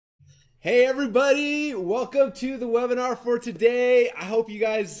Hey everybody, welcome to the webinar for today. I hope you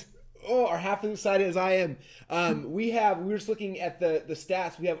guys are half as excited as I am. We were just looking at the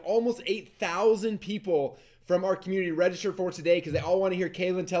stats. We have almost 8,000 people from our community registered for today because they all want to hear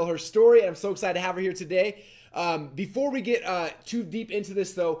Kaelin tell her story, and I'm so excited to have her here today. Before we get too deep into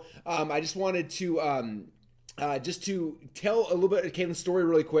this though, I just wanted to just to tell a little bit of Kaelin's story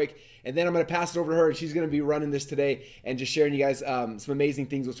really quick, and then I'm going to pass it over to her, and she's going to be running this today and just sharing you guys some amazing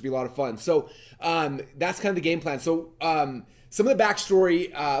things, which will be a lot of fun. So that's kind of the game plan. So some of the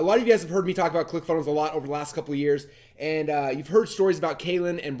backstory, a lot of you guys have heard me talk about Clickfunnels a lot over the last couple of years, and you've heard stories about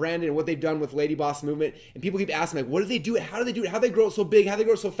Kaelin and Brandon and what they've done with Ladyboss movement, and people keep asking, like, what do they do it? How do they do it? How do they grow it so big? How do they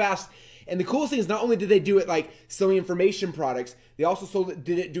grow it so fast? And the coolest thing is not only did they do it like selling information products, they also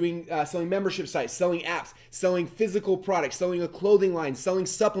did it doing selling membership sites, selling apps, selling physical products, selling a clothing line, selling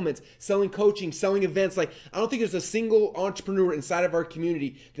supplements, selling coaching, selling events. Like, I don't think there's a single entrepreneur inside of our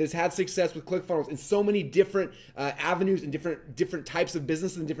community that has had success with ClickFunnels in so many different avenues and different types of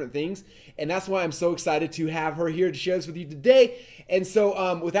businesses and different things. And that's why I'm so excited to have her here to share this with you today. And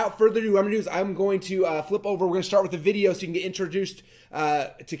so without further ado, what I'm going to do is I'm going to flip over. We're going to start with a video so you can get introduced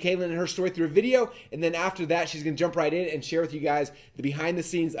to Kaelin and her story through a video. And then after that, she's going to jump right in and share with you guys the behind the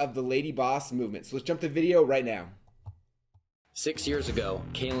scenes of the Ladyboss movement. So let's jump to video right now. 6 years ago,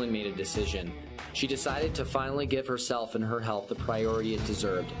 Kaelin made a decision. She decided to finally give herself and her health the priority it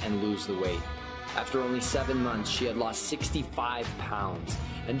deserved and lose the weight. After only 7 months, she had lost 65 pounds.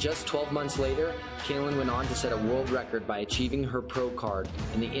 And just 12 months later, Kaelin went on to set a world record by achieving her pro card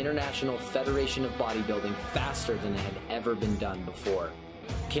in the International Federation of Bodybuilding faster than it had ever been done before.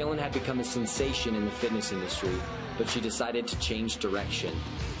 Kaelin had become a sensation in the fitness industry, but she decided to change direction.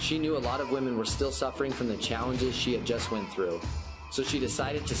 She knew a lot of women were still suffering from the challenges she had just went through. So she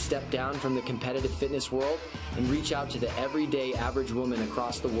decided to step down from the competitive fitness world and reach out to the everyday average woman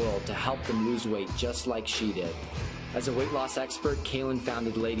across the world to help them lose weight just like she did. As a weight loss expert, Kaelin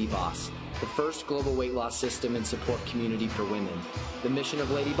founded Ladyboss, the first global weight loss system and support community for women. The mission of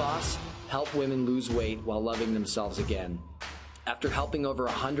Ladyboss: help women lose weight while loving themselves again. After helping over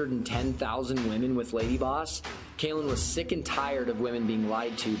 110,000 women with Ladyboss, Kaelin was sick and tired of women being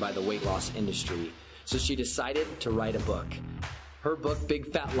lied to by the weight loss industry, so she decided to write a book. Her book,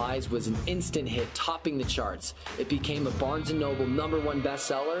 Big Fat Lies, was an instant hit, topping the charts. It became a Barnes & Noble #1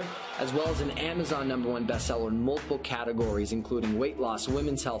 bestseller, as well as an Amazon #1 bestseller in multiple categories, including weight loss,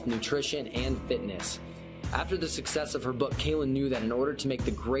 women's health, nutrition, and fitness. After the success of her book, Kaelin knew that in order to make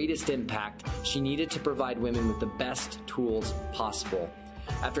the greatest impact, she needed to provide women with the best tools possible.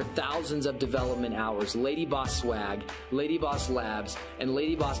 After thousands of development hours, Ladyboss Swag, Ladyboss Labs, and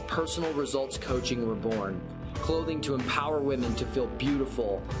Ladyboss Personal Results Coaching were born. Clothing to empower women to feel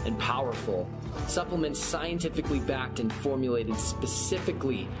beautiful and powerful. Supplements scientifically backed and formulated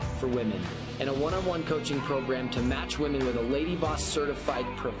specifically for women. And a one-on-one coaching program to match women with a Ladyboss certified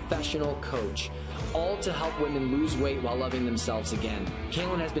professional coach. All to help women lose weight while loving themselves again.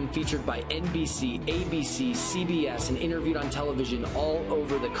 Kaelin has been featured by NBC, ABC, CBS, and interviewed on television all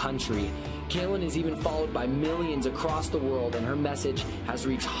over the country. Kaelin is even followed by millions across the world, and her message has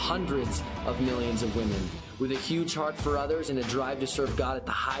reached hundreds of millions of women. With a huge heart for others and a drive to serve God at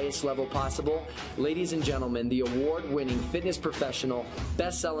the highest level possible, ladies and gentlemen, the award-winning fitness professional,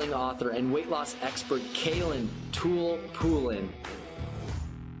 best-selling author, and weight loss expert, Kaelin Tuel Poulin.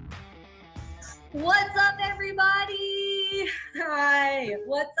 What's up, everybody? Hi.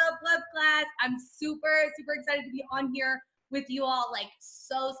 What's up, web class? I'm super excited to be on here with you all. Like,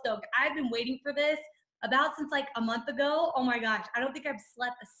 so stoked. I've been waiting for this about since like a month ago. Oh my gosh. I don't think I've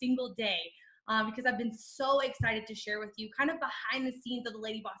slept a single day because I've been so excited to share with you kind of behind the scenes of the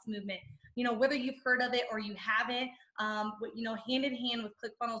Ladyboss movement. You know, whether you've heard of it or you haven't, you know, hand in hand with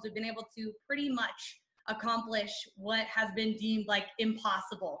ClickFunnels, we've been able to pretty much accomplish what has been deemed like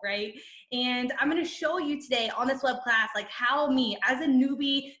impossible, right? And I'm going to show you today on this web class, like how me as a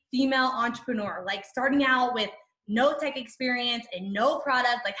newbie female entrepreneur, like starting out with no tech experience and no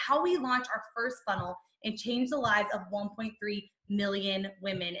product, like how we launch our first funnel and change the lives of 1.3 million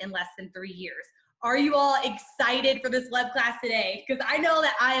women in less than 3 years. Are you all excited for this web class today? Because I know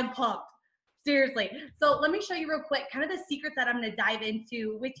that I am pumped. Seriously. So let me show you real quick, kind of the secrets that I'm going to dive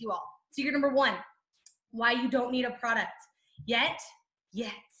into with you all. Secret number 1, why you don't need a product yet.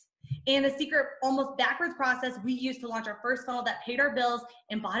 And the secret, almost backwards process we used to launch our first funnel that paid our bills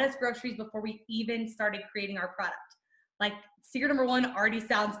and bought us groceries before we even started creating our product. Like, secret number 1 already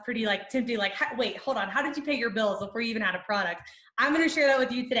sounds pretty like tempting. Like, wait, hold on. How did you pay your bills before you even had a product? I'm going to share that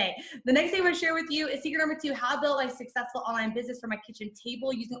with you today. The next thing I'm going to share with you is secret number 2, how I built a successful online business from my kitchen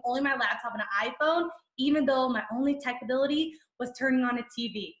table using only my laptop and an iPhone, even though my only tech ability was turning on a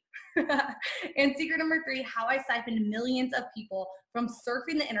TV. And secret number 3, how I siphoned millions of people from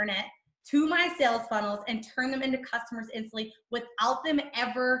surfing the internet to my sales funnels and turn them into customers instantly without them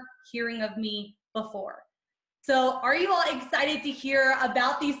ever hearing of me before. So are you all excited to hear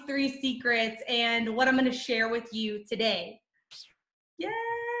about these 3 secrets and what I'm going to share with you today? Yeah,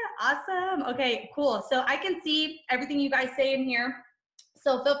 awesome. Okay, cool. So I can see everything you guys say in here.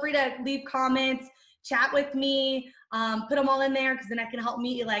 So feel free to leave comments, chat with me, put them all in there, because then I can help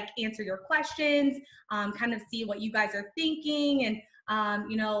me like answer your questions, kind of see what you guys are thinking. And,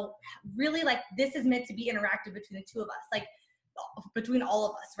 you know, really like this is meant to be interactive between the 2 of us, like between all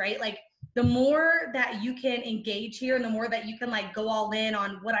of us, right? Like the more that you can engage here and the more that you can like go all in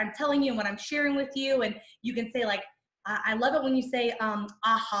on what I'm telling you and what I'm sharing with you. And you can say like, I love it when you say,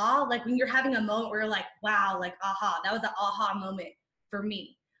 aha, like when you're having a moment where you're like, wow, like, aha, that was an aha moment for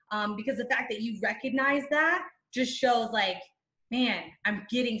me. Because the fact that you recognize that just shows like, man, I'm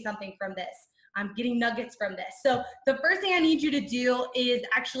getting something from this. I'm getting nuggets from this. So the first thing I need you to do is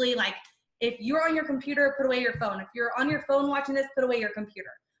actually like, if you're on your computer, put away your phone. If you're on your phone watching this, put away your computer.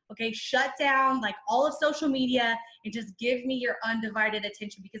 Okay, shut down like all of social media and just give me your undivided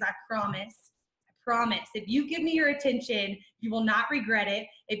attention, because I promise, if you give me your attention, you will not regret it.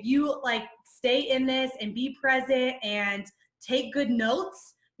 If you like stay in this and be present and take good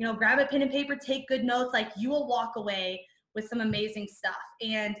notes, you know, grab a pen and paper, take good notes, like you will walk away with some amazing stuff.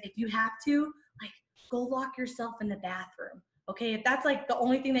 And if you have to, like, go lock yourself in the bathroom. Okay, if that's like the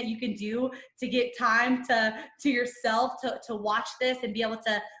only thing that you can do to get time to yourself to watch this and be able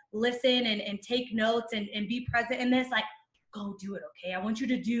to listen and take notes and be present in this, like, go do it. Okay, I want you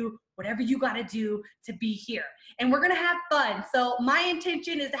to do whatever you got to do to be here, and we're gonna have fun. So my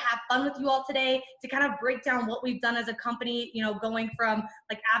intention is to have fun with you all today, to kind of break down what we've done as a company, you know, going from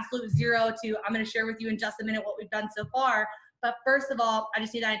like absolute 0 to, I'm gonna share with you in just a minute what we've done so far. But first of all, I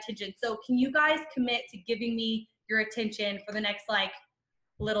just need that attention. So can you guys commit to giving me your attention for the next like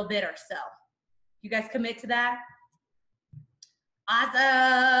little bit or so? You guys commit to that?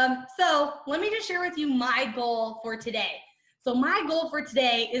 Awesome. So let me just share with you my goal for today. So my goal for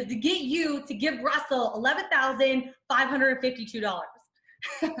today is to get you to give Russell $11,552.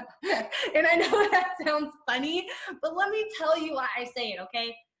 And I know that sounds funny, but let me tell you why I say it,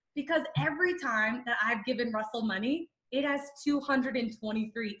 okay? Because every time that I've given Russell money, it has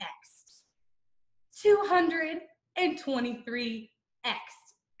 223x. 223x,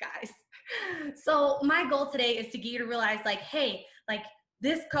 guys. So my goal today is to get you to realize like, hey, like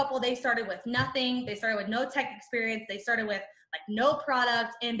this couple, they started with nothing. They started with no tech experience. They started with like no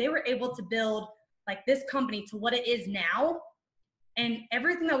product, and they were able to build like this company to what it is now. And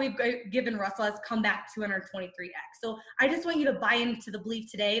everything that we've given Russell has come back 223x. So I just want you to buy into the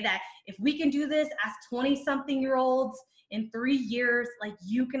belief today that if we can do this as 20-something-year-olds in 3 years, like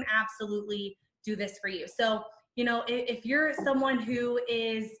you can absolutely do this for you. So, you know, if you're someone who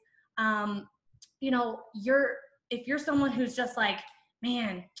is, you know, if you're someone who's just like,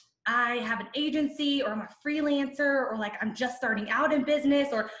 man, I have an agency, or I'm a freelancer, or like I'm just starting out in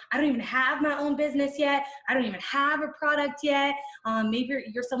business, or I don't even have my own business yet, I don't even have a product yet. Maybe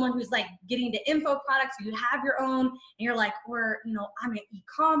you're someone who's like getting into info products, or you have your own, and you're like, or you know, I'm in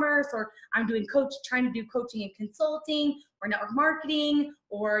e-commerce, or I'm doing trying to do coaching and consulting, or network marketing,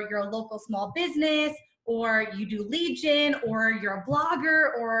 or you're a local small business, or you do lead gen, or you're a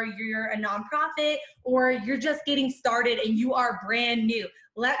blogger, or you're a nonprofit, or you're just getting started and you are brand new.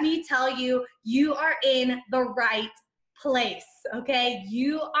 Let me tell you, you are in the right place, okay?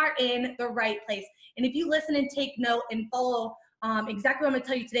 You are in the right place. And if you listen and take note and follow exactly what I'm gonna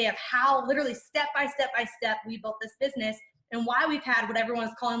tell you today of how literally step by step we built this business and why we've had what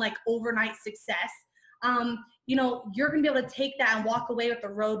everyone's calling like overnight success, you know, you're gonna be able to take that and walk away with a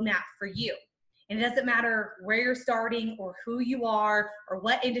roadmap for you. And it doesn't matter where you're starting or who you are or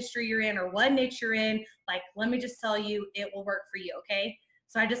what industry you're in or what niche you're in. Like, let me just tell you, it will work for you, okay?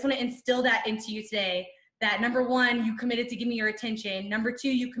 So I just want to instill that into you today, that number 1, you committed to give me your attention. Number 2,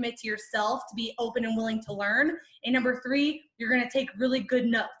 you commit to yourself to be open and willing to learn. And number 3, you're going to take really good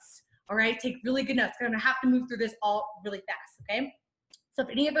notes, all right? Take really good notes. I'm going to have to move through this all really fast, okay? So if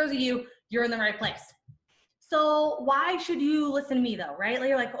any of those are you, you're in the right place. So why should you listen to me though, right? Like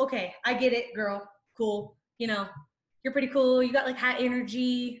you're like, okay, I get it, girl, cool. You know, you're pretty cool. You got like high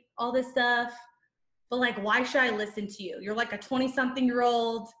energy, all this stuff. But like, why should I listen to you? You're like a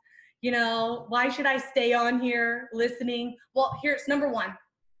 20-something-year-old, you know, why should I stay on here listening? Well, here's number 1.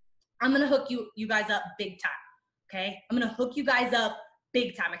 I'm going to hook you guys up big time. Okay. I'm going to hook you guys up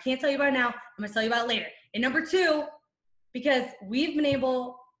big time. I can't tell you about it now. I'm going to tell you about it later. And number 2, because we've been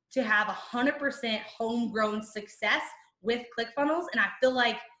able to have 100% homegrown success with Clickfunnels. And I feel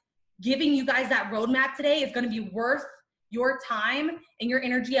like giving you guys that roadmap today is going to be worth your time and your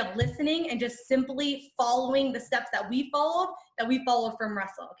energy of listening and just simply following the steps that we followed from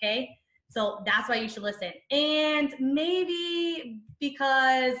Russell, okay? So that's why you should listen. And maybe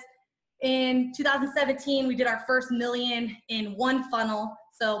because in 2017, we did our first million in one funnel.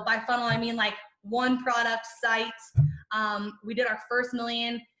 So by funnel, I mean like one product site. We did our first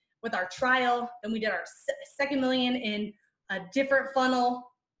million with our trial. Then we did our second million in a different funnel,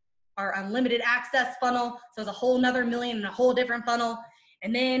 our unlimited access funnel. So it's a whole nother million in a whole different funnel.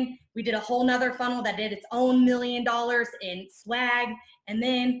 And then we did a whole nother funnel that did its own $1 million in swag. And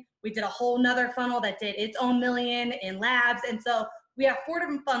then we did a whole nother funnel that did its own million in labs. And so we have 4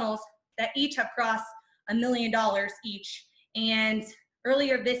 different funnels that each have crossed $1 million each. And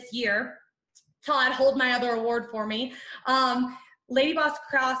earlier this year, Todd, hold my other award for me. Ladyboss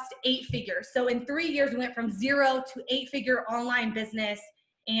crossed 8 figures. So in 3 years, we went from 0 to 8-figure online business.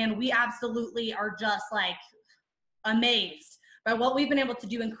 And we absolutely are just like amazed by what we've been able to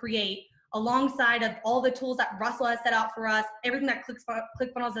do and create alongside of all the tools that Russell has set out for us, everything that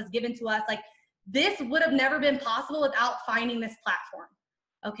Clickfunnels has given to us. Like, this would have never been possible without finding this platform.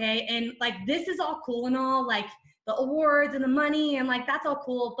 Okay. And like, this is all cool and all, like the awards and the money and like, that's all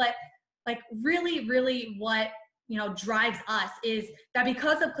cool. But like really, really what, you know, drives us is that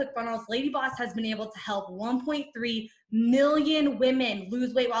because of Clickfunnels, Ladyboss has been able to help 1.3 million women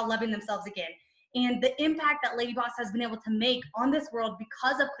lose weight while loving themselves again. And the impact that Ladyboss has been able to make on this world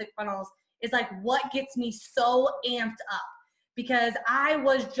because of Clickfunnels is like what gets me so amped up. Because I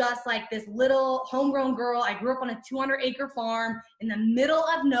was just like this little homegrown girl. I grew up on a 200-acre farm in the middle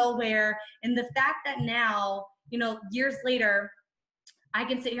of nowhere. And the fact that now, you know, years later, I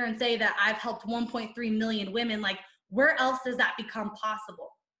can sit here and say that I've helped 1.3 million women. Like, where else does that become possible,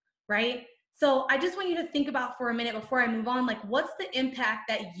 right? So I just want you to think about for a minute before I move on, like, what's the impact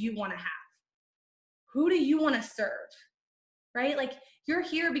that you want to have? Who do you want to serve, right? Like, you're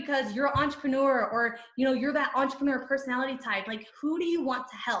here because you're an entrepreneur, or, you know, you're that entrepreneur personality type. Like, who do you want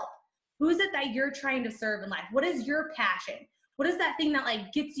to help? Who is it that you're trying to serve in life? What is your passion? What is that thing that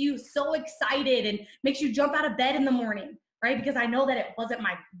like gets you so excited and makes you jump out of bed in the morning, right? Because I know that it wasn't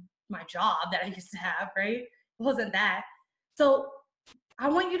my job that I used to have, right? It wasn't that. So I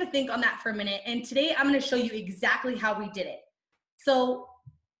want you to think on that for a minute. And today I'm going to show you exactly how we did it. So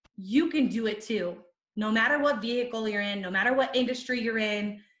you can do it too. No matter what vehicle you're in, no matter what industry you're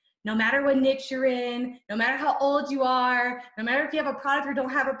in, no matter what niche you're in, no matter how old you are, no matter if you have a product or don't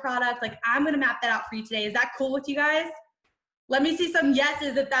have a product, like, I'm going to map that out for you today. Is that cool with you guys? Let me see some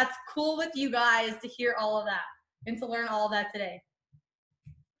yeses if that's cool with you guys to hear all of that and to learn all of that today.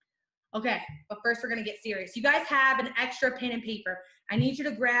 Okay, but first we're going to get serious. You guys have an extra pen and paper. I need you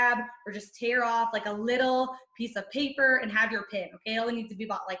to grab or just tear off like a little piece of paper and have your pen, okay? It only needs to be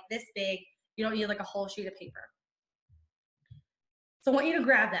about like this big. You don't need like a whole sheet of paper. So I want you to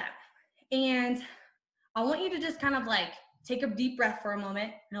grab that. And I want you to just kind of like take a deep breath for a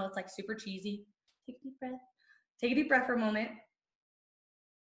moment. I know it's like super cheesy. Take a deep breath. Take a deep breath for a moment.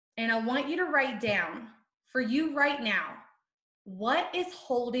 And I want you to write down for you right now, what is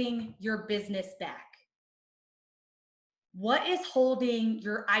holding your business back? What is holding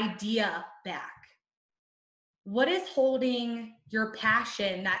your idea back? What is holding your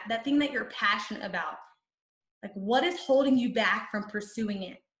passion, that thing that you're passionate about? Like, what is holding you back from pursuing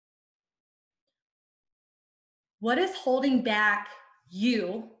it? What is holding back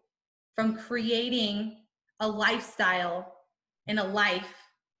you from creating a lifestyle and a life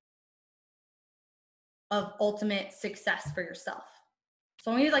of ultimate success for yourself?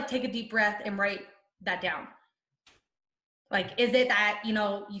 So I want you to like take a deep breath and write that down. Like, is it that, you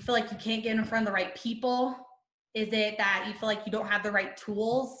know, you feel like you can't get in front of the right people? Is it that you feel like you don't have the right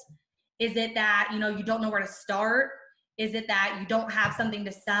tools? Is it that, you know, you don't know where to start? Is it that you don't have something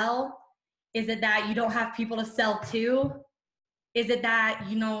to sell? Is it that you don't have people to sell to? Is it that,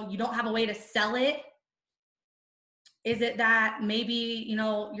 you know, you don't have a way to sell it? Is it that maybe, you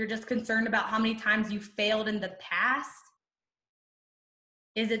know, you're just concerned about how many times you failed in the past?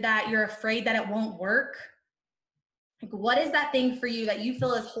 Is it that you're afraid that it won't work? Like, what is that thing for you that you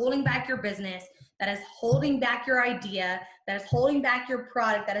feel is holding back your business, that is holding back your idea, that is holding back your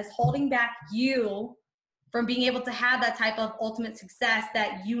product, that is holding back you from being able to have that type of ultimate success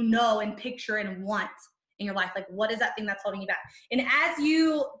that you know and picture and want in your life? Like, what is that thing that's holding you back? And as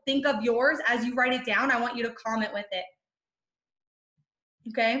you think of yours, as you write it down, I want you to comment with it.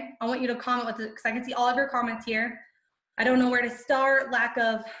 Okay? I want you to comment with it because I can see all of your comments here. I don't know where to start. Lack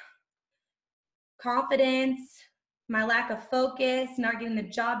of confidence, my lack of focus, not getting the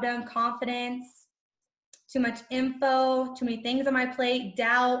job done, confidence, too much info, too many things on my plate,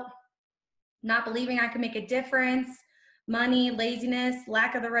 doubt, not believing I can make a difference, money, laziness,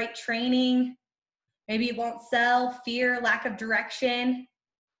 lack of the right training, maybe it won't sell, fear, lack of direction,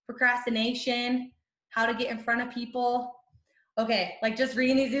 procrastination, how to get in front of people. Okay, like just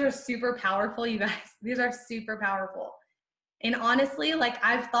reading these are super powerful, you guys. These are super powerful. And honestly, like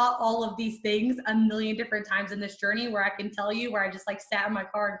I've thought all of these things a million different times in this journey where I can tell you where I just like sat in my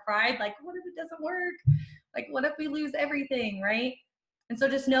car and cried, like, what if it doesn't work? Like, what if we lose everything, right? And so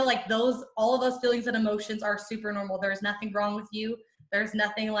just know like all of those feelings and emotions are super normal. There's nothing wrong with you. There's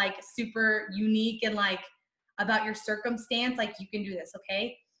nothing like super unique and like about your circumstance. Like you can do this,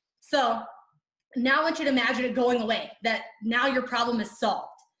 okay? So now I want you to imagine it going away, that now your problem is solved.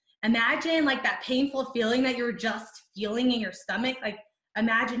 Imagine like that painful feeling that you were just feeling in your stomach. Like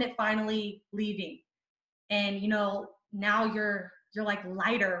imagine it finally leaving. And you know, now you're like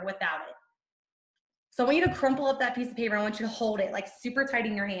lighter without it. So I want you to crumple up that piece of paper. I want you to hold it like super tight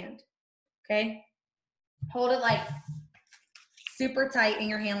in your hand. Okay? Hold it like super tight in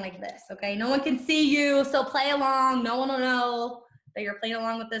your hand like this. Okay? No one can see you, so play along. No one will know that you're playing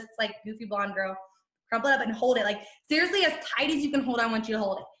along with this like goofy blonde girl. Crumple it up and hold it like seriously as tight as you can hold it. I want you to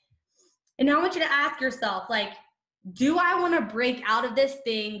hold it. And now I want you to ask yourself, like, do I want to break out of this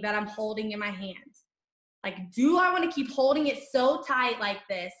thing that I'm holding in my hand? Like, do I want to keep holding it so tight like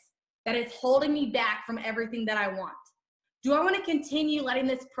this that it's holding me back from everything that I want? Do I want to continue letting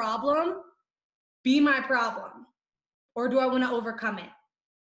this problem be my problem? Or do I want to overcome it?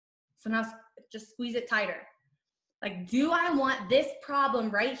 So now just squeeze it tighter. Like, do I want this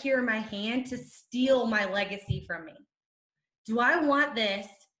problem right here in my hand to steal my legacy from me? Do I want this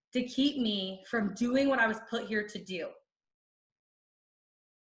to keep me from doing what I was put here to do?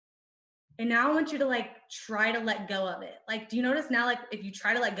 And now I want you to like try to let go of it. Like, do you notice now, like if you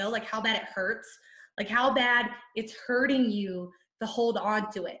try to let go, like how bad it hurts, like how bad it's hurting you to hold on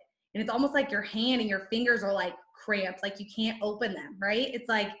to it. And it's almost like your hand and your fingers are like cramped, like you can't open them, right? It's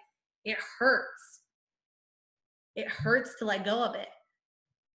like, it hurts. It hurts to let go of it.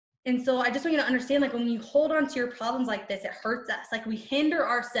 And so I just want you to understand, like when you hold on to your problems like this, it hurts us. Like we hinder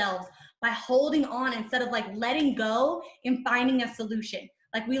ourselves by holding on instead of like letting go and finding a solution.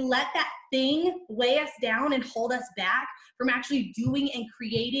 Like we let that thing weigh us down and hold us back from actually doing and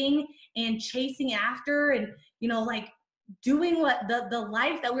creating and chasing after and, you know, like doing what the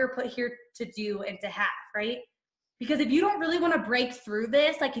life that we were put here to do and to have, right? Because if you don't really want to break through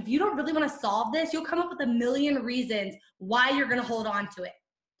this, like if you don't really want to solve this, you'll come up with a million reasons why you're going to hold on to it.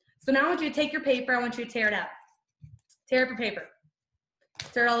 So now I want you to take your paper. I want you to tear it up. Tear up your paper.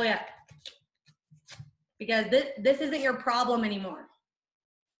 Tear it all the way up. Because this isn't your problem anymore.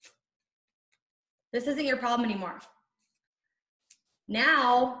 This isn't your problem anymore.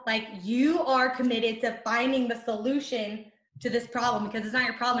 Now, like you are committed to finding the solution to this problem because it's not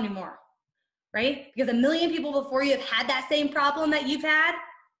your problem anymore, right? Because a million people before you have had that same problem that you've had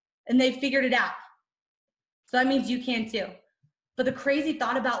and they've figured it out. So that means you can too. But the crazy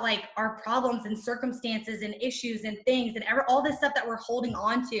thought about like our problems and circumstances and issues and things and all this stuff that we're holding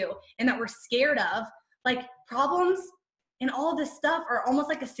on to and that we're scared of, like problems and all this stuff are almost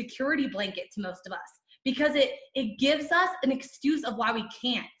like a security blanket to most of us because it gives us an excuse of why we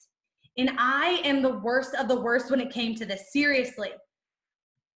can't. And I am the worst of the worst when it came to this, seriously.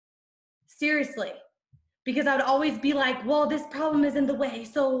 Seriously. Because I would always be like, well, this problem is in the way,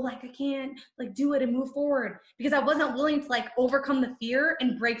 so like I can't like do it and move forward because I wasn't willing to like overcome the fear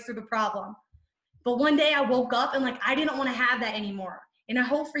and break through the problem. But one day I woke up and like I didn't want to have that anymore. And I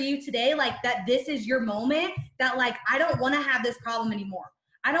hope for you today, like that this is your moment that like I don't want to have this problem anymore.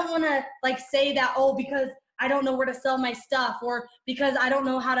 I don't want to like say that, oh, because I don't know where to sell my stuff or because I don't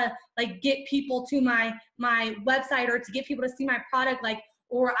know how to like get people to my website or to get people to see my product, like,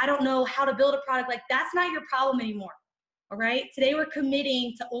 or I don't know how to build a product. Like that's not your problem anymore. All right. Today we're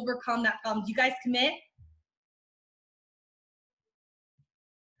committing to overcome that problem. Do you guys commit?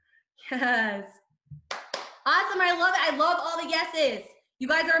 Yes. Awesome. I love it. I love all the yeses. You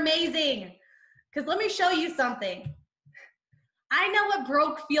guys are amazing. Because let me show you something. I know what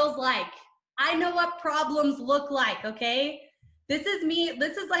broke feels like. I know what problems look like, okay? This is me.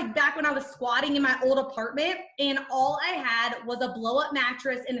 This is like back when I was squatting in my old apartment and all I had was a blow-up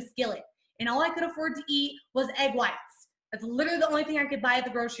mattress and a skillet. And all I could afford to eat was egg whites. That's literally the only thing I could buy at the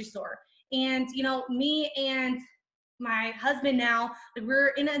grocery store. And, you know, me and my husband now, like we're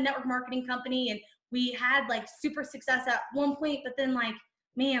in a network marketing company and we had like super success at one point, but then like,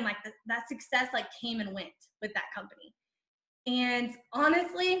 man, like that success like came and went with that company. And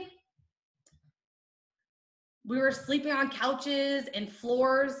honestly, we were sleeping on couches and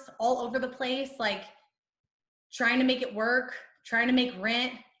floors all over the place, like trying to make it work, trying to make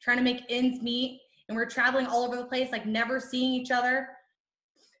rent, trying to make ends meet. And we were traveling all over the place, like never seeing each other.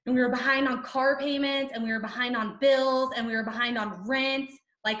 And we were behind on car payments, and we were behind on bills, and we were behind on rent,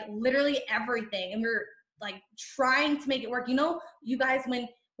 like literally everything. And we were like trying to make it work. You know, you guys,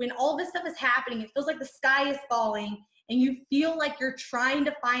 when all this stuff is happening, it feels like the sky is falling, and you feel like you're trying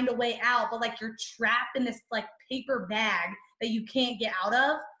to find a way out, but like you're trapped in this like paper bag that you can't get out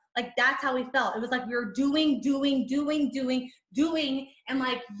of. Like that's how we felt. It was like we were doing, and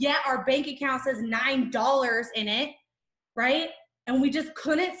like, yeah, our bank account says $9 in it, right? And we just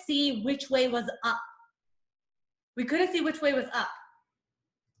couldn't see which way was up. We couldn't see which way was up.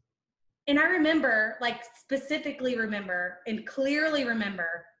 And I remember, like specifically remember and clearly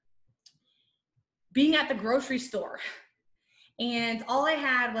remember being at the grocery store, and all I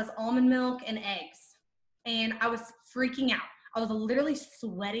had was almond milk and eggs. And I was freaking out. I was literally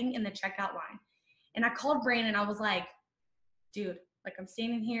sweating in the checkout line. And I called Brandon. I was like, dude, like I'm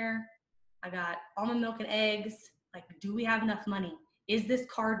standing here. I got almond milk and eggs. Like, do we have enough money? Is this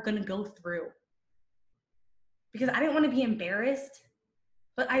card gonna go through? Because I didn't want to be embarrassed,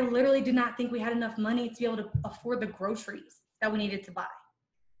 but I literally did not think we had enough money to be able to afford the groceries that we needed to buy.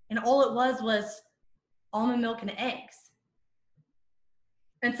 And all it was almond milk and eggs.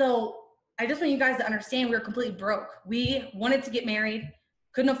 And so I just want you guys to understand we were completely broke. We wanted to get married,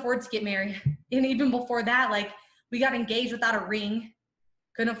 couldn't afford to get married. And even before that, like we got engaged without a ring,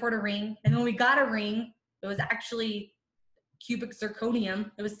 couldn't afford a ring. And when we got a ring, it was actually cubic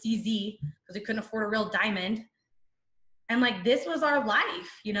zirconium. It was CZ because we couldn't afford a real diamond. And like, this was our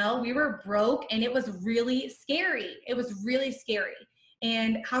life, you know, we were broke, and it was really scary. It was really scary.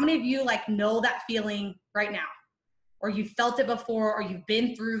 And how many of you like know that feeling right now? Or you felt it before, or you've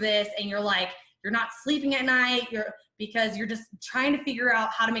been through this and you're like, you're not sleeping at night because you're just trying to figure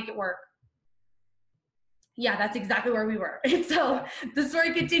out how to make it work. Yeah, that's exactly where we were. And so the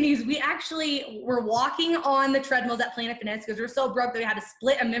story continues. We actually were walking on the treadmills at Planet Fitness because we were so broke that we had to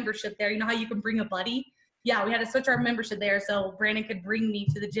split a membership there. You know how you can bring a buddy? Yeah, we had to switch our membership there so Brandon could bring me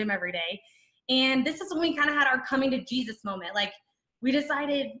to the gym every day. And this is when we kind of had our coming to Jesus moment. Like we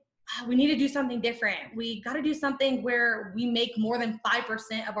decided we need to do something different. We got to do something where we make more than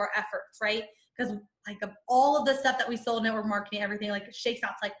 5% of our efforts, right? Because like of all of the stuff that we sold, network marketing, everything, like it shakes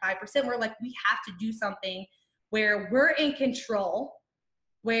out to like 5%. We're like, we have to do something where we're in control,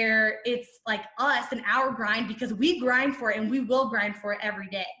 where it's like us and our grind, because we grind for it and we will grind for it every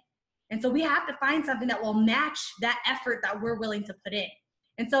day. And so we have to find something that will match that effort that we're willing to put in.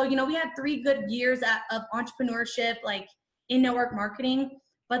 And so, you know, we had 3 good years of entrepreneurship, like in network marketing,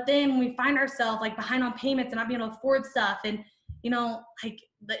 but then we find ourselves like behind on payments and not being able to afford stuff. And, you know, like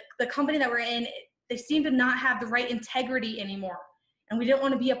the company that we're in, they seem to not have the right integrity anymore. And we didn't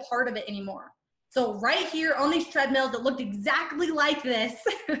want to be a part of it anymore. So right here on these treadmills that looked exactly like this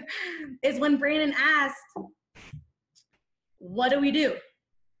is when Brandon asked, what do we do?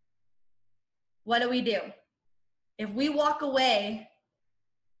 What do we do? If we walk away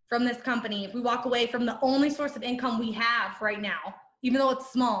from this company, if we walk away from the only source of income we have right now, even though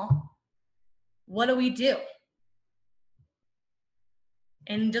it's small, what do we do?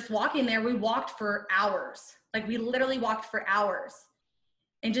 And just walking there, we walked for hours. Like we literally walked for hours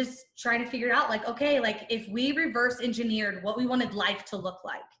and just trying to figure it out. Like, okay, like if we reverse engineered what we wanted life to look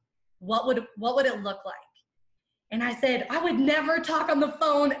like, what would it look like? And I said, I would never talk on the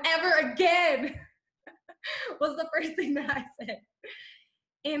phone ever again, was the first thing that I said.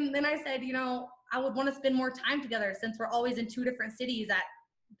 And then I said, you know, I would want to spend more time together since we're always in 2 different cities at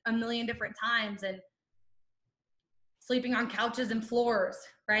a million different times and sleeping on couches and floors,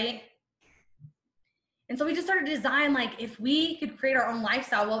 right? And so we just started to design, like, if we could create our own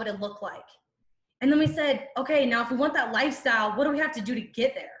lifestyle, what would it look like? And then we said, okay, now if we want that lifestyle, what do we have to do to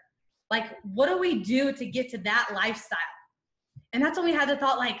get there? Like, what do we do to get to that lifestyle? And that's when we had the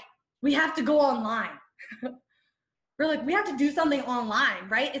thought, like, we have to go online. We're like, we have to do something online,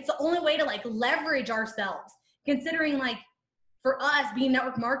 right? It's the only way to like leverage ourselves. Considering like for us being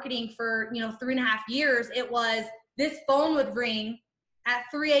network marketing for, you know, 3.5 years, it was this phone would ring at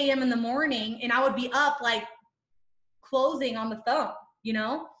 3 a.m. in the morning and I would be up like closing on the phone, you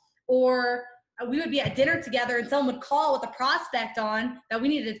know, or we would be at dinner together and someone would call with a prospect on that we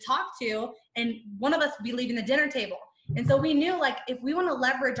needed to talk to. And one of us would be leaving the dinner table. And so we knew like, if we want to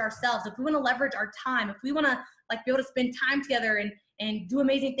leverage ourselves, if we want to leverage our time, if we want to like be able to spend time together and do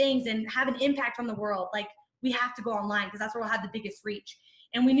amazing things and have an impact on the world, like we have to go online because that's where we'll have the biggest reach.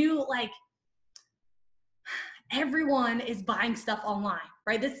 And we knew like everyone is buying stuff online,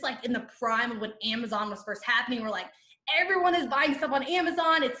 right? This is like in the prime of when Amazon was first happening. We're like, everyone is buying stuff on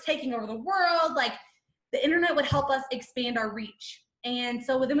Amazon. It's taking over the world. Like the internet would help us expand our reach. And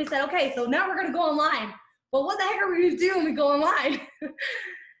so then we said, okay, so now we're going to go online. Well, what the heck are we going to do when we go online?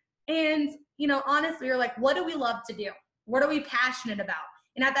 And, you know, honestly, we were like, what do we love to do? What are we passionate about?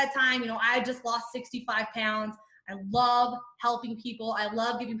 And at that time, you know, I had just lost 65 pounds. I love helping people. I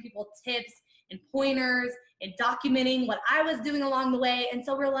love giving people tips and pointers and documenting what I was doing along the way. And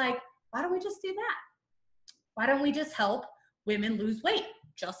so we're like, why don't we just do that? Why don't we just help women lose weight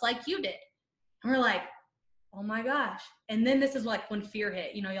just like you did? And we're like, oh my gosh. And then this is like when fear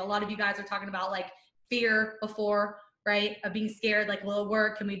hit. You know, a lot of you guys are talking about like fear before, right? Of being scared, like, will it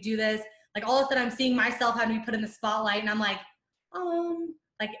work? Can we do this? Like all of a sudden I'm seeing myself having to be put in the spotlight and I'm like,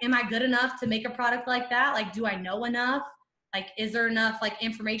 like, am I good enough to make a product like that? Like, do I know enough? Like, is there enough like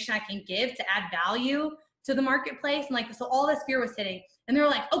information I can give to add value to the marketplace? And like, so all this fear was hitting and they were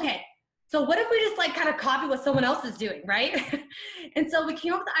like, okay, so what if we just like kind of copy what someone else is doing, right? And so we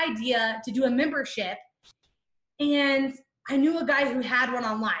came up with the idea to do a membership, and I knew a guy who had one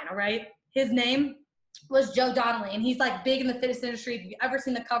online, all right? His name was Joe Donnelly, and he's like big in the fitness industry. If you've ever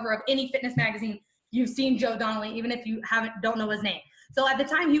seen the cover of any fitness magazine, you've seen Joe Donnelly, even if you don't know his name. So at the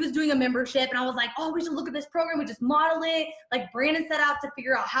time he was doing a membership and I was like, oh, we should look at this program. We just model it. Like Brandon set out to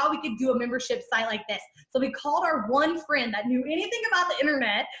figure out how we could do a membership site like this. So we called our one friend that knew anything about the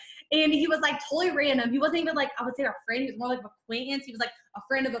internet, and he was like totally random. He wasn't even like, I would say our friend, he was more like an acquaintance. He was like a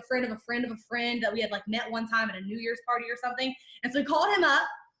friend of a friend of a friend of a friend that we had like met one time at a New Year's party or something. And so we called him up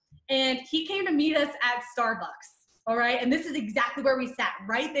and he came to meet us at Starbucks. All right. And this is exactly where we sat.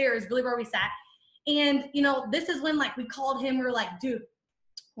 Right there is really where we sat. And, you know, this is when like we called him, we were like, dude,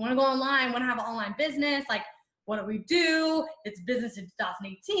 I want to go online, want to have an online business. Like, what do we do? It's business in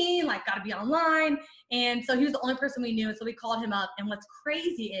 2018, like got to be online. And so he was the only person we knew. And so we called him up. And what's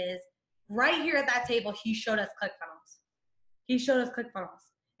crazy is right here at that table, he showed us Clickfunnels. He showed us Clickfunnels.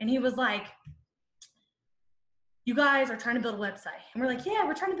 And he was like, you guys are trying to build a website. And we're like, yeah,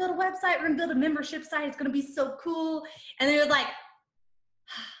 we're trying to build a website. We're going to build a membership site. It's going to be so cool. And then he was like,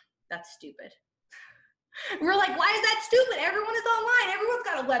 that's stupid. We're like, why is that stupid? Everyone is online. Everyone's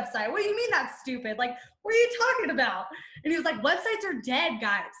got a website. What do you mean that's stupid? Like, what are you talking about? And he was like, websites are dead,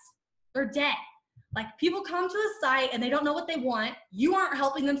 guys. They're dead. Like, people come to a site and they don't know what they want. You aren't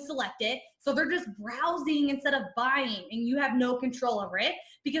helping them select it. So they're just browsing instead of buying, and you have no control over it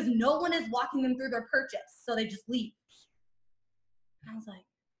because no one is walking them through their purchase. So they just leave. And I was like,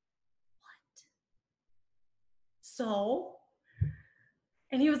 what? So,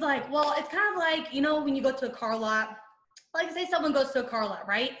 and he was like, well, it's kind of like, you know, when you go to a car lot, like say someone goes to a car lot,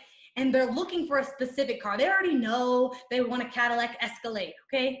 right? And they're looking for a specific car. They already know they want a Cadillac Escalade,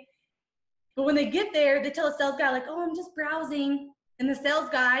 okay? But when they get there, they tell the sales guy like, oh, I'm just browsing. And the sales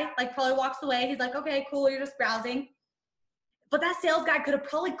guy like probably walks away. He's like, okay, cool, you're just browsing. But that sales guy could have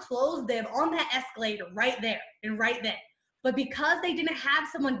probably closed them on that Escalade right there and right then. But because they didn't have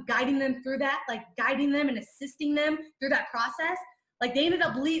someone guiding them through that, like guiding them and assisting them through that process, like they ended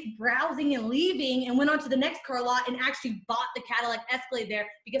up browsing and leaving and went on to the next car lot and actually bought the Cadillac Escalade there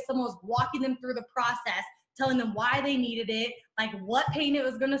because someone was walking them through the process, telling them why they needed it, like what pain it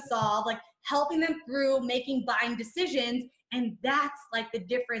was going to solve, like helping them through making buying decisions. And that's like the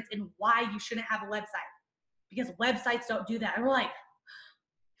difference in why you shouldn't have a website, because websites don't do that. And we're like,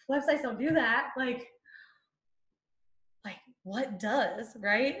 websites don't do that. Like what does,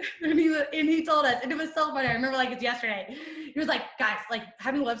 right? And he told us, and it was so funny. I remember like it's yesterday. He was like, guys, like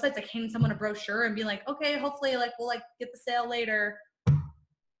having websites, like handing someone a brochure and being like, okay, hopefully like we'll like get the sale later. And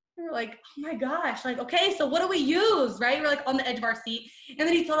we're like, oh my gosh, like, okay, so what do we use, right? We're like on the edge of our seat. And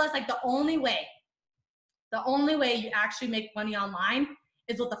then he told us like the only way you actually make money online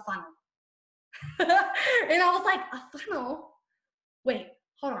is with a funnel. And I was like, a funnel? Wait,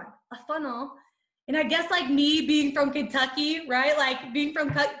 hold on, a funnel? And I guess like me being from Kentucky, right? Like being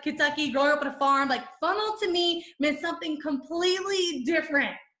from Kentucky, growing up on a farm, like funnel to me meant something completely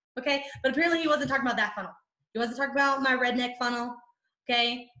different, okay? But apparently he wasn't talking about that funnel. He wasn't talking about my redneck funnel,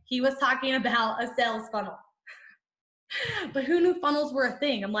 okay? He was talking about a sales funnel. But who knew funnels were a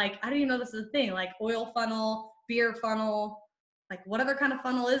thing? I'm like, I didn't even know this is a thing. Like oil funnel, beer funnel, like what other kind of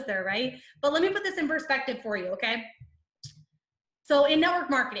funnel is there, right? But let me put this in perspective for you, okay? So in network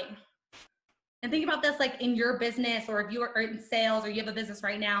marketing, and think about this like in your business, or if you are in sales or you have a business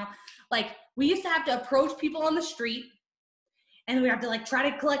right now, like we used to have to approach people on the street and we have to like try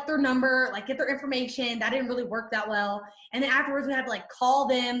to collect their number, like get their information. That didn't really work that well. And then afterwards we had to like call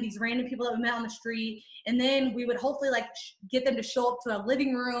them, these random people that we met on the street. And then we would hopefully like get them to show up to a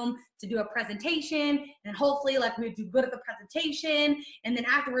living room to do a presentation. And hopefully like we would do good at the presentation. And then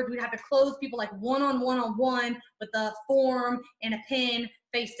afterwards we'd have to close people like one-on-one with a form and a pen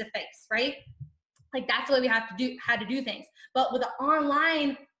face to face, right? Like that's the way we had to do things. But with an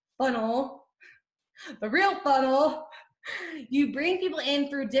online funnel, the real funnel, you bring people in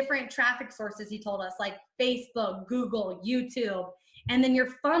through different traffic sources, he told us, like Facebook, Google, YouTube. And then your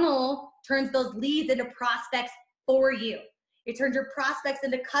funnel turns those leads into prospects for you. It turns your prospects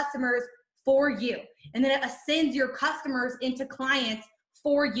into customers for you. And then it ascends your customers into clients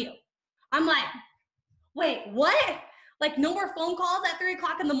for you. I'm like, wait, what? Like no more phone calls at 3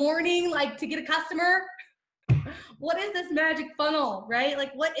 o'clock in the morning, like to get a customer? What is this magic funnel, right?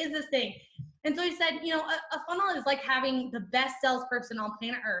 Like what is this thing? And so he said, you know, a funnel is like having the best salesperson on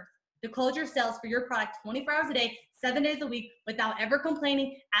planet Earth to close your sales for your product 24 hours a day, 7 days a week, without ever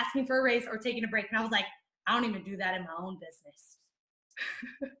complaining, asking for a raise, or taking a break. And I was like, I don't even do that in my own business.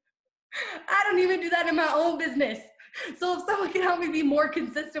 I don't even do that in my own business. So if someone can help me be more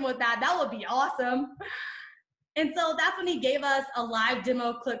consistent with that, that would be awesome. And so that's when he gave us a live demo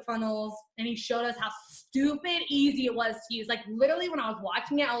of Clickfunnels, and he showed us how stupid easy it was to use. Like literally when I was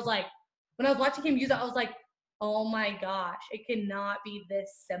watching it, I was like, when I was watching him use it, I was like, oh my gosh, it cannot be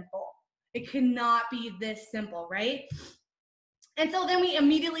this simple. It cannot be this simple, right? And so then we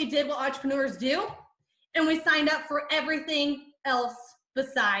immediately did what entrepreneurs do, and we signed up for everything else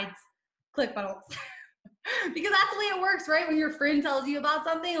besides Clickfunnels. Because that's the way it works, right? When your friend tells you about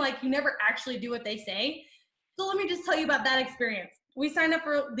something, like you never actually do what they say. So let me just tell you about that experience. We signed up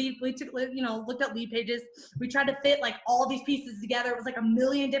for lead, we took, you know, looked at lead pages. We tried to fit like all these pieces together. It was like a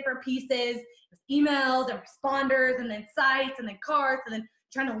million different pieces. It was emails and responders and then sites and then carts and then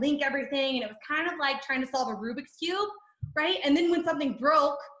trying to link everything. And it was kind of like trying to solve a Rubik's Cube, right? And then when something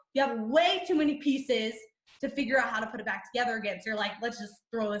broke, you have way too many pieces to figure out how to put it back together again. So you're like, let's just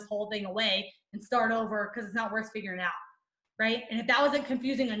throw this whole thing away and start over because it's not worth figuring out, right? And if that wasn't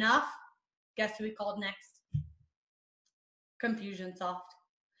confusing enough, guess who we called next? Confusionsoft,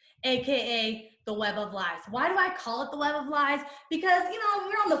 AKA the Web of Lies. Why do I call it the Web of Lies? Because, you know, we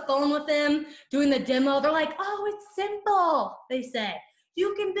were on the phone with them doing the demo. They're like, oh, it's simple, they said.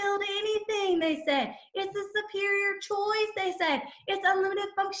 You can build anything, they said. It's the superior choice, they said. It's unlimited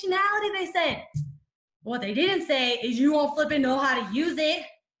functionality, they said. What they didn't say is you won't flipping know how to use it.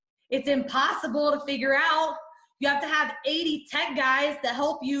 It's impossible to figure out. You have to have 80 tech guys to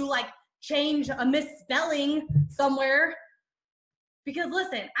help you like change a misspelling somewhere. Because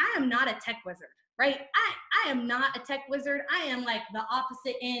listen, I am not a tech wizard, right? I am not a tech wizard. I am like the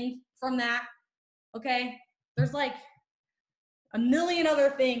opposite end from that, okay? There's like a million other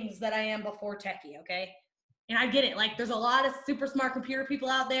things that I am before techie, okay? And I get it. Like there's a lot of super smart computer people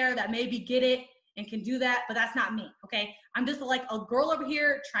out there that maybe get it and can do that, but that's not me, okay? I'm just like a girl over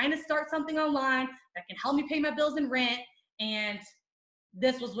here trying to start something online that can help me pay my bills and rent, and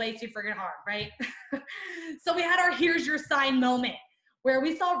this was way too freaking hard, right? So we had our here's your sign moment, where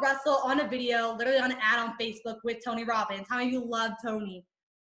we saw Russell on a video, literally on an ad on Facebook with Tony Robbins. How many of you love Tony?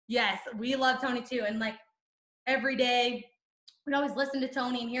 Yes, we love Tony too. And like every day, we'd always listen to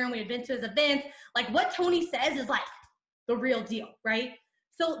Tony and hear him. We had been to his events. Like what Tony says is like the real deal, right?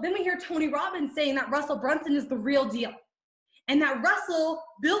 So then we hear Tony Robbins saying that Russell Brunson is the real deal. And that Russell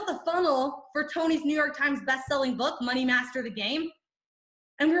built the funnel for Tony's New York Times best-selling book, Money Master the Game.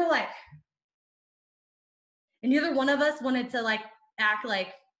 And we were like, and neither one of us wanted to like act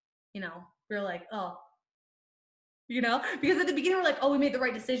like, you know, we were like, oh, you know, because at the beginning we're like, oh, we made the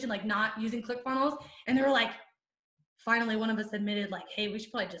right decision, like not using Clickfunnels. And they were like, finally one of us admitted like, hey, we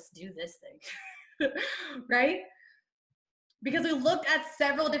should probably just do this thing, right? Because we looked at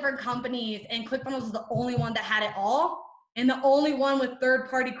several different companies and Clickfunnels was the only one that had it all. And the only one with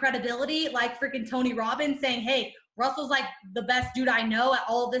third-party credibility, like freaking Tony Robbins saying, hey, Russell's like the best dude I know at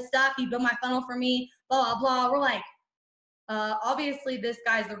all of this stuff. He built my funnel for me, blah, blah, blah. We're like, obviously this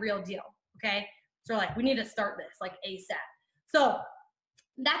guy's the real deal, okay? So we're like, we need to start this like ASAP. So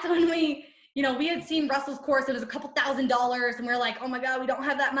that's when we, you know, we had seen Russell's course. It was a couple $1,000s and we're like, oh my God, we don't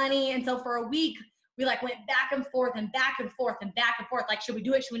have that money. And so for a week, we like went back and forth and back and forth and back and forth. Like, should we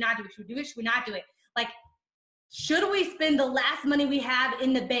do it? Should we not do it? Should we do it? Should we not do it? Like, should we spend the last money we have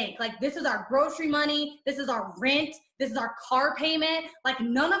in the bank? Like, this is our grocery money. This is our rent. This is our car payment. Like,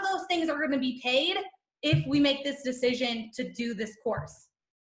 none of those things are going to be paid if we make this decision to do this course.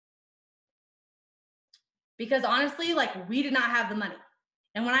 Because honestly, like, we did not have the money.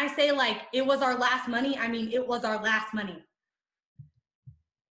 And when I say like, it was our last money, I mean, it was our last money.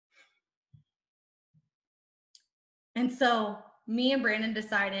 And so me and Brandon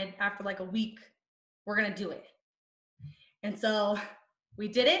decided after like a week, we're going to do it. And so we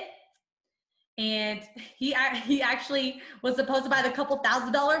did it. And he actually was supposed to buy the couple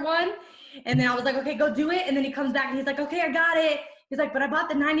 $1,000 one. And then I was like, okay, go do it. And then he comes back and he's like, okay, I got it. He's like, but I bought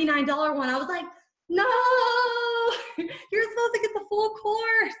the $99 one. I was like, no, you're supposed to get the full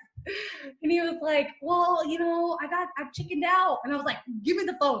course. And he was like, well, you know, I've chickened out. And I was like, give me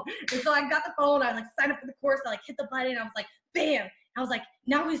the phone. And so I got the phone. I like signed up for the course. I like hit the button. I was like, bam. I was like,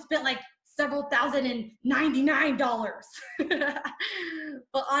 now we spent like several $1,099.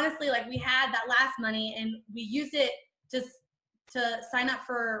 But honestly, like we had that last money and we used it just to sign up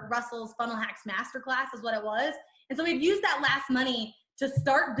for Russell's Funnel Hacks Masterclass is what it was. And so we've used that last money to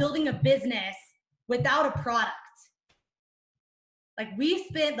start building a business without a product. Like we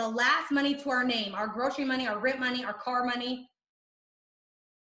spent the last money to our name, our grocery money, our rent money, our car money,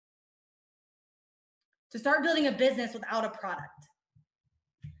 to start building a business without a product.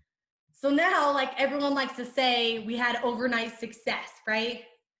 So now, like everyone likes to say, we had overnight success, right?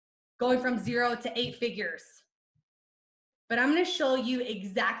 Going from 0 to 8 figures. But I'm gonna show you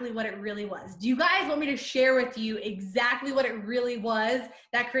exactly what it really was. Do you guys want me to share with you exactly what it really was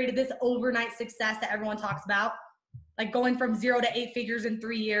that created this overnight success that everyone talks about? Like going from 0 to 8 figures in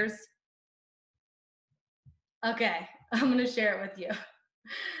 3 years? Okay, I'm gonna share it with you.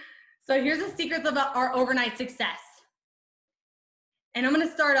 So here's the secrets of our overnight success. And I'm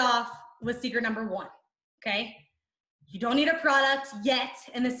gonna start off with secret number 1, okay? You don't need a product yet.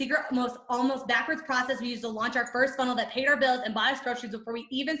 And the secret, almost backwards process we used to launch our first funnel that paid our bills and bought us groceries before we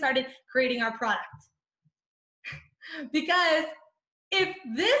even started creating our product. Because if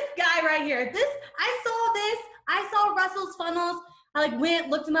this guy right here, I saw Russell's funnels. I like went,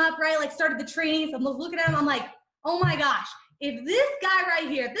 looked him up, right? Like started the trainings. I'm looking at him. I'm like, oh my gosh, if this guy right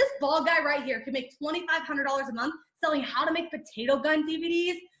here, this bald guy right here can make $2,500 a month selling how to make potato gun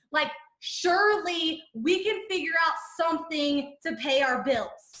DVDs, like surely we can figure out something to pay our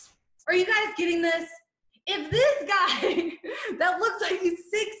bills. Are you guys getting this? If this guy that looks like he's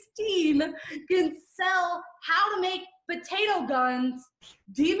 16 can sell how to make potato guns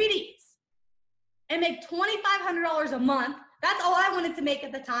DVDs and make $2,500 a month, that's all I wanted to make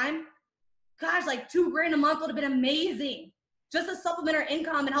at the time. Gosh, like $2,000 a month would have been amazing. Just to supplement our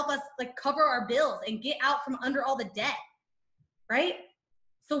income and help us like cover our bills and get out from under all the debt, right?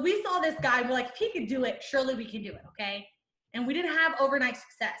 So we saw this guy, we're like, if he could do it, surely we can do it, okay? And we didn't have overnight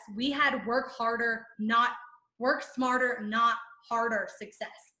success. We had work smarter, not harder success.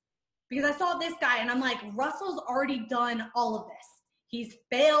 Because I saw this guy and I'm like, Russell's already done all of this. He's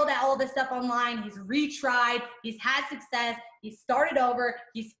failed at all this stuff online. He's retried, he's had success, he's started over,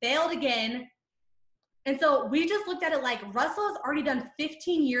 he's failed again. And so we just looked at it like Russell has already done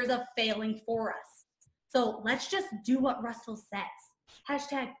 15 years of failing for us. So let's just do what Russell says.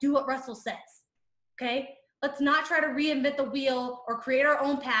 Hashtag do what Russell says, okay? Let's not try to reinvent the wheel or create our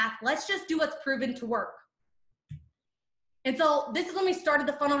own path. Let's just do what's proven to work. And so this is when we started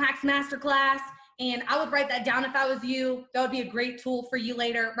the Funnel Hacks Masterclass, and I would write that down if I was you. That would be a great tool for you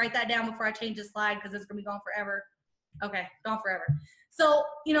later. Write that down before I change this slide because it's gonna be gone forever. Okay, gone forever. So,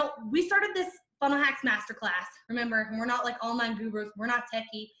 you know, we started this Funnel Hacks Masterclass. Remember, we're not like online gurus, we're not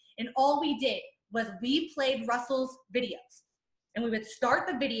techie, and all we did was we played Russell's videos. And we would start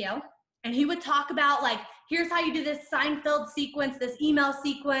the video and he would talk about like, here's how you do this Seinfeld sequence, this email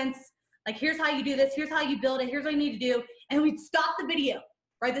sequence. Like, here's how you do this. Here's how you build it. Here's what you need to do. And we'd stop the video.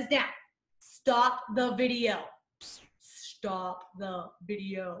 Write this down. Stop the video. Stop the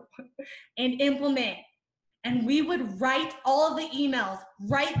video and implement. And we would write all of the emails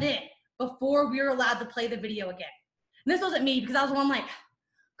right then before we were allowed to play the video again. And this wasn't me because I was the one like,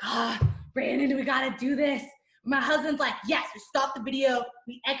 God, Brandon, we got to do this. My husband's like, yes, we stop the video,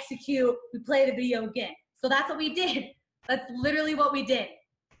 we execute, we play the video again. So that's what we did. That's literally what we did.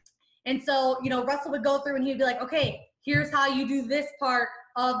 And so, you know, Russell would go through and he'd be like, okay, here's how you do this part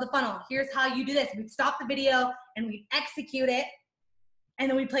of the funnel. Here's how you do this. We'd stop the video and we'd execute it. And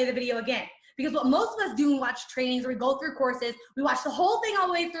then we'd play the video again. Because what most of us do when we watch trainings or we go through courses, we watch the whole thing all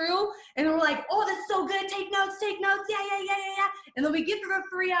the way through and then we're like, oh, this is so good. Take notes. Yeah. And then we get through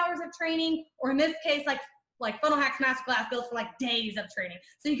 3 hours of training, or in this case, like Funnel Hacks Masterclass goes for like days of training.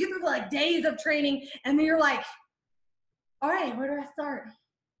 So you get through like days of training and then you're like, all right, where do I start?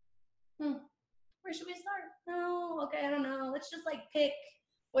 Where should we start? No, okay, I don't know. Let's just like pick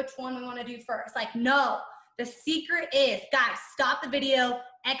which one we want to do first. Like, no, the secret is, guys, stop the video,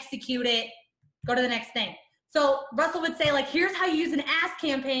 execute it, go to the next thing. So Russell would say like, here's how you use an ask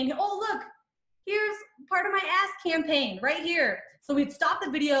campaign. Oh, look, here's part of my ask campaign right here. So we'd stop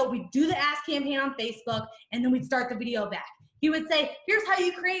the video, we'd do the ask campaign on Facebook, and then we'd start the video back. He would say, here's how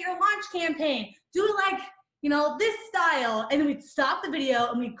you create your launch campaign. Do like, you know, this style. And then we'd stop the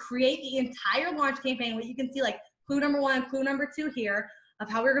video and we'd create the entire launch campaign, what you can see like clue number 1, clue number 2 here of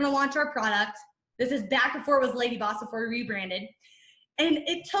how we're gonna launch our product. This is back before it was Ladyboss, before we rebranded. And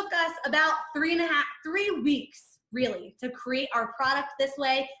it took us about 3 weeks really to create our product this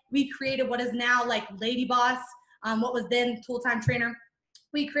way. We created what is now like Ladyboss, what was then Tool Time Trainer.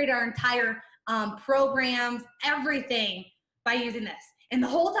 We created our entire programs, everything by using this. And the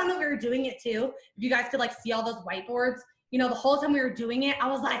whole time that we were doing it too, if you guys could like see all those whiteboards, you know, the whole time we were doing it, I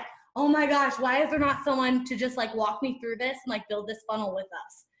was like, oh my gosh, why is there not someone to just like walk me through this and like build this funnel with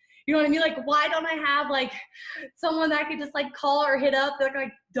us? You know what I mean? Like, why don't I have like someone that I could just like call or hit up that can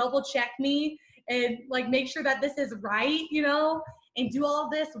like double check me and like make sure that this is right, you know, and do all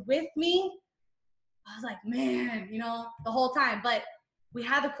of this with me? I was like, man, you know, the whole time. But we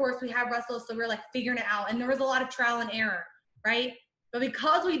had the course, we had Russell, so we were like figuring it out. And there was a lot of trial and error, right? But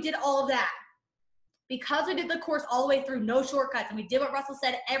because we did all of that, because we did the course all the way through, no shortcuts, and we did what Russell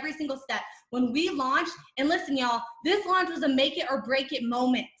said every single step, when we launched, and listen, y'all, this launch was a make it or break it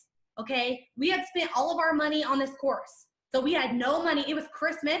moment, okay? We had spent all of our money on this course. So we had no money. It was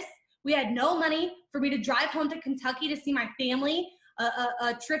Christmas. We had no money for me to drive home to Kentucky to see my family,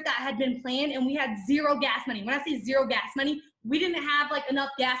 a trip that had been planned, and we had zero gas money. When I say zero gas money, we didn't have like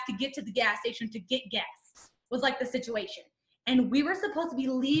enough gas to get to the gas station to get gas, was like the situation. And we were supposed to be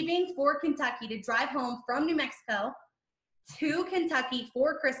leaving for Kentucky to drive home from New Mexico to Kentucky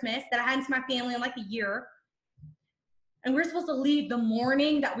for Christmas that I hadn't seen my family in like a year. And we were supposed to leave the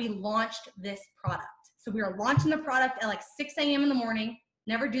morning that we launched this product. So we were launching the product at like 6 a.m. in the morning.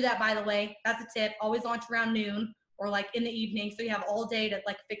 Never do that, by the way. That's a tip. Always launch around noon or like in the evening, so you have all day to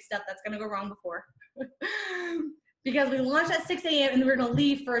like fix stuff that's gonna go wrong before. Because we launched at 6 a.m. and we were gonna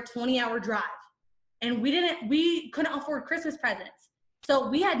leave for a 20-hour drive. And we couldn't afford Christmas presents. So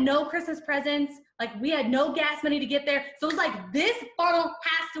we had no Christmas presents, like we had no gas money to get there. So it was like, this funnel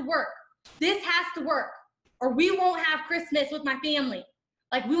has to work. This has to work, or we won't have Christmas with my family.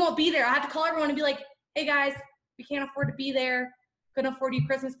 Like, we won't be there. I have to call everyone and be like, hey guys, we can't afford to be there. Couldn't afford you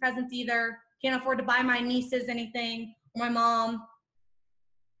Christmas presents either. Can't afford to buy my nieces anything, or my mom.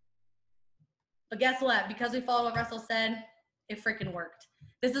 But guess what? Because we followed what Russell said, it freaking worked.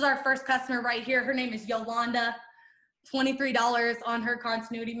 This is our first customer right here. Her name is Yolanda. $23 on her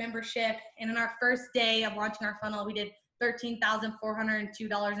continuity membership. And in our first day of launching our funnel, we did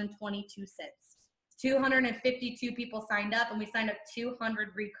 $13,402.22. 252 people signed up, and we signed up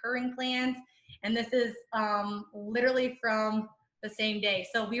 200 recurring plans. And this is literally from the same day.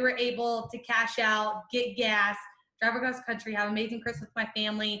 So we were able to cash out, get gas, drive across the country, have amazing Christmas with my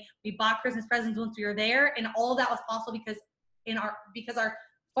family. We bought Christmas presents once we were there, and all of that was possible because our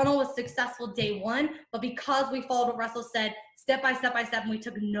funnel was successful day one, but because we followed what Russell said, step by step by step, and we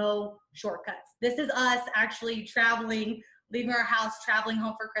took no shortcuts. This is us actually traveling, leaving our house, traveling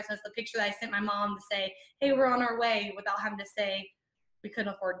home for Christmas. The picture that I sent my mom to say, hey, we're on our way, without having to say we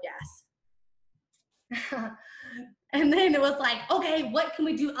couldn't afford gas. And then it was like, okay, what can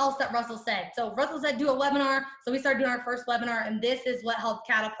we do else that Russell said? So Russell said do a webinar. So we started doing our first webinar, and this is what helped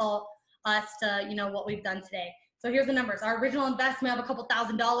catapult us to, you know, what we've done today. So here's the numbers. Our original investment of a couple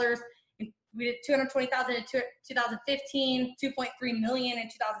 $1,000s. We did $220,000 in 2015, $2.3 million in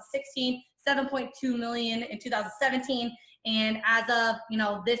 2016, $7.2 million in 2017, and as of, you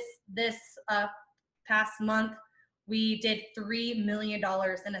know, this past month, we did $3 million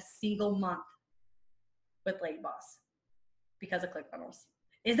in a single month with Ladyboss because of Clickfunnels.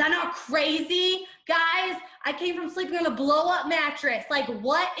 Is that not crazy, guys? I came from sleeping on a blow-up mattress. Like,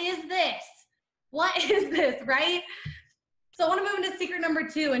 what is this? What is this, right? So I want to move into secret number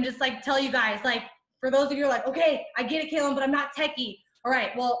 2 and just like tell you guys, like, for those of you who are like, okay, I get it, Kaelin, but I'm not techie. All right,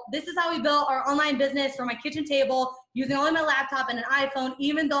 well, this is how we built our online business from my kitchen table using only my laptop and an iPhone,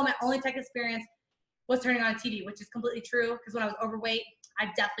 even though my only tech experience was turning on a TV, which is completely true because when I was overweight,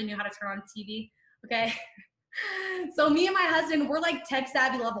 I definitely knew how to turn on a TV, okay? So me and my husband, we're like tech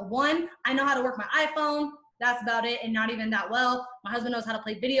savvy level 1. I know how to work my iPhone. That's about it, and not even that well. My husband knows how to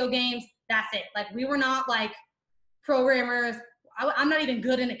play video games. That's it. Like, we were not like programmers. I'm not even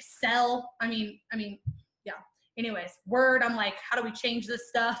good in Excel. I mean, yeah. Anyways, Word, I'm like, how do we change this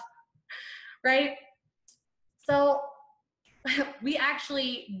stuff? Right? So we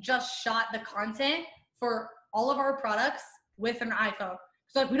actually just shot the content for all of our products with an iPhone.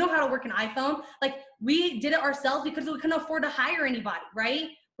 So like, we know how to work an iPhone. Like, we did it ourselves because we couldn't afford to hire anybody, right?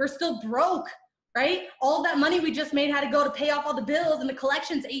 We're still broke, right? All that money we just made had to go to pay off all the bills and the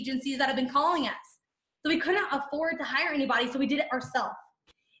collections agencies that have been calling us. So we couldn't afford to hire anybody, so we did it ourselves.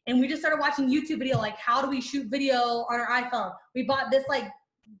 And we just started watching YouTube video, like, how do we shoot video on our iPhone? We bought this like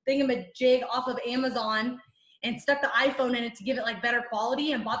thingamajig off of Amazon and stuck the iPhone in it to give it like better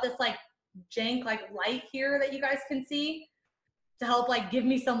quality, and bought this like jank like light here that you guys can see. to help like give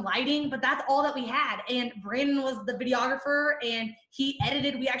me some lighting, but that's all that we had. And Brandon was the videographer and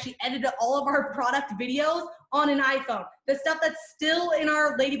we actually edited all of our product videos on an iPhone. The stuff that's still in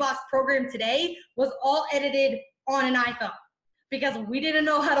our Ladyboss program today was all edited on an iPhone because we didn't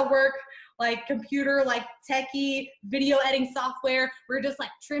know how to work like computer, like techie video editing software. We're just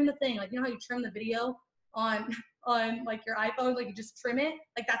like trim the thing. Like, you know how you trim the video on like your iPhone, like you just trim it?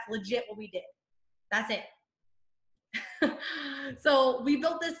 Like that's legit what we did. That's it. So we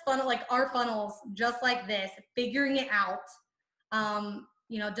built this funnel, like our funnels, just like this, figuring it out,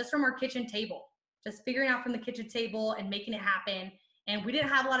 you know, just from our kitchen table, just figuring out from the kitchen table and making it happen. And we didn't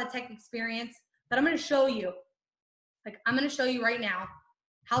have a lot of tech experience, but I'm going to show you, right now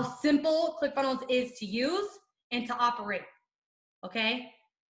how simple Clickfunnels is to use and to operate. Okay.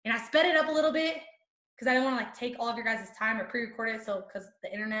 And I sped it up a little bit because I don't want to like take all of your guys' time or pre-record it. So, cause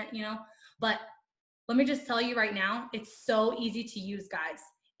the internet, you know, but let me just tell you right now, it's so easy to use, guys.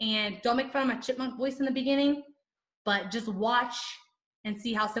 And don't make fun of my chipmunk voice in the beginning, but just watch and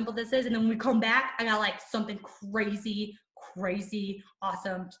see how simple this is. And then when we come back, I got like something crazy,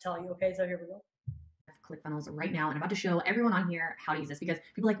 awesome to tell you. Okay, so here we go. Clickfunnels right now, and I'm about to show everyone on here how to use this because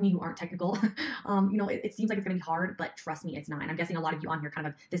people like me who aren't technical, you know, it seems like it's gonna be hard, but trust me, it's not. And I'm guessing a lot of you on here kind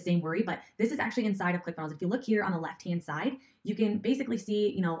of have the same worry, but this is actually inside of Clickfunnels. If you look here on the left-hand side, you can basically see,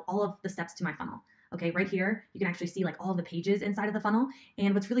 you know, all of the steps to my funnel. Okay, right here, you can actually see like all of the pages inside of the funnel.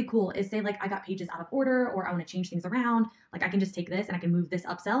 And what's really cool is say like I got pages out of order or I want to change things around. Like I can just take this and I can move this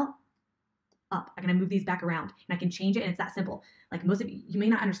upsell up. I can move these back around and I can change it. And it's that simple. Like most of you may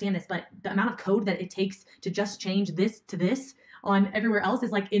not understand this, but the amount of code that it takes to just change this to this on everywhere else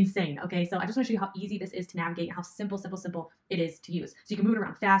is like insane. Okay, so I just want to show you how easy this is to navigate and how simple it is to use. So you can move it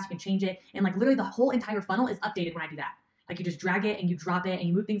around fast, you can change it. And like literally the whole entire funnel is updated when I do that. Like you just drag it and you drop it and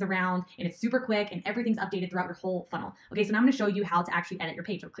you move things around and it's super quick and everything's updated throughout your whole funnel. Okay, so now I'm gonna show you how to actually edit your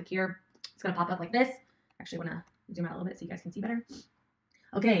page. So click here, it's gonna pop up like this. Actually wanna zoom out a little bit so you guys can see better.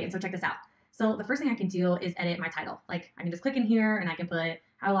 Okay, and so check this out. So the first thing I can do is edit my title. Like I can just click in here and I can put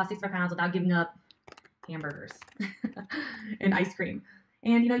how I lost 65 pounds without giving up hamburgers and ice cream.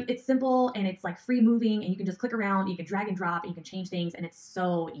 And you know, it's simple and it's like free moving and you can just click around, you can drag and drop, and you can change things and it's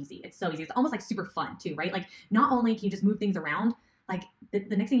so easy. It's so easy. It's almost like super fun too, right? Like not only can you just move things around, like the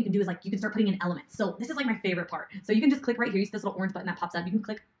next thing you can do is like you can start putting in elements. So this is like my favorite part. So you can just click right here, you see this little orange button that pops up. You can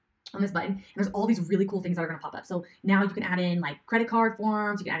click on this button and there's all these really cool things that are gonna pop up. So now you can add in like credit card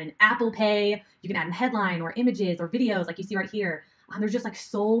forms, you can add in Apple Pay, you can add in headline or images or videos like you see right here. There's just like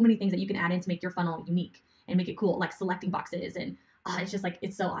so many things that you can add in to make your funnel unique and make it cool, like selecting boxes and it's just like,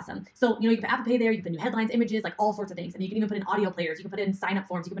 it's so awesome. So, you know, you can put Apple Pay there, you can put new headlines, images, like all sorts of things. And you can even put in audio players, you can put in sign up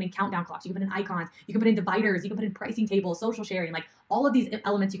forms, you can put in countdown clocks, you can put in icons, you can put in dividers, you can put in pricing tables, social sharing, like all of these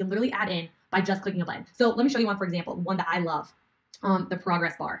elements you can literally add in by just clicking a button. So let me show you one, for example, one that I love, the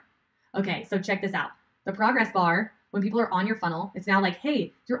progress bar. Okay, so check this out. The progress bar, when people are on your funnel, it's now like,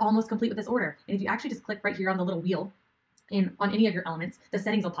 hey, you're almost complete with this order. And if you actually just click right here on the little wheel and on any of your elements, the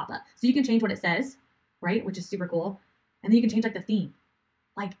settings will pop up. So you can change what it says, right? Which is super cool. And then you can change like the theme.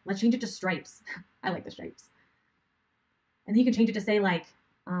 Like, let's change it to stripes. I like the stripes. And then you can change it to say like,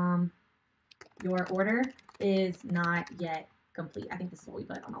 your order is not yet complete. I think this is what we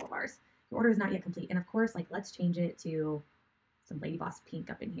put on all of ours. Your order is not yet complete. And of course, like, let's change it to some Ladyboss pink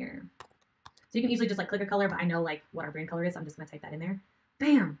up in here. So you can easily just like click a color, but I know like what our brand color is. So I'm just gonna type that in there.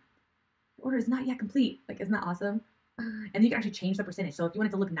 Bam! Your order is not yet complete. Like, isn't that awesome? And you can actually change the percentage. So if you want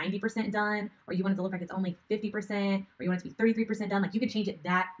it to look 90% done, or you want it to look like it's only 50%, or you want it to be 33% done, like you can change it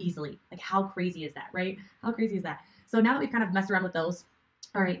that easily. Like how crazy is that, right? How crazy is that? So now that we've kind of messed around with those,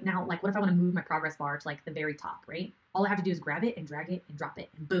 all right, now like what if I want to move my progress bar to like the very top, right? All I have to do is grab it and drag it and drop it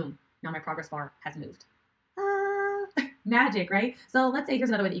and boom, now my progress bar has moved. Magic, right? So let's say here's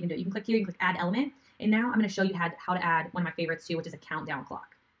another way that you can do it. You can click here, you can click add element. And now I'm going to show you how to add one of my favorites too, which is a countdown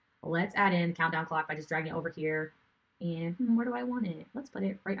clock. Let's add in the countdown clock by just dragging it over here. And where do I want it? Let's put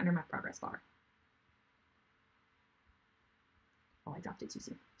it right under my progress bar. Oh, I dropped it too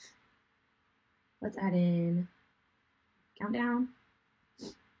soon. Let's add in countdown.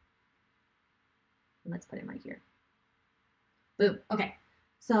 And let's put him right here. Boom. Okay.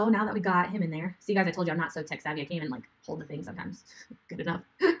 So now that we got him in there, see guys, I told you I'm not so tech savvy. I can't even like hold the thing sometimes. Good enough.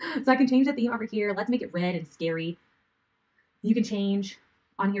 So I can change the theme over here. Let's make it red and scary. You can change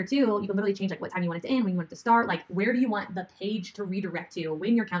on here too, you can literally change like what time you want it to end, when you want it to start, like where do you want the page to redirect to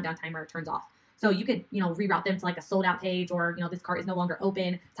when your countdown timer turns off. So you could, you know, reroute them to like a sold out page or, you know, this cart is no longer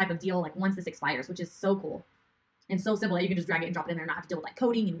open type of deal, like once this expires, which is so cool and so simple that you can just drag it and drop it in there and not have to deal with like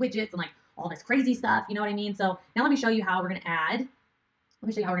coding and widgets and like all this crazy stuff. You know what I mean? So now let me show you how we're going to add,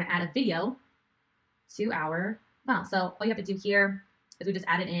 a video to our ClickFunnels. So all you have to do here is we just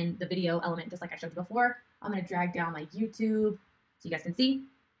added in the video element, just like I showed you before. I'm going to drag down my YouTube so you guys can see.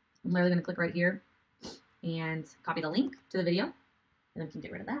 I'm literally going to click right here and copy the link to the video, and then we can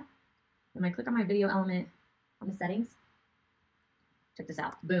get rid of that. I'm going to click on my video element on the settings. Check this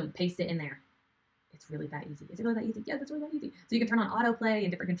out. Boom, paste it in there. It's really that easy. Is it really that easy? Yes, it's really that easy. So you can turn on autoplay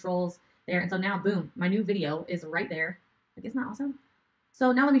and different controls there. And so now, boom, my new video is right there. Like, isn't that awesome?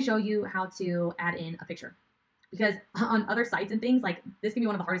 So now let me show you how to add in a picture. Because on other sites and things, like this can be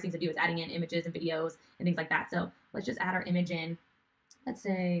one of the hardest things to do is adding in images and videos and things like that. So let's just add our image in, let's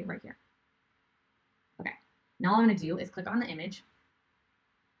say right here. Okay, now all I'm gonna do is click on the image.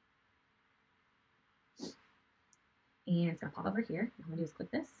 And it's gonna pop over here. All I'm gonna do is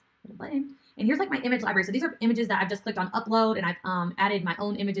click this little button. And here's like my image library. So these are images that I've just clicked on upload, and I've added my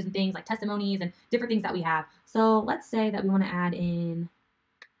own images and things like testimonies and different things that we have. So let's say that we wanna add in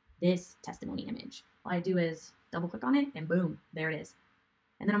this testimony image. All I do is double click on it and boom, there it is.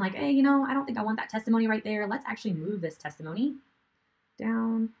 And then I'm like, hey, you know, I don't think I want that testimony right there. Let's actually move this testimony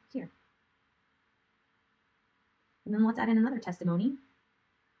down here. And then let's add in another testimony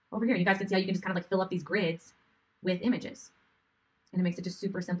over here. You guys can see how you can just kind of like fill up these grids with images. And it makes it just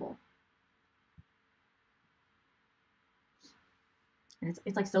super simple. And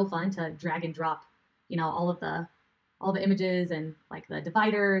it's like so fun to drag and drop, you know, all the images and like the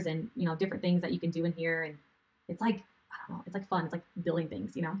dividers and, you know, different things that you can do in here. And it's like, I don't know, it's like fun. It's like building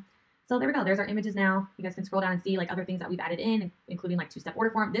things, you know? So there we go. There's our images now. You guys can scroll down and see like other things that we've added in, including like two-step order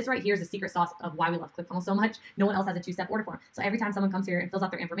form. This right here is the secret sauce of why we love ClickFunnels so much. No one else has a two-step order form. So every time someone comes here and fills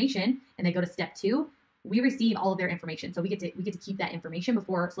out their information and they go to step 2, we receive all of their information. So we get to keep that information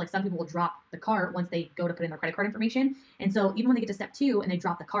before, so like some people will drop the cart once they go to put in their credit card information. And so even when they get to step 2 and they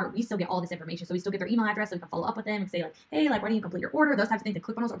drop the cart, we still get all this information. So we still get their email address, so we can follow up with them and say like, hey, like, why didn't you complete your order? Those types of things. And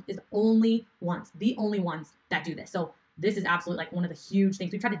ClickFunnels is the only ones that do this. So this is absolutely like one of the huge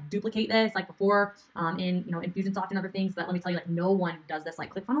things. We tried to duplicate this like before in, you know, Infusionsoft and other things, but let me tell you, like no one does this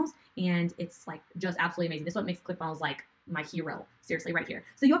like ClickFunnels, and it's like just absolutely amazing. This is what makes ClickFunnels like my hero, seriously, right here.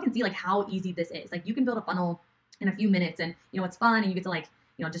 So you all can see like how easy this is. Like you can build a funnel in a few minutes, and you know it's fun, and you get to like,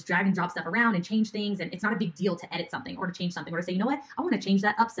 you know, just drag and drop stuff around and change things, and it's not a big deal to edit something or to change something or to say, you know what, I want to change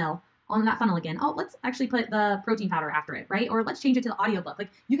that upsell on that funnel again. Oh, let's actually put the protein powder after it, right? Or let's change it to the audiobook. Like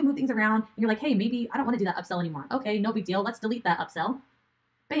you can move things around and you're like, hey, maybe I don't want to do that upsell anymore. Okay, no big deal. Let's delete that upsell.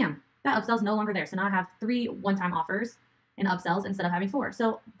 Bam, that upsell is no longer there. So now I have 3 one-time offers and upsells instead of having 4.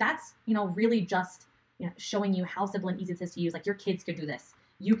 So that's, you know, really just, you know, showing you how simple and easy it is to use. Like your kids could do this.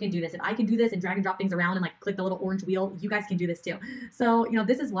 You can do this. If I can do this and drag and drop things around and like click the little orange wheel, you guys can do this too. So, you know,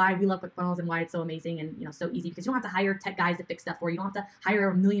 this is why we love ClickFunnels and why it's so amazing and, you know, so easy, because you don't have to hire tech guys to fix stuff for you. You don't have to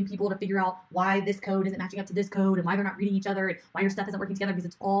hire a million people to figure out why this code isn't matching up to this code and why they're not reading each other and why your stuff isn't working together, because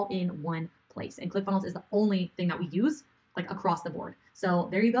it's all in one place. And ClickFunnels is the only thing that we use like across the board. So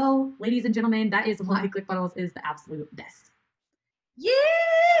there you go, ladies and gentlemen, that is why ClickFunnels is the absolute best. Yeah,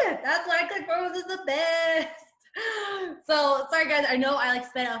 that's why ClickFunnels is the best. So sorry guys, I know I like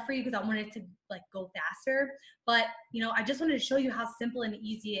sped it up for you because I wanted it to like go faster, but you know, I just wanted to show you how simple and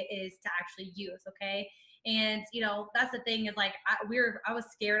easy it is to actually use. Okay. And you know, that's the thing is like, I was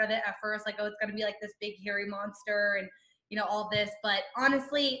scared of it at first, like, oh, it's going to be like this big hairy monster and you know, all this, but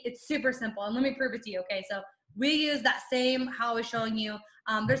honestly, it's super simple. And let me prove it to you. Okay. So we use that same, how I was showing you.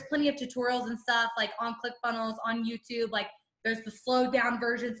 There's plenty of tutorials and stuff like on ClickFunnels, on YouTube, like there's the slowed down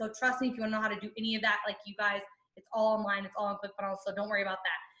version. So trust me, if you want to know how to do any of that, like you guys, it's all online, it's all on ClickFunnels, so don't worry about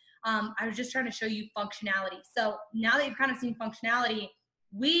that. I was just trying to show you functionality. So now that you've kind of seen functionality,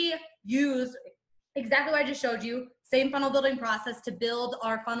 we use exactly what I just showed you, same funnel building process to build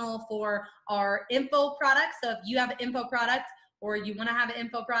our funnel for our info product. So if you have an info product or you want to have an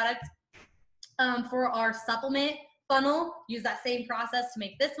info product, for our supplement funnel, use that same process to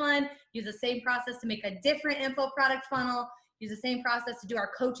make this one, use the same process to make a different info product funnel, use the same process to do our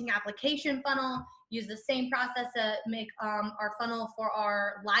coaching application funnel, use the same process to make our funnel for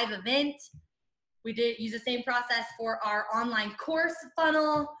our live event. We did use the same process for our online course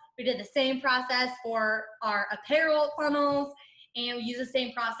funnel. We did the same process for our apparel funnels, and we use the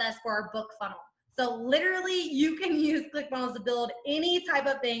same process for our book funnel. So literally you can use ClickFunnels to build any type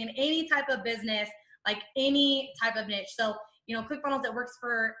of thing in any type of business, like any type of niche. So, you know, ClickFunnels, it works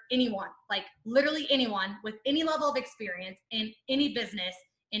for anyone, like literally anyone with any level of experience in any business,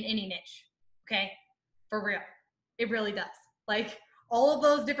 in any niche. Okay. For real. It really does. Like all of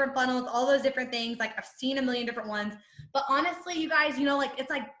those different funnels, all those different things, like I've seen a million different ones, but honestly, you guys, you know, like it's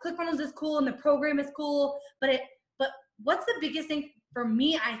like ClickFunnels is cool and the program is cool, but what's the biggest thing for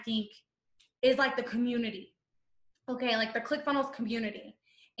me, I think, is like the community. Okay. Like the ClickFunnels community.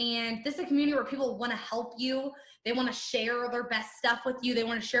 And this is a community where people want to help you. They want to share their best stuff with you. They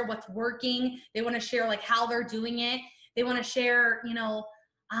want to share what's working. They want to share like how they're doing it. They want to share, you know,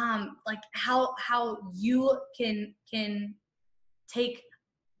 like how you can take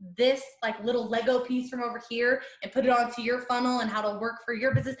this like little Lego piece from over here and put it onto your funnel and how to work for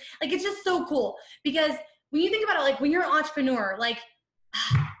your business. Like, it's just so cool because when you think about it, like when you're an entrepreneur, like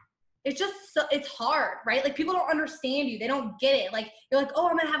it's just so, it's hard, right? Like people don't understand you. They don't get it. Like you're like, oh,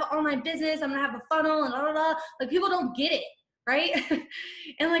 I'm gonna have an online business. I'm gonna have a funnel and blah, blah, blah. Like people don't get it, right?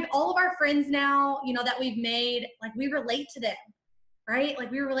 And like all of our friends now, you know, that we've made, like we relate to them, right?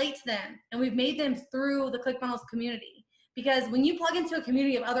 Like we relate to them and we've made them through the Clickfunnels community. Because when you plug into a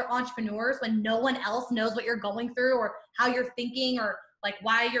community of other entrepreneurs, when no one else knows what you're going through or how you're thinking or like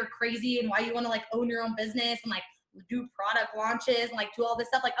why you're crazy and why you want to like own your own business and like do product launches and like do all this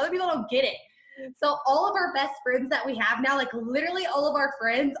stuff, like other people don't get it. So all of our best friends that we have now, like literally all of our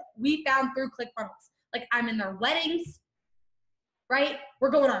friends we found through Clickfunnels. Like I'm in their weddings, right?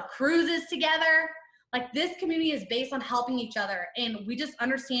 We're going on cruises together. Like this community is based on helping each other and we just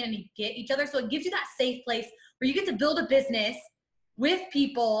understand and get each other. So it gives you that safe place where you get to build a business with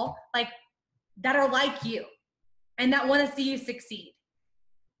people like that are like you and that want to see you succeed.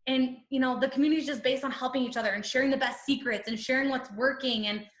 And, you know, the community is just based on helping each other and sharing the best secrets and sharing what's working.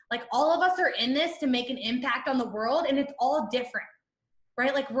 And like all of us are in this to make an impact on the world and it's all different,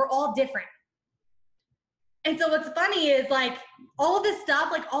 right? Like we're all different. And so what's funny is like all of this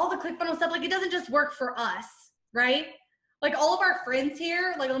stuff, like all the Clickfunnels stuff, like it doesn't just work for us, right? Like all of our friends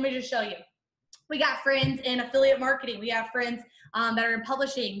here, like let me just show you. We got friends in affiliate marketing. We have friends that are in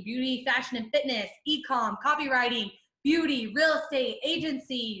publishing, beauty, fashion, and fitness, e-com, copywriting, beauty, real estate,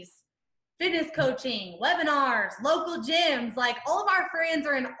 agencies, fitness coaching, webinars, local gyms. Like all of our friends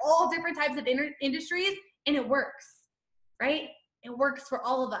are in all different types of industries and it works, right? It works for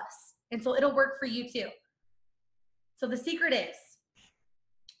all of us. And so it'll work for you too. So the secret is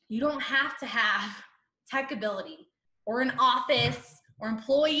you don't have to have tech ability or an office or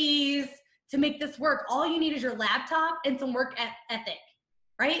employees to make this work. All you need is your laptop and some work ethic,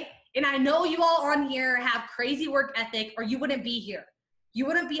 right? And I know you all on here have crazy work ethic or you wouldn't be here. You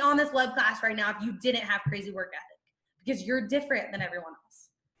wouldn't be on this web class right now if you didn't have crazy work ethic because you're different than everyone else.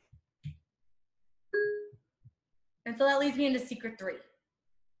 And so that leads me into secret 3,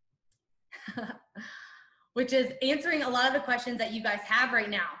 which is answering a lot of the questions that you guys have right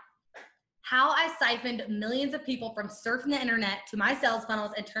now. How I siphoned millions of people from surfing the internet to my sales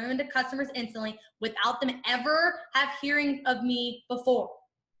funnels and turned them into customers instantly without them ever have hearing of me before.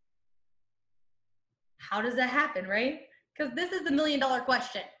 How does that happen, right? Because this is the $1 million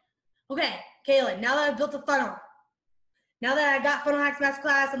question. Okay, Kaelin, now that I've built a funnel, now that I got Funnel Hacks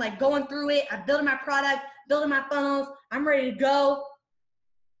Masterclass, I'm like going through it, I'm building my product, building my funnels, I'm ready to go.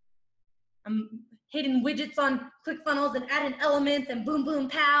 I'm hitting widgets on ClickFunnels and adding elements and boom, boom,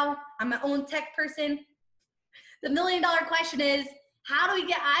 pow. I'm my own tech person. The $1 million question is, how do we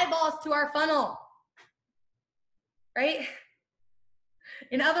get eyeballs to our funnel? Right?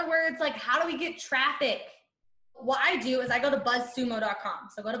 In other words, like how do we get traffic? What I do is I go to buzzsumo.com.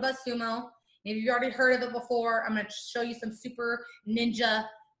 So go to BuzzSumo. Maybe you've already heard of it before. I'm going to show you some super ninja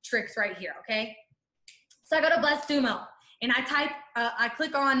tricks right here, okay? So I go to BuzzSumo. And I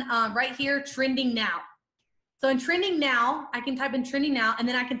click on right here, trending now. So in trending now, I can type in trending now, and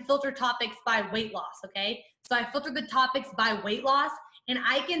then I can filter topics by weight loss, okay? So I filter the topics by weight loss, and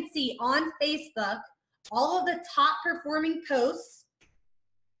I can see on Facebook all of the top performing posts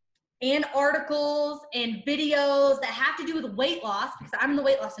and articles and videos that have to do with weight loss, because I'm in the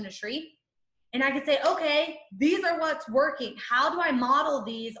weight loss industry. And I can say, okay, these are what's working. How do I model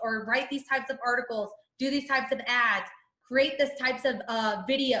these or write these types of articles, do these types of ads, create this types of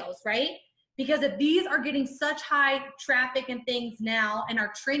videos, right? Because if these are getting such high traffic and things now and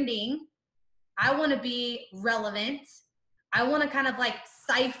are trending, I want to be relevant. I want to kind of like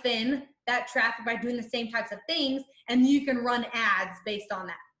siphon that traffic by doing the same types of things, and you can run ads based on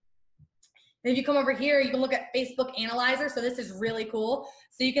that. And if you come over here, you can look at Facebook Analyzer. So this is really cool.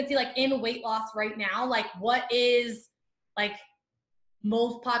 So you can see like in weight loss right now, like what is like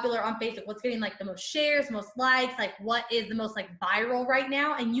most popular on Facebook, what's getting like the most shares, most likes, like what is the most like viral right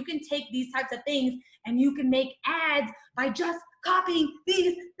now. And you can take these types of things and you can make ads by just copying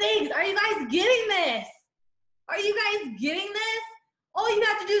these things. Are you guys getting this? Are you guys getting this? All you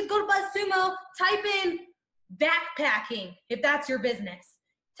have to do is go to BuzzSumo, type in backpacking, if that's your business.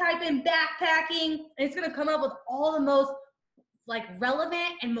 Type in backpacking, and it's gonna come up with all the most like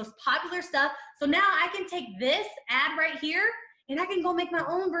relevant and most popular stuff. So now I can take this ad right here and I can go make my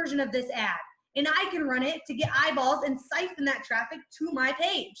own version of this ad. and I can run it to get eyeballs and siphon that traffic to my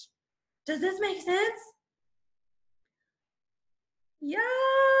page. Does this make sense?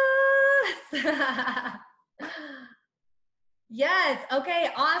 Yes. Yes. Okay,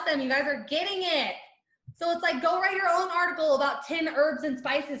 awesome. You guys are getting it. So it's like, go write your own article about 10 herbs and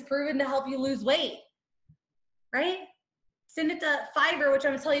spices proven to help you lose weight, right? Send it to Fiverr, which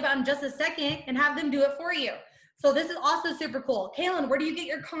I'm gonna tell you about in just a second, and have them do it for you. So this is also super cool. Kaelin, where do you get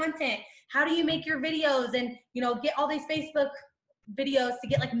your content? How do you make your videos and, you know, get all these Facebook videos to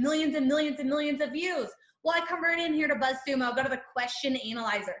get like millions and millions and millions of views? Well, I come right in here to BuzzSumo, go to the question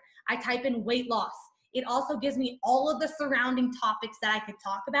analyzer. I type in weight loss. It also gives me all of the surrounding topics that I could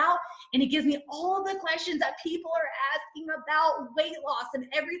talk about. And it gives me all the questions that people are asking about weight loss and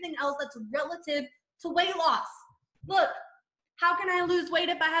everything else that's relative to weight loss. Look, how can I lose weight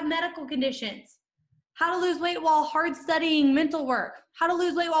if I have medical conditions? How to lose weight while hard studying mental work? How to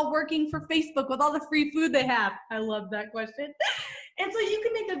lose weight while working for Facebook with all the free food they have? I love that question. And so you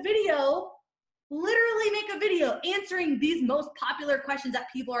can make a video, literally make a video answering these most popular questions that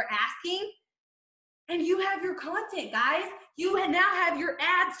people are asking. And you have your content, guys. You now have your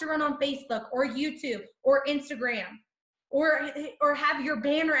ads to run on Facebook or YouTube or Instagram, or have your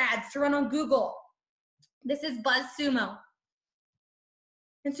banner ads to run on Google. This is BuzzSumo.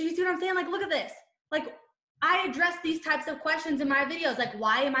 And so you see what I'm saying? Like, look at this. Like, I address these types of questions in my videos. Like,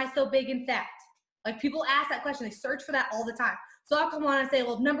 why am I so big and fat? Like, people ask that question. They search for that all the time. So I'll come on and say,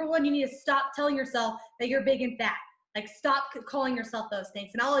 well, number one, you need to stop telling yourself that you're big and fat. Like, stop calling yourself those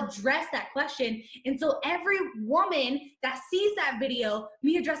things. And I'll address that question. And so every woman that sees that video,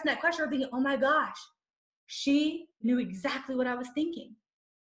 me addressing that question, are thinking, oh my gosh, she knew exactly what I was thinking.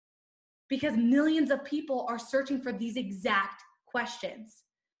 Because millions of people are searching for these exact questions.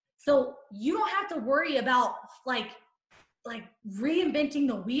 So you don't have to worry about like reinventing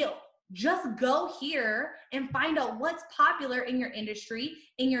the wheel. Just go here and find out what's popular in your industry,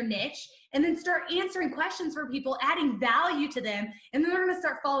 in your niche, and then start answering questions for people, adding value to them, and then they're gonna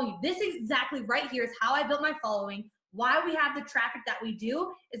start following you. This is exactly right here is how I built my following. Why we have the traffic that we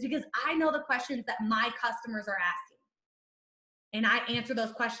do is because I know the questions that my customers are asking. And I answer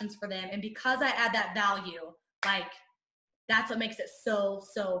those questions for them. And because I add that value, like, that's what makes it so,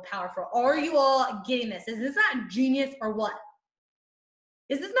 so powerful. Are you all getting this? Is this not genius or what?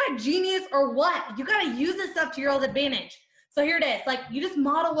 Is this not genius or what? You gotta use this stuff to your own advantage. So here it is, like, you just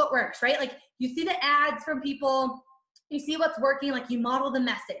model what works, right? Like, you see the ads from people, you see what's working, like, you model the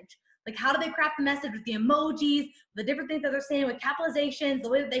message. Like, how do they craft the message with the emojis, the different things that they're saying with capitalizations, the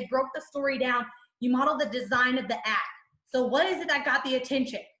way that they broke the story down. You model the design of the ad. So what is it that got the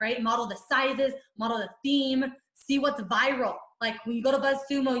attention, right? Model the sizes, model the theme, see what's viral. Like, when you go to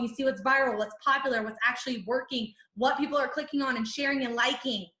BuzzSumo, you see what's viral, what's popular, what's actually working, what people are clicking on and sharing and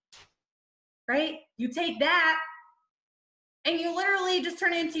liking, right? You take that and you literally just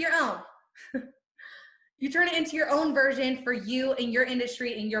turn it into your own. You turn it into your own version for you and your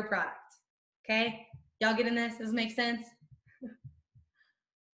industry and your product, okay? Y'all getting this? Does this make sense?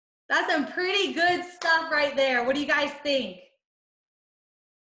 That's some pretty good stuff right there. What do you guys think?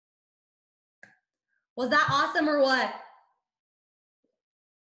 Was that awesome or what?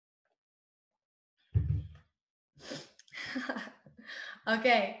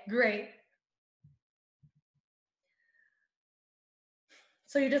 Okay, great.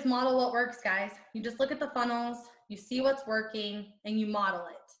 So you just model what works, guys. You just look at the funnels, you see what's working, and you model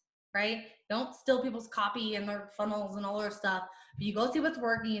it, right? Don't steal people's copy and their funnels and all their stuff. But you go see what's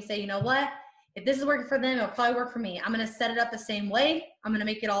working, you say, you know what? If this is working for them, it'll probably work for me. I'm gonna set it up the same way. I'm gonna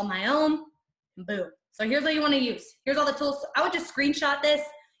make it all my own, and boom. So here's what you wanna use. Here's all the tools. I would just screenshot this.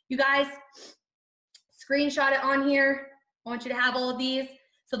 You guys, screenshot it on here. I want you to have all of these.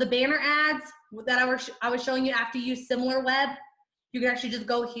 So the banner ads that I was showing you after you use SimilarWeb, you can actually just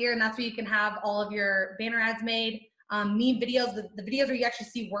go here, and that's where you can have all of your banner ads made. Meme videos, the videos where you actually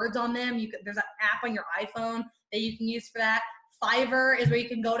see words on them. There's an app on your iPhone that you can use for that. Fiverr is where you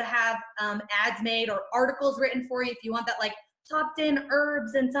can go to have ads made or articles written for you if you want that, like top 10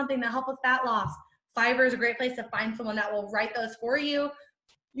 herbs and something that help with fat loss. Fiverr is a great place to find someone that will write those for you.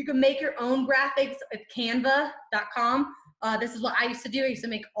 You can make your own graphics at canva.com. This is what I used to do. I used to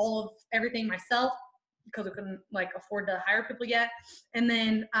make all of everything myself because I couldn't afford to hire people yet. And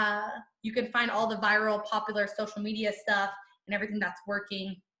then you can find all the viral, popular social media stuff and everything that's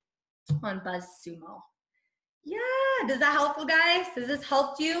working on BuzzSumo. Yeah, does that helpful, guys? Has this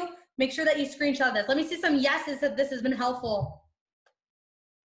helped you? Make sure that you screenshot this. Let me see some yeses if this has been helpful.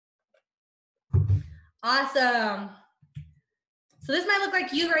 Awesome. So this might look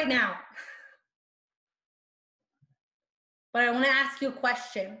like you right now. But I want to ask you a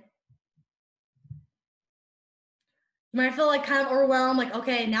question. You might feel like kind of overwhelmed, like,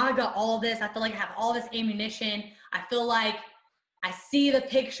 okay, now I got all of this. I feel like I have all this ammunition. I feel like I see the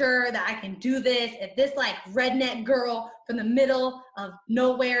picture that I can do this. If this like redneck girl from the middle of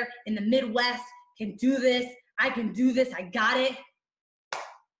nowhere in the Midwest can do this, I can do this. I got it.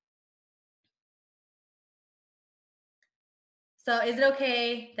 So is it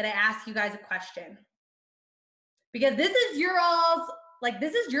okay that I ask you guys a question? Because this is your all's,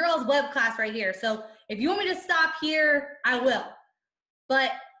 web class right here. So if you want me to stop here, I will.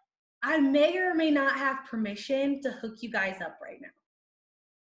 But I may or may not have permission to hook you guys up right now.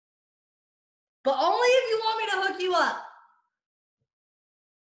 But only if you want me to hook you up.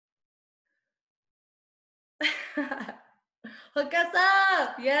 Hook us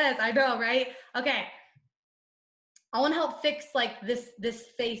up. Yes, I know, right? Okay. I want to help fix like this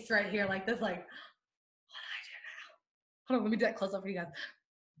face right here, like this, like, what do I do now? Hold on, let me do that close up for you guys.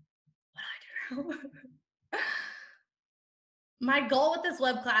 What do I do now? My goal with this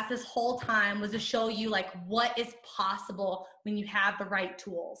web class this whole time was to show you like what is possible when you have the right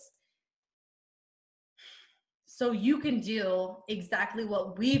tools. So you can do exactly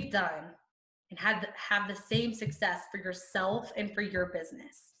what we've done and have the same success for yourself and for your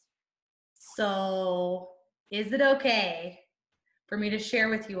business. So is it okay for me to share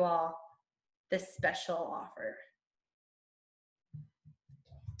with you all this special offer?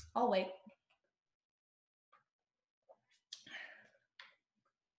 I'll wait.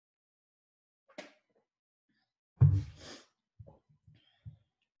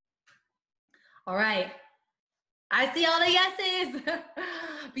 All right. I see all the yeses. But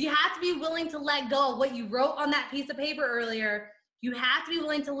you have to be willing to let go of what you wrote on that piece of paper earlier. You have to be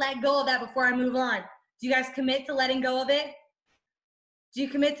willing to let go of that before I move on. Do you guys commit to letting go of it? Do you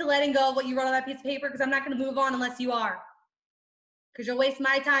commit to letting go of what you wrote on that piece of paper? Because I'm not going to move on unless you are. Because you'll waste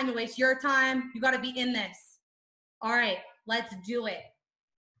my time, you'll waste your time. You got to be in this. All right, let's do it.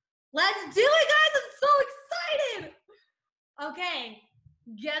 Let's do it, guys. I'm so excited. Okay,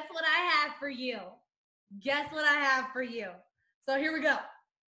 guess what I have for you? Guess what I have for you? So here we go.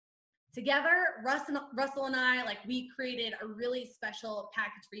 Together, Russell and I, like, we created a really special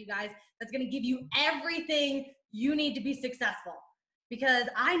package for you guys that's going to give you everything you need to be successful. Because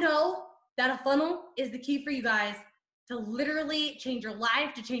I know that a funnel is the key for you guys to literally change your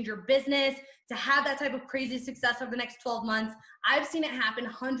life, to change your business, to have that type of crazy success over the next 12 months. I've seen it happen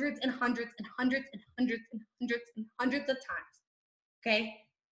hundreds and hundreds and hundreds and hundreds and hundreds and hundreds of times. Okay?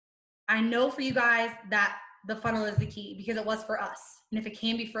 I know for you guys that the funnel is the key because it was for us. And if it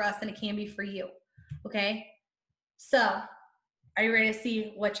can be for us, then it can be for you. Okay? So, are you ready to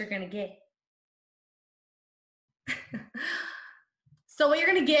see what you're going to get? So what you're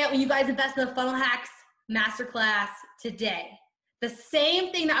going to get when you guys invest in the Funnel Hacks Masterclass today, the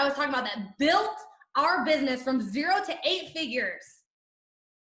same thing that I was talking about that built our business from 0 to 8 figures.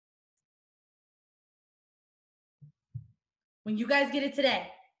 When you guys get it today,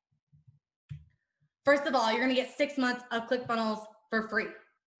 first of all, you're going to get 6 months of ClickFunnels for free.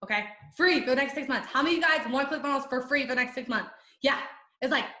 Okay? Free for the next 6 months. How many of you guys want ClickFunnels for free for the next 6 months? Yeah.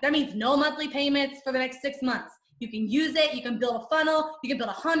 It's like, that means no monthly payments for the next 6 months. You can use it. You can build a funnel. You can build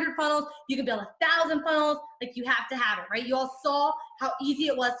 100 funnels. You can build 1,000 funnels. Like, you have to have it, right? You all saw how easy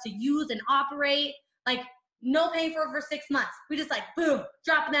it was to use and operate. Like, no paying for it for 6 months. We just like, boom,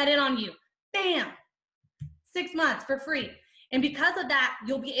 dropping that in on you. Bam. 6 months for free. And because of that,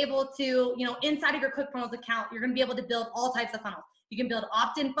 you'll be able to, inside of your ClickFunnels account, you're going to be able to build all types of funnels. You can build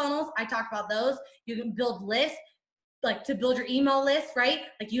opt-in funnels. I talked about those. You can build lists, like to build your email list, right?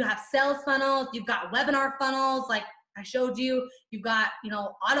 Like, you have sales funnels, you've got webinar funnels, like I showed you. You've got,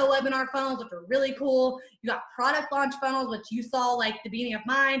 auto webinar funnels, which are really cool. You got product launch funnels, which you saw like the beginning of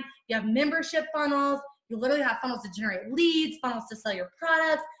mine. You have membership funnels. You literally have funnels to generate leads, funnels to sell your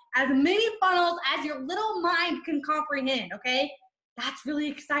products, as many funnels as your little mind can comprehend, okay? That's really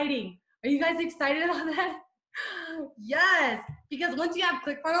exciting. Are you guys excited about that? Yes, because once you have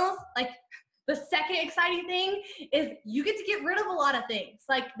ClickFunnels, like, the second exciting thing is you get to get rid of a lot of things.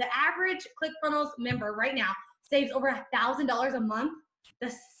 Like, the average ClickFunnels member right now saves over $1,000 a month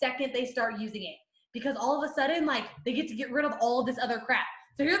the second they start using it, because all of a sudden, like, they get to get rid of all of this other crap.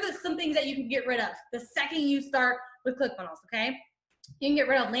 So here are some things that you can get rid of the second you start with ClickFunnels, okay? You can get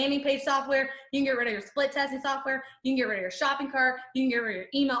rid of landing page software. You can get rid of your split testing software. You can get rid of your shopping cart. You can get rid of your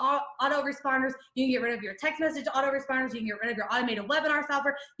email autoresponders. You can get rid of your text message autoresponders. You can get rid of your automated webinar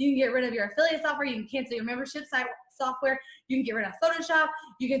software. You can get rid of your affiliate software. You can cancel your membership site software. You can get rid of Photoshop.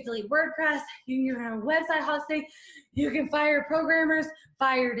 You can delete WordPress. You can get rid of website hosting. You can fire your programmers,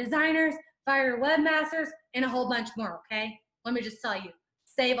 fire your designers, fire your webmasters, and a whole bunch more, okay? Let me just tell you,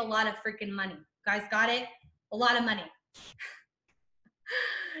 save a lot of freaking money. Guys, got it? A lot of money.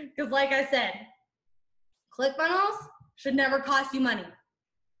 Because like I said, ClickFunnels should never cost you money.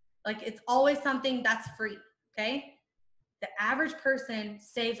 Like it's always something that's free, okay? The average person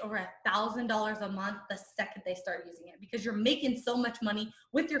saves over $1,000 a month the second they start using it because you're making so much money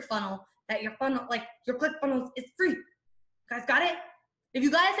with your funnel that your funnel, like your ClickFunnels is free. You guys got it? If you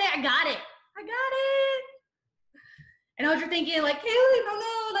guys say, I got it, I got it. And I know what you're thinking, like, Kaelin,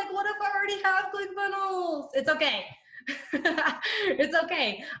 no, like what if I already have ClickFunnels? It's okay. It's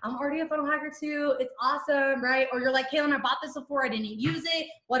okay. I'm already a funnel hacker too. It's awesome, right? Or you're like, Kaelin, I bought this before. I didn't use it.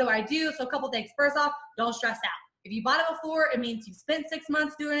 What do I do? So a couple things. First off, don't stress out. If you bought it before, it means you spent 6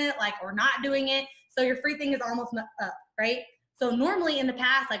 months doing it, like, or not doing it. So your free thing is almost up, right? So normally in the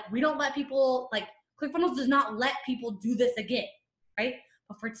past, like we don't let people, like ClickFunnels does not let people do this again, right?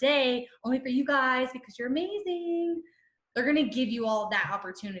 But for today, only for you guys, because you're amazing, they're going to give you all that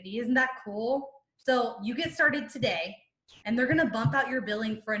opportunity. Isn't that cool? So you get started today and they're going to bump out your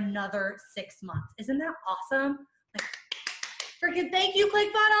billing for another 6 months. Isn't that awesome? Like, freaking thank you,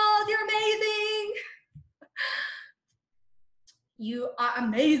 ClickFunnels. You're amazing. You are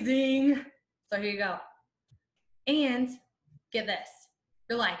amazing. So here you go. And get this.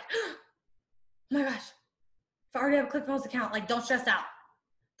 You're like, oh my gosh, if I already have a ClickFunnels account, like don't stress out.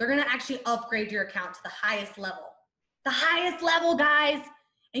 They're going to actually upgrade your account to the highest level. The highest level, guys.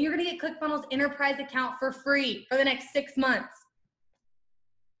 And you're going to get ClickFunnels Enterprise account for free for the next 6 months.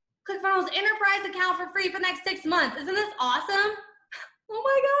 ClickFunnels Enterprise account for free for the next 6 months. Isn't this awesome? Oh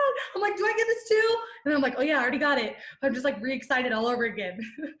my God. I'm like, do I get this too? And I'm like, oh yeah, I already got it. I'm just like re-excited all over again.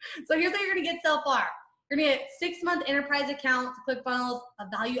 So here's what you're going to get so far. You're going to get 6-month enterprise account to ClickFunnels, a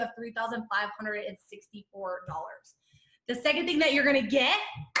value of $3,564. The second thing that you're going to get,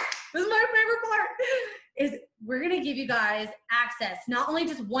 this is my favorite part, is we're going to give you guys access, not only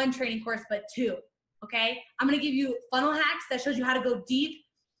just one training course, but 2, okay? I'm going to give you funnel hacks that shows you how to go deep,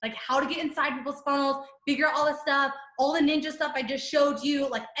 like how to get inside people's funnels, figure out all the stuff, all the ninja stuff I just showed you,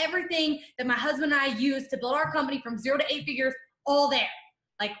 like everything that my husband and I use to build our company from 0 to 8 figures, all there.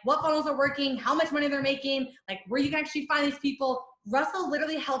 Like what funnels are working, how much money they're making, like where you can actually find these people. Russell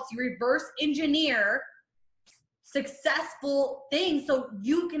literally helps you reverse engineer successful things so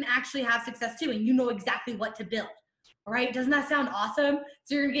you can actually have success too and you know exactly what to build. All right, doesn't that sound awesome?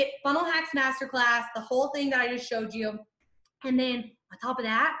 So you're gonna get Funnel Hacks Masterclass, the whole thing that I just showed you. And then on top of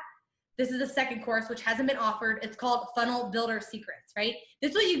that, this is the second course, which hasn't been offered. It's called Funnel Builder Secrets, right?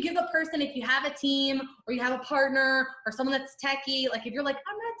 This is what you give a person if you have a team or you have a partner or someone that's techie. Like if you're like,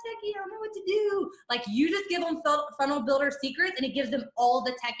 I'm not techie, I don't know what to do. Like you just give them Funnel Builder Secrets and it gives them all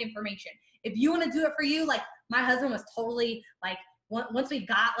the tech information. If you want to do it for you, like my husband was totally like, once we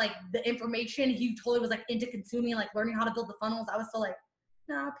got like the information, he totally was like into consuming, like learning how to build the funnels. I was still like,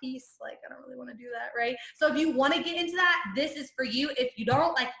 nah, peace. Like, I don't really want to do that, right? So if you want to get into that, this is for you. If you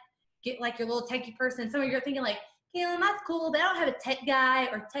don't, like, get like your little techie person. Some of you are thinking like, Kaelin, that's cool, but I don't have a tech guy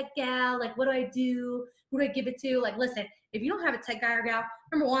or tech gal. Like, what do I do? Who do I give it to? Like, listen, if you don't have a tech guy or gal,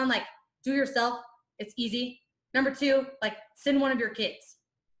 number 1, like, do it yourself. It's easy. Number 2, like, send one of your kids,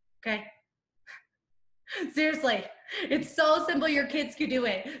 okay? Seriously, it's so simple. Your kids could do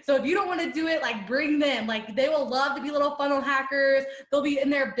it. So if you don't want to do it, like bring them. Like they will love to be little funnel hackers. They'll be in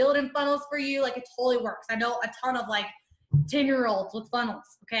there building funnels for you. Like it totally works. I know a ton of like 10-year-olds with funnels.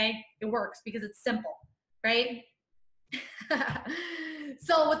 Okay, it works because it's simple, right?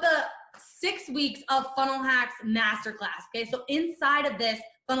 So with the 6 weeks of Funnel Hacks Masterclass, okay, so inside of this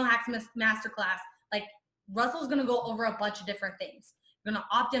Funnel Hacks Masterclass, like Russell's gonna go over a bunch of different things. We're gonna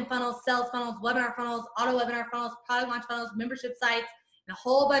opt-in funnels, sales funnels, webinar funnels, auto webinar funnels, product launch funnels, membership sites, and a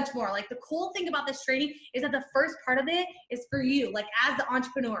whole bunch more. Like the cool thing about this training is that the first part of it is for you, like as the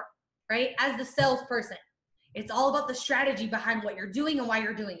entrepreneur, right? As the salesperson. It's all about the strategy behind what you're doing and why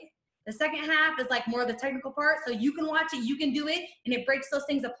you're doing it. The second half is like more of the technical part. So you can watch it, you can do it, and it breaks those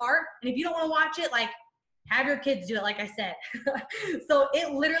things apart. And if you don't wanna watch it, like have your kids do it, like I said. So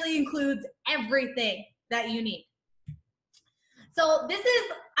it literally includes everything that you need. So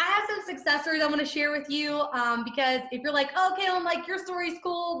I have some success stories I want to share with you because if you're like, oh, Kaelin, like your story's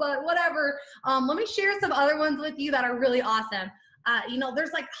cool, but whatever, let me share some other ones with you that are really awesome. You know,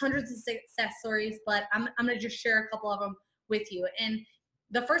 there's like hundreds of success stories, but I'm going to just share a couple of them with you. And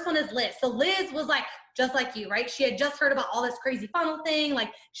the first one is Liz. So Liz was like, just like you, right? She had just heard about all this crazy funnel thing.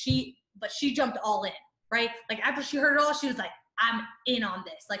 Like but she jumped all in, right? Like after she heard it all, she was like, I'm in on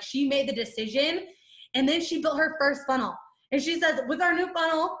this. Like she made the decision and then she built her first funnel. And she says, with our new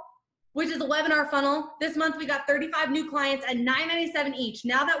funnel, which is a webinar funnel, this month we got 35 new clients at $9.97 each.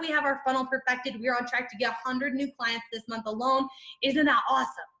 Now that we have our funnel perfected, we are on track to get 100 new clients this month alone. Isn't that awesome?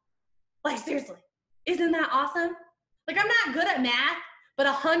 Like seriously, isn't that awesome? Like, I'm not good at math, but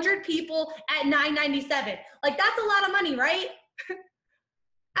 100 people at $9.97. Like, that's a lot of money, right?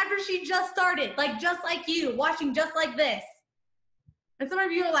 After she just started, like, just like you, watching just like this. And some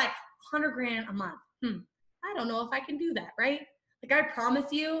of you are like, 100 grand a month. I don't know if I can do that, right? Like, I promise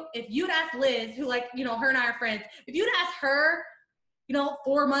you, if you'd ask Liz, who, like, you know, her and I are friends, if you'd ask her, you know,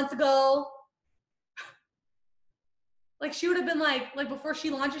 4 months ago, like, she would have been like before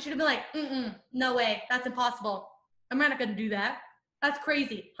she launched it, she'd have been like, no way, that's impossible. I'm not gonna do that. That's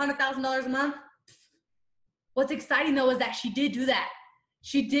crazy. $100,000 a month. What's exciting though is that she did do that.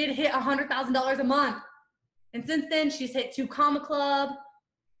 She did hit $100,000 a month. And since then she's hit 2 Comma Club.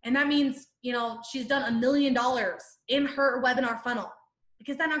 And that means, you know, she's done $1 million in her webinar funnel. Like,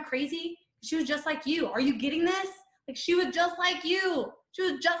 is that not crazy? She was just like you. Are you getting this? Like, she was just like you. She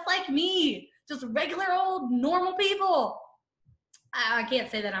was just like me. Just regular old normal people. I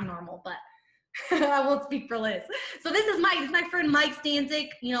can't say that I'm normal, but I won't speak for Liz. So this is Mike. This is my friend Mike Stanzik.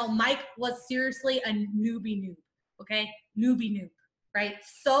 You know, Mike was seriously a newbie noob. Okay? Newbie noob. Right?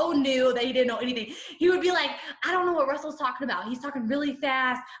 So new that he didn't know anything. He would be like, I don't know what Russell's talking about. He's talking really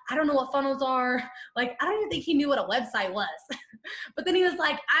fast. I don't know what funnels are. Like, I don't even think he knew what a website was. But then he was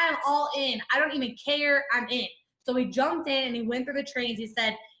like, I am all in. I don't even care. I'm in. So he jumped in and he went through the trainings. He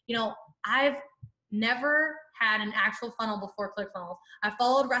said, you know, I've never had an actual funnel before Clickfunnels. I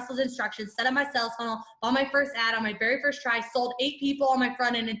followed Russell's instructions, set up my sales funnel, bought my first ad on my very first try, sold 8 people on my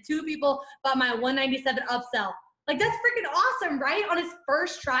front end, and 2 people bought my $197 upsell. Like, that's freaking awesome, right? On his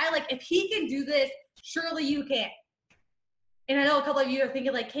first try, like, if he can do this, surely you can. And I know a couple of you are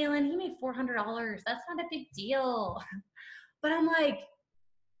thinking like, Kaelin, he made $400. That's not a big deal. But I'm like,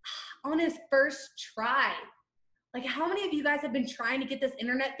 on his first try, like, how many of you guys have been trying to get this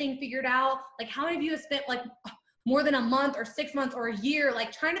internet thing figured out? Like, how many of you have spent like more than a month or 6 months or a year,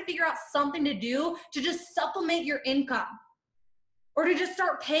 like, trying to figure out something to do to just supplement your income, or to just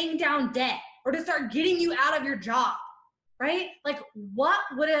start paying down debt, or to start getting you out of your job, right? Like, what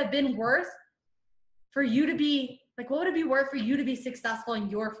would it have been worth for you to be, like, what would it be worth for you to be successful in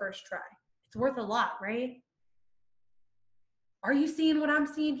your first try? It's worth a lot, right? Are you seeing what I'm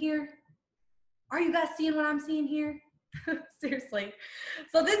seeing here? Are you guys seeing what I'm seeing here? Seriously.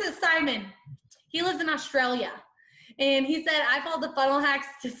 So this is Simon. He lives in Australia. And he said, I followed the funnel hack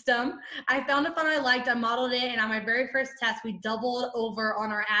system. I found a funnel I liked. I modeled it. And on my very first test, we doubled over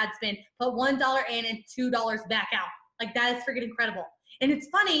on our ad spend, put $1 in and $2 back out. Like, that is freaking incredible. And it's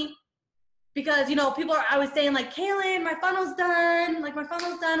funny because, you know, people are always saying like, Kaelin, my funnel's done. Like, my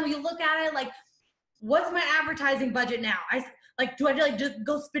funnel's done. When you look at it, like, what's my advertising budget now? Do I like just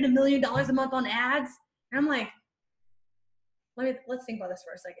go spend $1 million a month on ads? And I'm like, let's think about this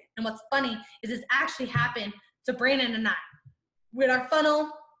for a second. And what's funny is this actually happened to Brandon and I. With our funnel,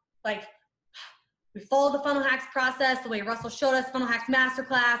 like, we followed the funnel hacks process the way Russell showed us, funnel hacks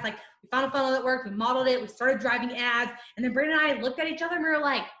masterclass. Like, we found a funnel that worked, we modeled it, we started driving ads, and then Brandon and I looked at each other and we were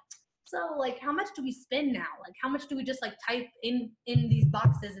like, so, like, how much do we spend now? Like, how much do we just like type in these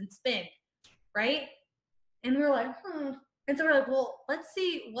boxes and spend, right? And we were like, And so we're like, well, let's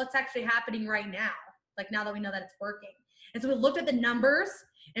see what's actually happening right now, like, now that we know that it's working. And so we looked at the numbers,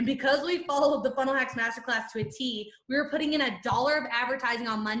 and because we followed the Funnel Hacks Masterclass to a T, we were putting in $1 of advertising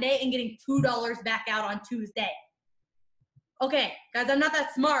on Monday and getting $2 back out on Tuesday. Okay, guys, I'm not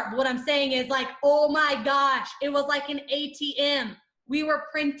that smart, but what I'm saying is, like, oh my gosh, it was like an ATM. We were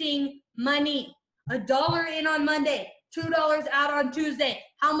printing money. $1 in on Monday, $2 out on Tuesday.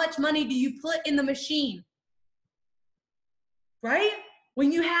 How much money do you put in the machine? Right?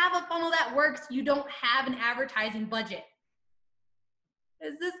 When you have a funnel that works, you don't have an advertising budget.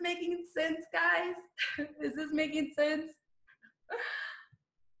 Is this making sense, guys? Is this making sense?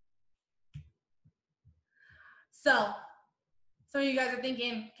 So you guys are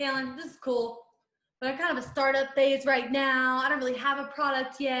thinking, Kaelin, this is cool, but I'm kind of a startup phase right now. I don't really have a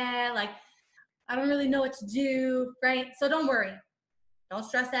product yet. Like, I don't really know what to do, right? So don't worry. Don't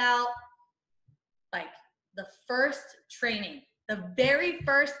stress out. Like, the first training, the very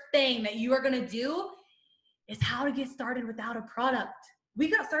first thing that you are going to do is how to get started without a product. We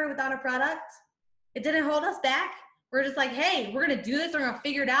got started without a product. It didn't hold us back. We're just like, hey, we're going to do this. We're going to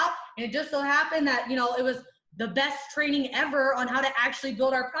figure it out. And it just so happened that, you know, it was the best training ever on how to actually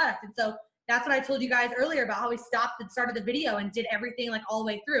build our product. And so that's what I told you guys earlier about how we stopped and started the video and did everything like all the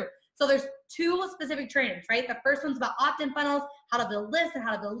way through. So there's 2 specific trainings, right? The first one's about opt-in funnels, how to build lists and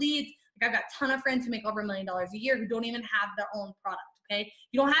how to build leads. Like, I've got a ton of friends who make over $1 million a year who don't even have their own product, okay?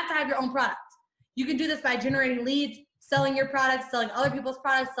 You don't have to have your own product. You can do this by generating leads, selling your products, selling other people's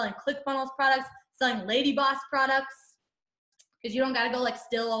products, selling Clickfunnels products, selling Ladyboss products, because you don't got to go like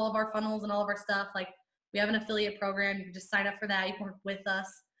steal all of our funnels and all of our stuff. Like, We have an affiliate program. You can just sign up for that. You can work with us,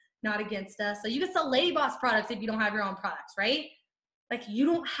 not against us. So you can sell Ladyboss products if you don't have your own products, right? Like, you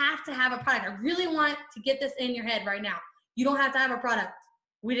don't have to have a product. I really want to get this in your head right now. You don't have to have a product.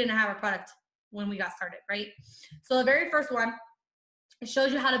 We didn't have a product when we got started, right? So the very first one, it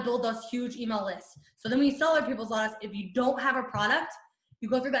shows you how to build those huge email lists. So then when you sell other people's lists, if you don't have a product, you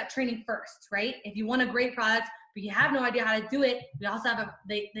go through that training first, right? If you want a great product, but you have no idea how to do it, we also have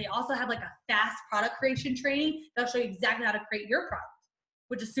they also have like a fast product creation training that'll show you exactly how to create your product,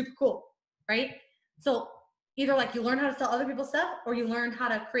 which is super cool, right? So either like you learn how to sell other people's stuff or you learn how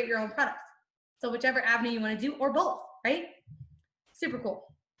to create your own product. So whichever avenue you want to do, or both, right? Super cool.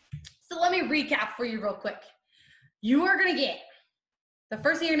 So let me recap for you real quick. You are going to get, the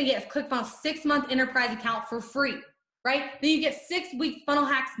first thing you're going to get is Clickfunnels 6-month enterprise account for free, right? Then you get 6-week Funnel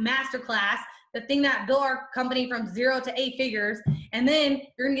Hacks Masterclass, the thing that built our company from 0 to 8 figures. And then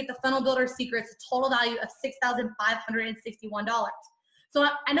you're going to get the Funnel Builder Secrets, a total value of $6,561. So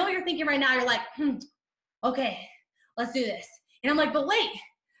I know what you're thinking right now. You're like, okay, let's do this. And I'm like, but wait,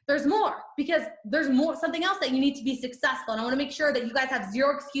 there's more, because there's more, something else that you need to be successful. And I want to make sure that you guys have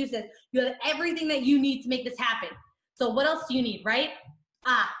zero excuses. You have everything that you need to make this happen. So what else do you need, right?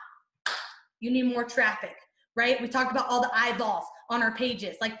 You need more traffic, right? We talked about all the eyeballs on our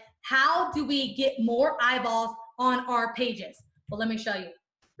pages. Like, how do we get more eyeballs on our pages? Well, let me show you.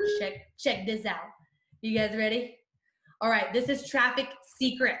 Check this out. You guys ready? All right, this is Traffic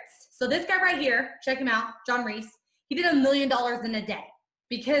Secrets. So this guy right here, check him out, John Reese. He did $1 million in a day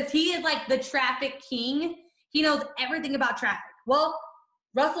because he is like the traffic king. He knows everything about traffic. Well,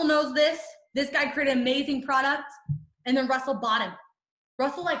 Russell knows this. This guy created an amazing product, and then Russell bought him.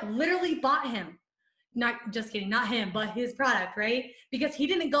 Russell like literally bought him. Not just kidding, not him, but his product, right? Because he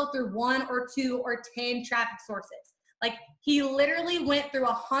didn't go through 1 or 2 or 10 traffic sources. Like, he literally went through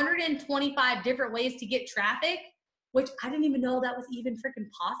 125 different ways to get traffic, which I didn't even know that was even freaking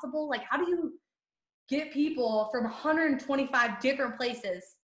possible. Like, how do you get people from 125 different places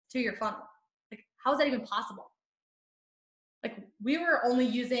to your funnel? Like, how is that even possible? Like, we were only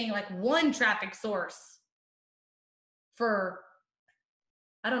using like 1 traffic source for,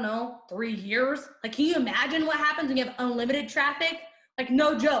 I don't know, 3 years. Like, can you imagine what happens when you have unlimited traffic? Like,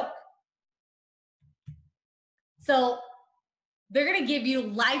 no joke. So they're going to give you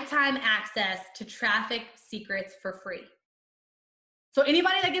lifetime access to Traffic Secrets for free. So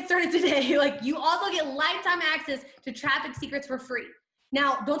anybody that gets started today, like, you also get lifetime access to Traffic Secrets for free.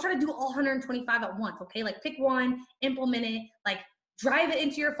 Now, don't try to do all 125 at once, okay? Like, pick one, implement it, like, drive it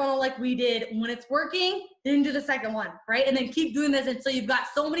into your funnel like we did. When it's working, then do the second one, right? And then keep doing this until you've got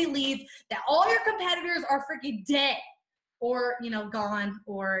so many leads that all your competitors are freaking dead, or, you know, gone,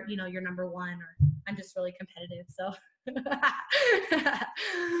 or, you know, you're number one, or I'm just really competitive, so.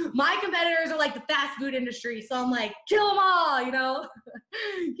 My competitors are like the fast food industry, so I'm like, kill them all, you know,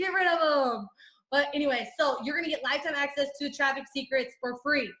 get rid of them. But anyway, so you're gonna get lifetime access to Traffic Secrets for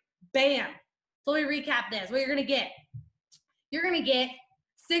free. Bam. So let me recap this. What you're gonna get. You're gonna get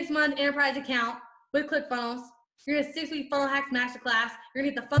 6-month enterprise account with ClickFunnels. You're gonna get 6-week Funnel Hacks Masterclass. You're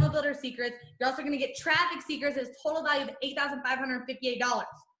gonna get the Funnel Builder Secrets. You're also gonna get Traffic Secrets. It's total value of $8,558.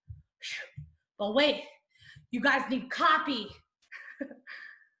 But wait, you guys need copy,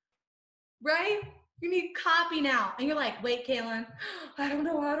 right? You need copy now. And you're like, wait, Kaelin, I don't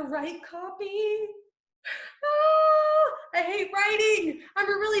know how to write copy. Oh, I hate writing. I'm a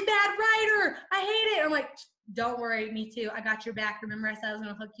really bad writer. I hate it. I'm like, don't worry, me too. I got your back. Remember I said I was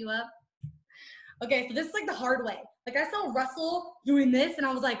gonna hook you up? Okay, so this is like the hard way. Like, I saw Russell doing this and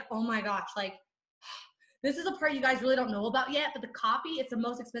I was like, oh my gosh, like, this is a part you guys really don't know about yet, but the copy, it's the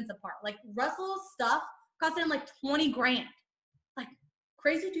most expensive part. Like, Russell's stuff cost him like 20 grand. Like,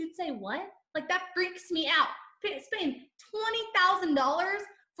 crazy dude say what? Like, that freaks me out. Spending $20,000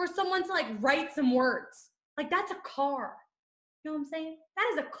 for someone to like write some words. Like, that's a car. You know what I'm saying? That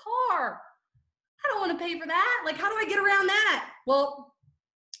is a car. I don't want to pay for that. Like, how do I get around that? Well,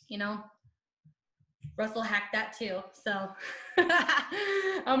 you know, Russell hacked that too. So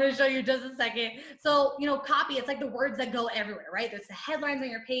I'm going to show you just a second. So, you know, copy, it's like the words that go everywhere, right? There's the headlines on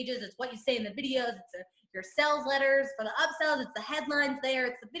your pages. It's what you say in the videos. It's your sales letters for the upsells. It's the headlines there.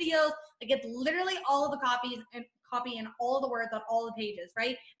 It's the videos. Like, it's literally all of the copies and copy and all of the words on all the pages,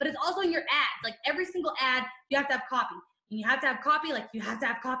 right? But it's also in your ads. Like, every single ad, you have to have copy. And you have to have copy, like, you have to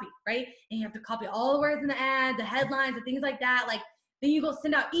have copy, right? And you have to copy all the words in the ad, the headlines, and things like that. Like, then you go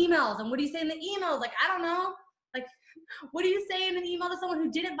send out emails, and what do you say in the emails? Like, I don't know. Like, what do you say in an email to someone who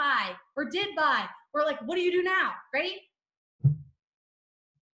didn't buy or did buy? Or like, what do you do now, right?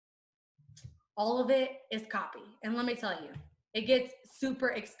 All of it is copy. And let me tell you, it gets super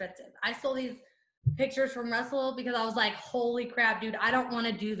expensive. I sold these pictures from Russell because I was like, holy crap, dude, I don't want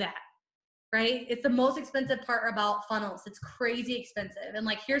to do that. Right? It's the most expensive part about funnels. It's crazy expensive. And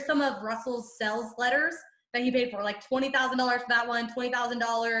like, here's some of Russell's sales letters that he paid for, like $20,000 for that one,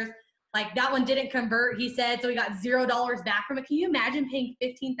 $20,000. Like that one didn't convert, he said, so he got $0 back from it. Can you imagine paying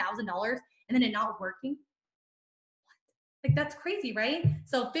 $15,000 and then it not working? Like that's crazy, right?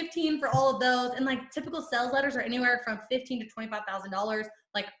 So 15 for all of those, and like typical sales letters are anywhere from $15,000 to $25,000,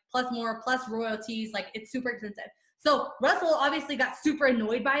 like plus more, plus royalties. Like it's super expensive. So Russell obviously got super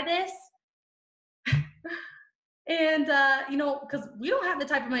annoyed by this. And, you know, because we don't have the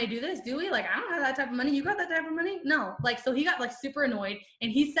type of money to do this, do we? Like, I don't have that type of money. You got that type of money? No. Like, so he got like super annoyed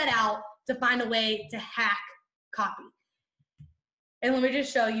and he set out to find a way to hack copy. And let me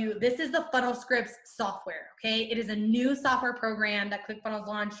just show you, this is the Funnel Scripts software, okay? It is a new software program that Clickfunnels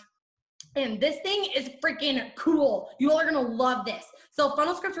launched. And this thing is freaking cool. You all are gonna love this. So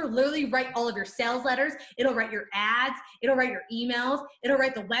Funnel Scripts will literally write all of your sales letters. It'll write your ads. It'll write your emails. It'll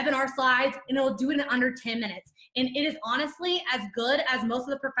write the webinar slides, and it'll do it in under 10 minutes. And it is honestly as good as most of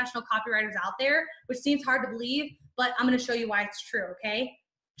the professional copywriters out there, which seems hard to believe, but I'm gonna show you why it's true, okay?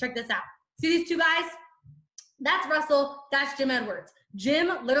 Check this out. See these two guys? That's Russell, that's Jim Edwards.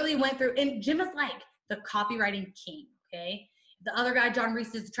 Jim literally went through, and Jim is like the copywriting king, okay? The other guy, John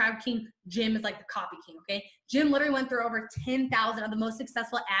Reese, is the tribe king. Jim is like the copy king, okay? Jim literally went through over 10,000 of the most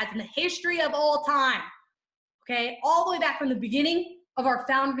successful ads in the history of all time, okay? All the way back from the beginning of our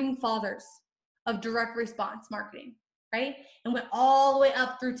founding fathers of direct response marketing, right? And went all the way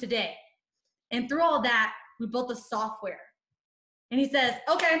up through today. And through all that, we built the software. And he says,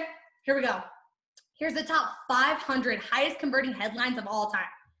 okay, here we go. Here's the top 500 highest converting headlines of all time.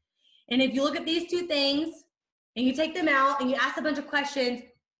 And if you look at these two things and you take them out and you ask a bunch of questions,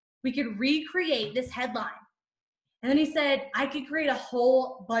 we could recreate this headline. And then he said, I could create a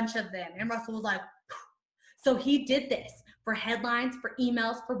whole bunch of them. And Russell was like, phew. So he did this for headlines, for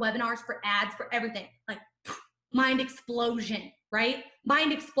emails, for webinars, for ads, for everything. Like phew, mind explosion, right?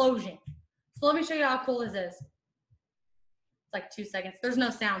 Mind explosion. So let me show you how cool this is. Like 2 seconds. There's no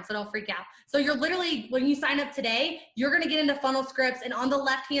sound, so don't freak out. So you're literally, when you sign up today, you're gonna get into Funnel Scripts, and on the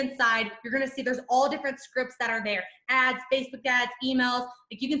left-hand side, you're gonna see there's all different scripts that are there. Ads, Facebook ads, emails.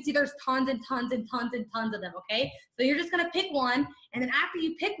 Like you can see there's tons and tons and tons and tons of them, okay? So you're just gonna pick one, and then after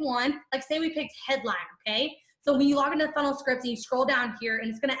you pick one, like say we picked headline, okay? So when you log into Funnel Scripts and you scroll down here, and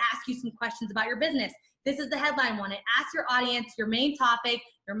it's gonna ask you some questions about your business. This is the headline one. It asks your audience, your main topic,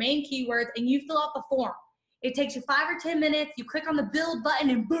 your main keywords, and you fill out the form. It takes you 5 or 10 minutes. You click on the build button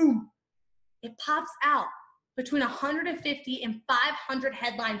and boom, it pops out between 150 and 500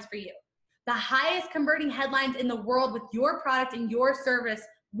 headlines for you. The highest converting headlines in the world with your product and your service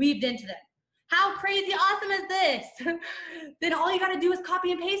weaved into them. How crazy awesome is this? Then all you got to do is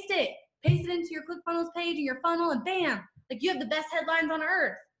copy and paste it. Paste it into your ClickFunnels page and your funnel, and bam, like you have the best headlines on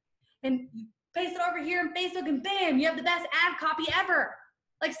earth. And you paste it over here in Facebook and bam, you have the best ad copy ever.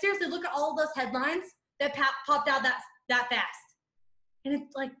 Like seriously, look at all those headlines that popped out that fast. And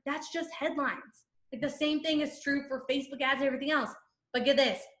it's like, that's just headlines. Like the same thing is true for Facebook ads and everything else. But get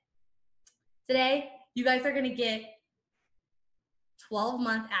this, today, you guys are gonna get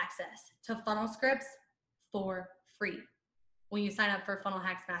 12-month access to Funnel Scripts for free when you sign up for Funnel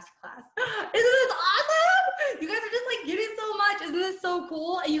Hacks Masterclass. Isn't this awesome? You guys are just like getting so much. Isn't this so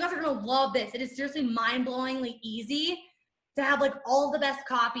cool? And you guys are gonna love this. It is seriously mind-blowingly easy to have like all of the best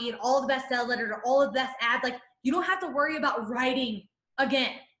copy and all of the best sales letters or all of the best ads. Like you don't have to worry about writing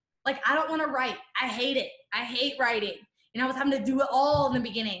again. Like I don't want to write. I hate it. I hate writing. And I was having to do it all in the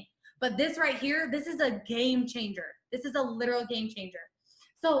beginning. But this right here, this is a game changer. This is a literal game changer.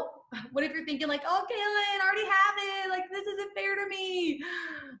 So what if you're thinking like, oh, Kaelin, I already have it. Like this isn't fair to me.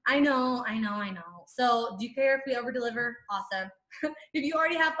 I know. So do you care if we over deliver? Awesome. If you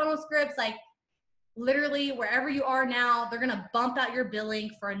already have Funnel Scripts, like literally wherever you are now, they're gonna bump out your billing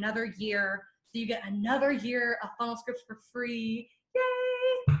for another year. So you get another year of Funnel Scripts for free.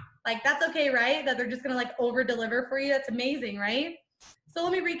 Yay! Like that's okay, right? That they're just gonna like over deliver for you. That's amazing, right? So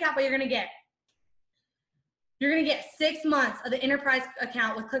let me recap what you're gonna get. You're gonna get 6 months of the enterprise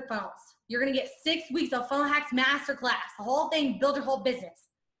account with ClickFunnels. You're gonna get 6 weeks of Funnel Hacks Masterclass, the whole thing, build your whole business.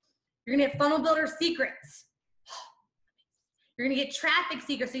 You're gonna get Funnel Builder Secrets. You're gonna get Traffic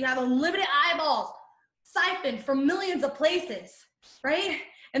Secrets, so you have unlimited eyeballs, siphoned from millions of places, right?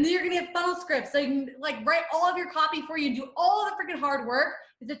 And then you're gonna get Funnel Scripts, so you can like write all of your copy for you and do all the freaking hard work.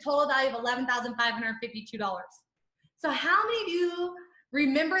 It's a total value of $11,552. So how many of you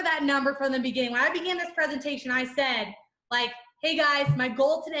remember that number from the beginning? When I began this presentation, I said, like, hey guys, my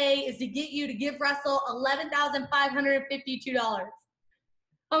goal today is to get you to give Russell $11,552.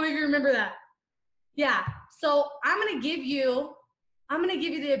 How many of you remember that? Yeah. So I'm going to give you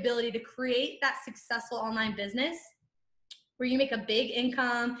the ability to create that successful online business where you make a big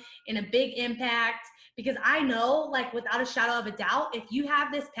income and a big impact. Because I know, like, without a shadow of a doubt, if you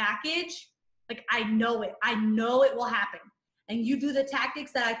have this package, like, I know it will happen. And you do the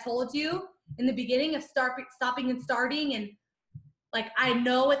tactics that I told you in the beginning of stopping and starting. And like, I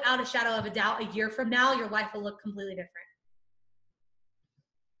know without a shadow of a doubt, a year from now, your life will look completely different.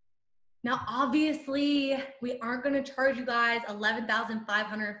 Now, obviously, we aren't going to charge you guys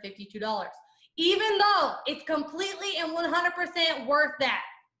 $11,552, even though it's completely and 100% worth that.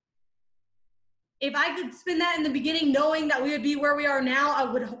 If I could spend that in the beginning, knowing that we would be where we are now, I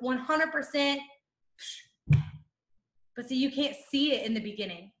would 100%. But see, you can't see it in the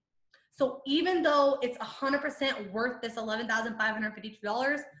beginning. So even though it's 100% worth this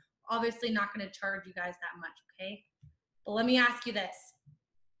 $11,552, obviously not going to charge you guys that much, okay? But let me ask you this.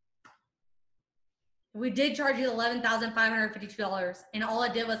 We did charge you $11,552, and all I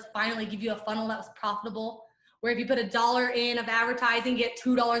did was finally give you a funnel that was profitable, where if you put $1 in of advertising, get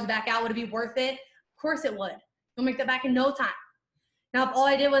 $2 back out, would it be worth it? Of course it would. You'll make that back in no time. Now, if all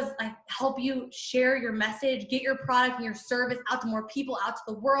I did was like help you share your message, get your product and your service out to more people, out to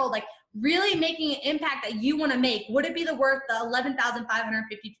the world, like really making an impact that you want to make, would it be worth the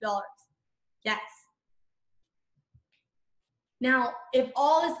 $11,552? Yes. Now, if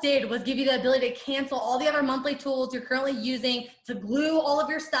all this did was give you the ability to cancel all the other monthly tools you're currently using to glue all of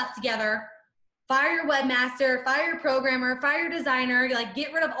your stuff together, fire your webmaster, fire your programmer, fire your designer, like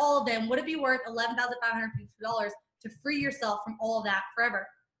get rid of all of them, would it be worth $11,552 to free yourself from all of that forever?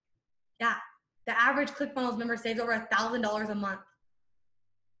 Yeah, the average Clickfunnels member saves over $1,000 a month.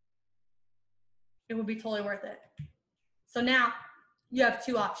 It would be totally worth it. So now you have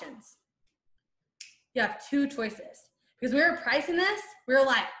two options. You have two choices. Because we were pricing this, we were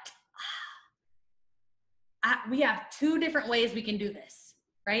like, we have two different ways we can do this,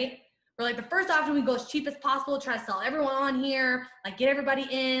 right? We're like, the first option, we go as cheap as possible, try to sell everyone on here, like get everybody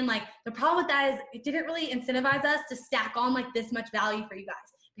in. Like the problem with that is it didn't really incentivize us to stack on like this much value for you guys.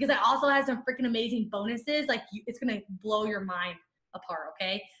 Because I also had some freaking amazing bonuses. Like it's gonna blow your mind apart,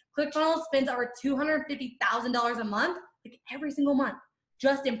 okay? ClickFunnels spends over $250,000 a month, like every single month,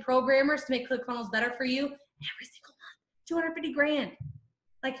 just in programmers to make ClickFunnels better for you every single month. 250 grand.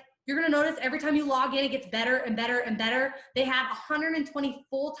 Like you're gonna notice every time you log in, it gets better and better and better. They have 120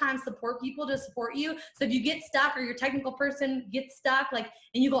 full-time support people to support you. So if you get stuck or your technical person gets stuck, like,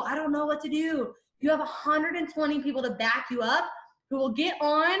 and you go, I don't know what to do, you have 120 people to back you up who will get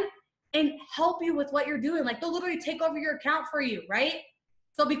on and help you with what you're doing. Like they'll literally take over your account for you, right?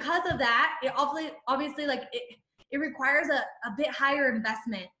 So because of that, it obviously like it requires a bit higher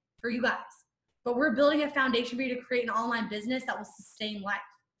investment for you guys. But we're building a foundation for you to create an online business that will sustain life.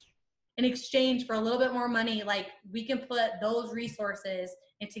 In exchange for a little bit more money, like we can put those resources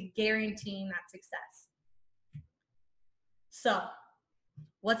into guaranteeing that success. So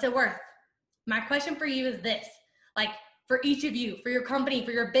what's it worth? My question for you is this, like for each of you, for your company,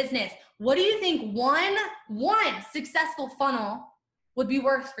 for your business, what do you think one successful funnel would be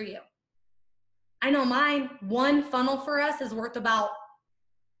worth for you? I know mine, one funnel for us is worth about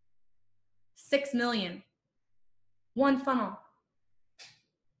 6 million. One funnel.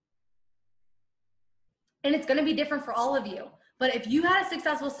 And it's going to be different for all of you. But if you had a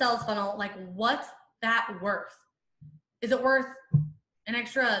successful sales funnel, like what's that worth? Is it worth an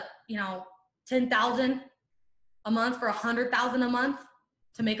extra, 10,000 a month for 100,000 a month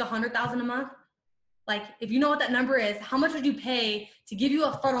to make 100,000 a month? Like if you know what that number is, how much would you pay to give you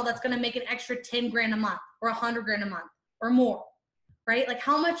a funnel that's going to make an extra 10 grand a month or 100 grand a month or more, right? Like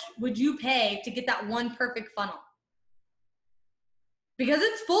how much would you pay to get that one perfect funnel? Because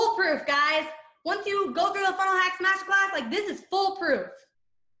it's foolproof, guys. Once you go through the Funnel Hacks Masterclass, like this is foolproof.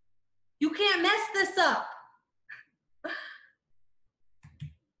 You can't mess this up.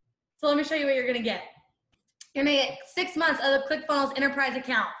 So let me show you what you're gonna get. You're gonna get 6 months of the ClickFunnels Enterprise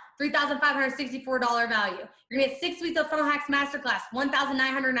account, $3,564 value. You're gonna get 6 weeks of Funnel Hacks Masterclass,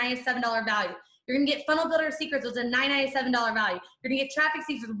 $1,997 value. You're gonna get Funnel Builder Secrets, which is a $997 value. You're gonna get Traffic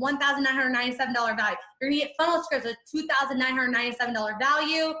Secrets, $1,997 value. You're gonna get Funnel Scripts, with $2,997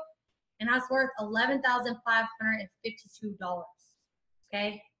 value. And that's worth $11,552,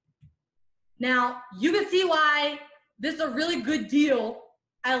 okay? Now, you can see why this is a really good deal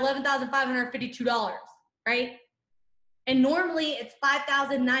at $11,552, right? And normally it's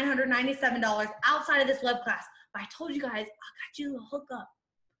 $5,997 outside of this web class. But I told you guys, I got you a hookup,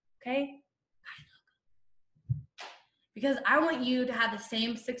 okay? Because I want you to have the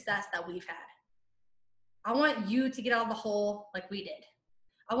same success that we've had. I want you to get out of the hole like we did.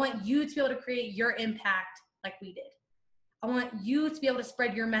 I want you to be able to create your impact like we did. I want you to be able to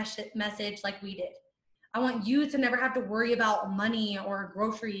spread your message like we did. I want you to never have to worry about money or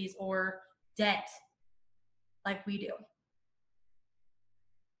groceries or debt like we do.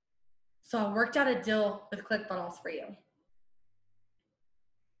 So I worked out a deal with Clickfunnels for you.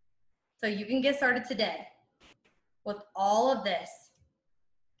 So you can get started today with all of this.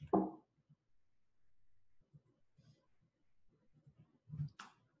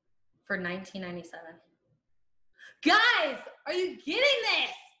 For $19.97. Guys, are you getting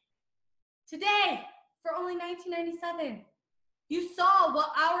this? Today, for only $19.97. You saw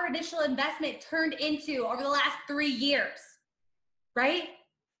what our initial investment turned into over the last 3 years, right?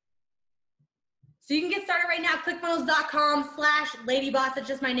 So you can get started right now, clickfunnels.com/ladyboss. That's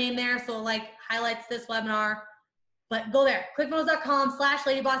just my name there, so like highlights this webinar. But go there,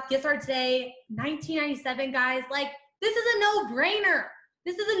 clickfunnels.com/ladyboss. Get started today, $19.97, guys. Like, this is a no-brainer.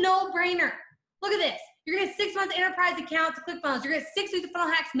 This is a no-brainer. Look at this. You're gonna get 6 months enterprise account to ClickFunnels. You're gonna get 6 weeks of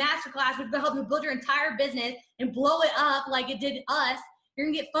Funnel Hacks Masterclass, which is gonna help you build your entire business and blow it up like it did us. You're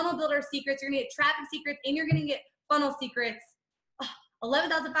gonna get funnel builder secrets. You're gonna get traffic secrets, and you're gonna get funnel secrets.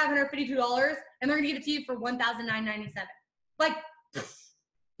 $11,552, and they're gonna give it to you for $1,997. Like,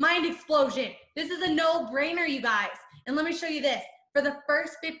 mind explosion. This is a no-brainer, you guys. And let me show you this. For the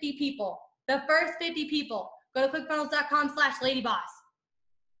first 50 people, go to clickfunnels.com/ladyboss.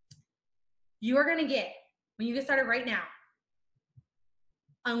 You are gonna get, when you get started right now,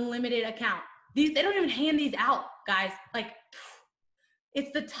 unlimited account. They don't even hand these out, guys. Like,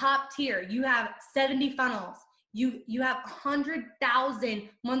 it's the top tier. You have 70 funnels. You have 100,000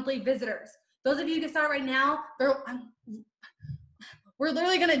 monthly visitors. Those of you who get started right now, we're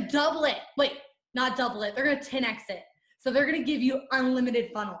literally gonna double it. Wait, not double it. They're gonna 10x it. So they're gonna give you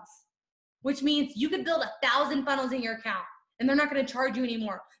unlimited funnels, which means you could build 1,000 funnels in your account, and they're not gonna charge you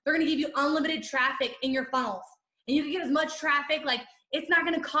anymore. They're gonna give you unlimited traffic in your funnels, and you can get as much traffic, like, it's not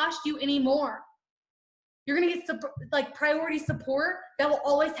gonna cost you anymore. You're gonna get like priority support that will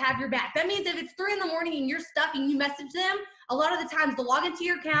always have your back. That means if it's 3 in the morning and you're stuck and you message them, a lot of the times they'll log into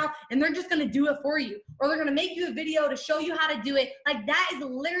your account and they're just gonna do it for you. Or they're gonna make you a video to show you how to do it. Like, that is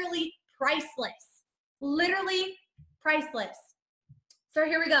literally priceless. Literally priceless. So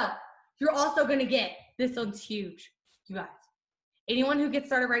here we go. You're also gonna get, this one's huge, you guys. Anyone who gets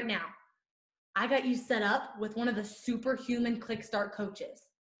started right now, I got you set up with one of the superhuman Click Start coaches.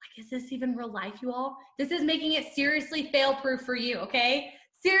 Like, is this even real life, you all? This is making it seriously fail-proof for you, okay?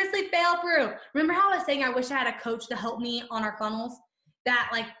 Seriously fail-proof. Remember how I was saying I wish I had a coach to help me on our funnels? That,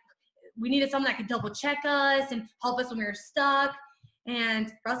 like, we needed someone that could double-check us and help us when we were stuck.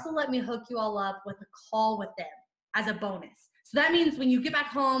 And Russell let me hook you all up with a call with them as a bonus. So that means when you get back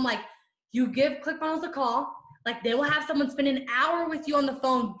home, like, you give ClickFunnels a call. Like, they will have someone spend an hour with you on the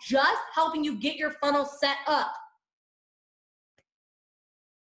phone just helping you get your funnel set up.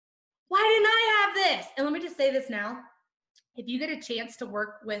 Why didn't I have this? And let me just say this now. If you get a chance to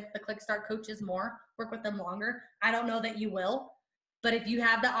work with the Clickstart coaches more, work with them longer, I don't know that you will. But if you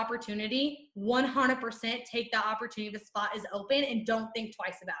have the opportunity, 100% take the opportunity. The spot is open, and don't think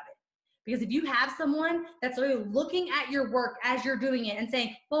twice about it. Because if you have someone that's really looking at your work as you're doing it and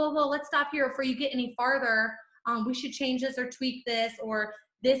saying, well, let's stop here before you get any farther. We should change this or tweak this, or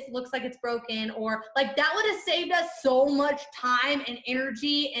this looks like it's broken, or like, that would have saved us so much time and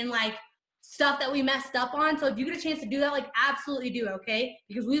energy and like stuff that we messed up on. So if you get a chance to do that, like, absolutely do it, okay?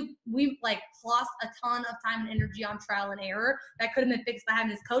 Because we like lost a ton of time and energy on trial and error that could have been fixed by having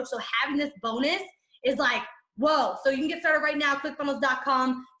this coach. So having this bonus is like, whoa. So you can get started right now,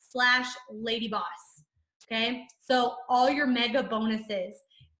 clickfunnels.com/ladyboss, okay? So all your mega bonuses.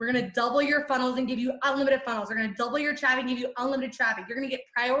 We're gonna double your funnels and give you unlimited funnels. We're gonna double your traffic and give you unlimited traffic. You're gonna get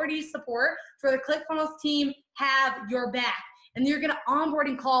priority support for the ClickFunnels team have your back. And you're gonna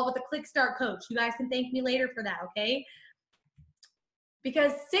onboarding call with a Clickstart coach. You guys can thank me later for that, okay?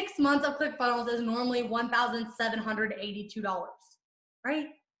 Because 6 months of ClickFunnels is normally $1,782, right?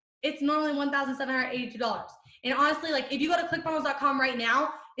 It's normally $1,782. And honestly, like, if you go to clickfunnels.com right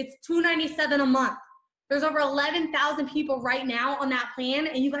now, it's $297 a month. There's over 11,000 people right now on that plan,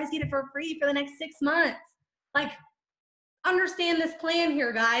 and you guys get it for free for the next 6 months. Like, understand this plan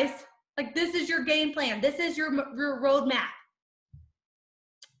here, guys. Like, this is your game plan. This is your roadmap.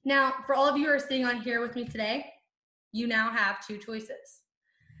 Now, for all of you who are sitting on here with me today, you now have 2 choices.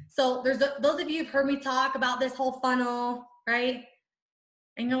 So there's those of you who've heard me talk about this whole funnel, right?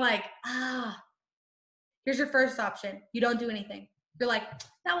 And you're like, here's your first option. You don't do anything. You're like,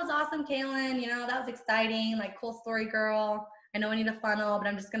 that was awesome, Kaelin. You know, that was exciting. Like, cool story, girl. I know I need a funnel, but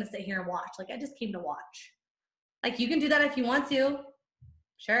I'm just going to sit here and watch. Like, I just came to watch. Like, you can do that if you want to.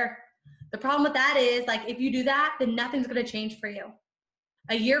 Sure. The problem with that is, like, if you do that, then nothing's going to change for you.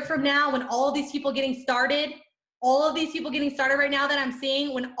 A year from now, when all of these people getting started, right now that I'm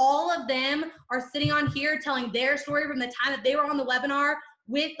seeing, when all of them are sitting on here telling their story from the time that they were on the webinar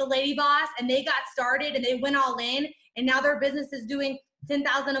with the Ladyboss and they got started and they went all in, and now their business is doing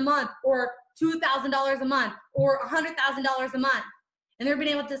 $10,000 a month or $2,000 a month or $100,000 a month, and they're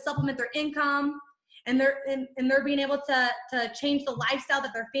being able to supplement their income, and they're being able to change the lifestyle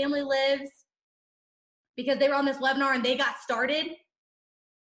that their family lives because they were on this webinar and they got started.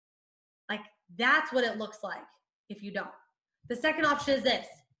 Like, that's what it looks like if you don't. The second option is this.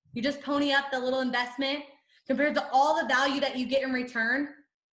 You just pony up the little investment compared to all the value that you get in return,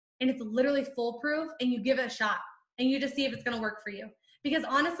 and it's literally foolproof, and you give it a shot and you just see if it's going to work for you. Because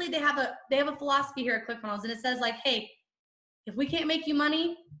honestly, they have a philosophy here at Clickfunnels, and it says, like, hey, if we can't make you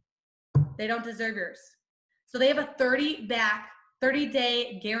money, they don't deserve yours. So they have a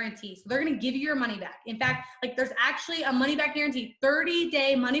 30-day guarantee. So they're going to give you your money back. In fact, like, there's actually a money back guarantee,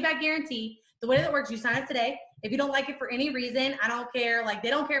 30-day money back guarantee. The way that it works, you sign up today. If you don't like it for any reason, I don't care. Like,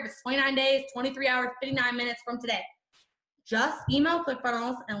 they don't care if it's 29 days, 23 hours, 59 minutes from today. Just email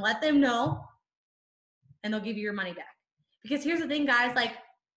ClickFunnels and let them know, and they'll give you your money back. Because here's the thing, guys, like,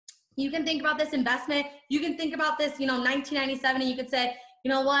 you can think about this investment. You can think about this, 1997, and you could say, you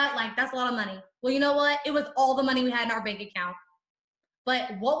know what, like, that's a lot of money. Well, you know what? It was all the money we had in our bank account.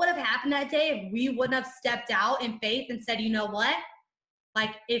 But what would have happened that day if we wouldn't have stepped out in faith and said, you know what?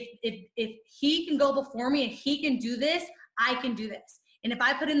 Like, if he can go before me and he can do this, I can do this. And if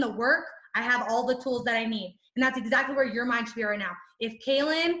I put in the work, I have all the tools that I need. And that's exactly where your mind should be right now. If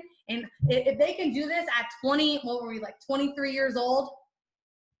Kaelin, and if they can do this at 23 years old,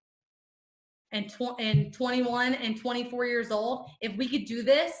 and 21 and 24 years old, if we could do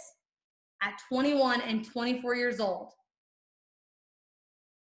this at 21 and 24 years old,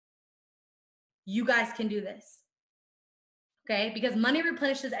 you guys can do this. Okay? Because money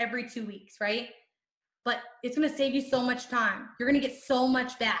replenishes every 2 weeks, right? But it's going to save you so much time. You're going to get so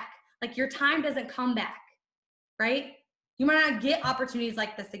much back. Like, your time doesn't come back, right? You might not get opportunities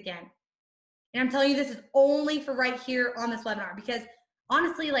like this again. And I'm telling you, this is only for right here on this webinar, because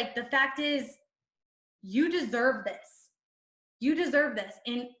honestly, like, the fact is, you deserve this. You deserve this.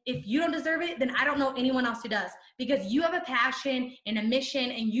 And if you don't deserve it, then I don't know anyone else who does, because you have a passion and a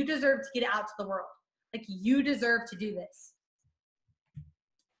mission, and you deserve to get it out to the world. Like, you deserve to do this.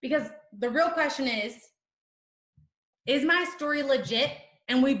 Because the real question is my story legit,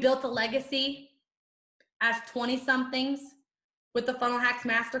 and we built a legacy as 20-somethings with the Funnel Hacks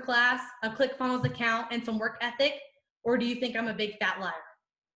Masterclass, a ClickFunnels account, and some work ethic? Or do you think I'm a big fat liar?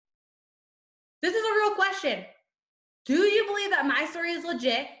 This is a real question. Do you believe that my story is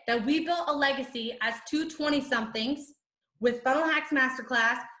legit, that we built a legacy as two 20-somethings with Funnel Hacks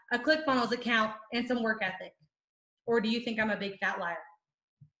Masterclass, a ClickFunnels account, and some work ethic? Or do you think I'm a big fat liar?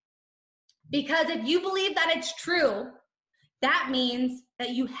 Because if you believe that it's true, that means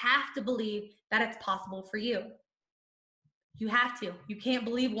that you have to believe that it's possible for you. You have to. You can't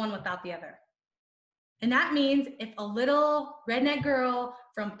believe one without the other. And that means if a little redneck girl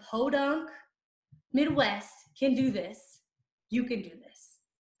from Podunk, Midwest can do this, you can do this.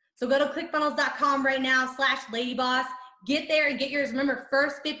 So go to clickfunnels.com right now /Ladyboss. Get there and get yours. Remember,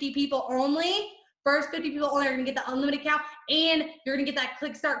 first 50 people only. First 50 people only are going to get the unlimited account, and you're going to get that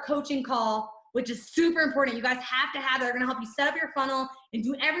Click Start coaching call, which is super important. You guys have to have it. They're going to help you set up your funnel and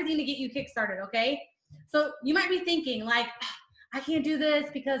do everything to get you kickstarted, okay? So you might be thinking, like, I can't do this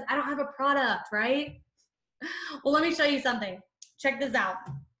because I don't have a product, right? Well, let me show you something. Check this out.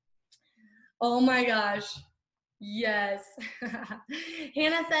 Oh my gosh. Yes.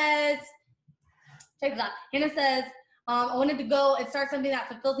 Hannah says, check this out. Hannah says, I wanted to go and start something that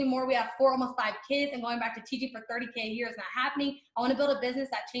fulfills me more. We have 4, almost 5 kids, and going back to teaching for 30K a year is not happening. I want to build a business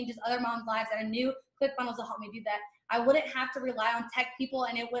that changes other moms' lives, and I knew ClickFunnels will help me do that. I wouldn't have to rely on tech people,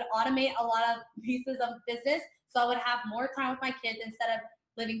 and it would automate a lot of pieces of business, so I would have more time with my kids instead of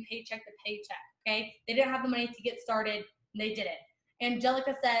living paycheck to paycheck, okay? They didn't have the money to get started, and they did it.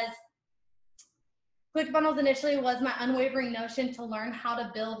 Angelica says, ClickFunnels initially was my unwavering notion to learn how to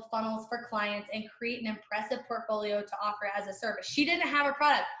build funnels for clients and create an impressive portfolio to offer as a service. She didn't have a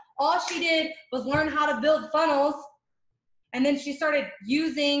product. All she did was learn how to build funnels, and then she started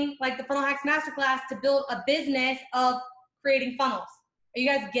using, like, the Funnel Hacks Masterclass to build a business of creating funnels. Are you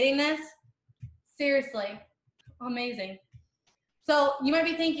guys getting this? Seriously, amazing. So you might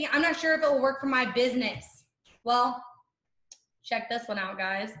be thinking, I'm not sure if it will work for my business. Well, check this one out,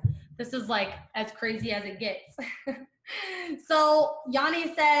 guys. This is like as crazy as it gets. So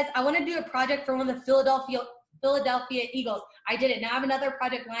Yanni says, I want to do a project for one of the Philadelphia Eagles. I did it. Now I have another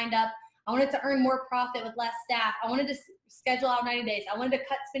project lined up. I wanted to earn more profit with less staff. I wanted to schedule out 90 days. I wanted to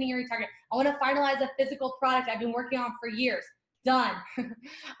cut spending and retarget. I want to finalize a physical product I've been working on for years. Done.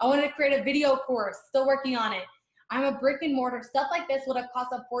 I wanted to create a video course. Still working on it. I'm a brick and mortar. Stuff like this would have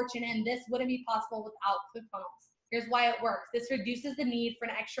cost a fortune, and this wouldn't be possible without Clickfunnels. Here's why it works. This reduces the need for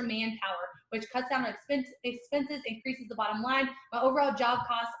an extra manpower, which cuts down on expenses, increases the bottom line. My overall job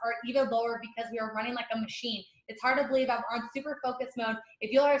costs are even lower because we are running like a machine. It's hard to believe I'm on super focus mode.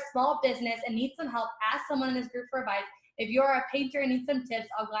 If you are a small business and need some help, ask someone in this group for advice. If you are a painter and need some tips,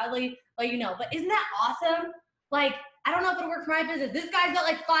 I'll gladly let you know. But isn't that awesome? Like, I don't know if it'll work for my business. This guy's got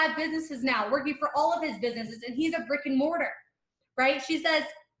like 5 businesses now, working for all of his businesses, and he's a brick and mortar, right? She says,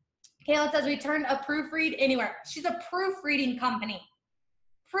 Kaelin says, we turned a proofread anywhere. She's a proofreading company.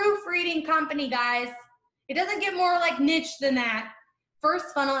 Proofreading company, guys. It doesn't get more like niche than that.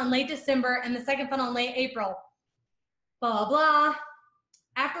 First funnel in late December and the second funnel in late April. Blah, blah.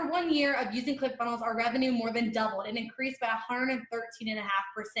 After 1 year of using ClickFunnels, our revenue more than doubled. It increased by 113.5%.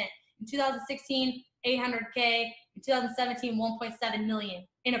 In 2016, 800K. In 2017, 1.7 million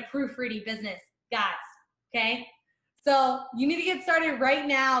in a proofreading business, guys, okay? So you need to get started right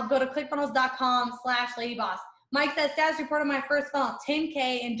now. Go to clickfunnels.com/ladyboss. Mike says, status report on my first funnel,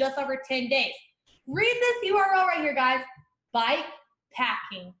 10K in just over 10 days. Read this URL right here, guys. Bike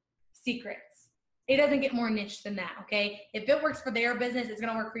packing secrets. It doesn't get more niche than that, okay? If it works for their business, it's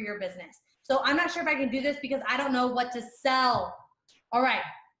gonna work for your business. So I'm not sure if I can do this because I don't know what to sell. All right.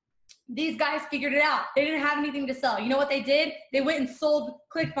 These guys figured it out. They didn't have anything to sell. You know what they did? They went and sold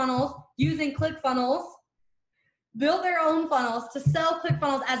ClickFunnels using ClickFunnels, built their own funnels to sell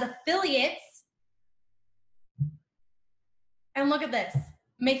ClickFunnels as affiliates. And look at this,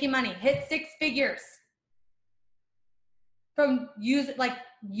 making money, hit 6 figures from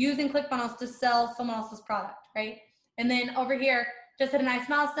using ClickFunnels to sell someone else's product, right? And then over here, just hit a nice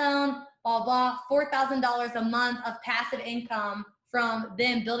milestone, blah, blah, $4,000 a month of passive income from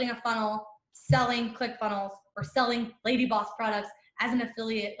them building a funnel, selling ClickFunnels, or selling Ladyboss products as an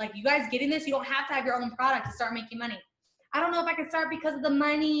affiliate. Like, you guys getting this? You don't have to have your own product to start making money. I don't know if I can start because of the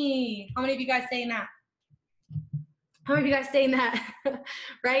money. How many of you guys saying that? How many of you guys saying that?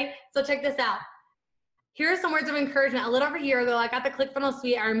 Right? So check this out. Here are some words of encouragement. A little over a year ago, I got the ClickFunnels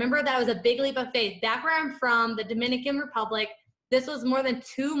suite. I remember that it was a big leap of faith. Back where I'm from, the Dominican Republic, this was more than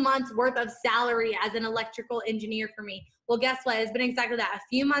 2 months worth of salary as an electrical engineer for me. Well, guess what? It's been exactly that. A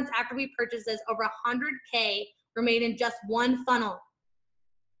few months after we purchased this, over 100K were made in just one funnel,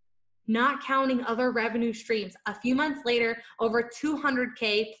 not counting other revenue streams. A few months later, over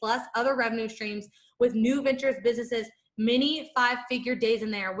 200K plus other revenue streams with new ventures, businesses, many 5-figure days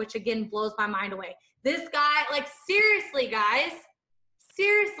in there, which again blows my mind away. This guy, like, seriously, guys,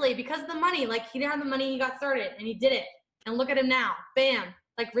 seriously, because of the money, like, he didn't have the money, he got started and he did it. And look at him now, bam,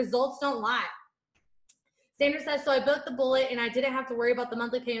 like, results don't lie. Sandra says, so I built the bullet and I didn't have to worry about the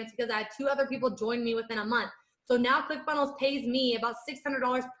monthly payments because I had 2 other people join me within a month. So now ClickFunnels pays me about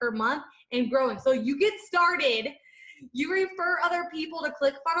 $600 per month and growing. So you get started, you refer other people to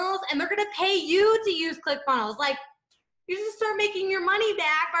ClickFunnels and they're gonna pay you to use ClickFunnels. Like, you just start making your money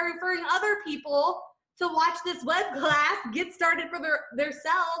back by referring other people to watch this web class, get started for their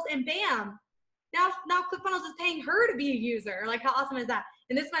selves, and bam. Now ClickFunnels is paying her to be a user. Like, how awesome is that?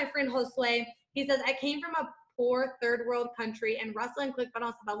 And this is my friend Josue. He says, I came from a poor third world country, and Russell and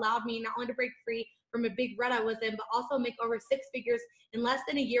ClickFunnels have allowed me not only to break free from a big rut I was in, but also make over 6 figures in less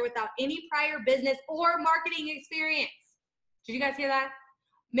than a year without any prior business or marketing experience. Did you guys hear that?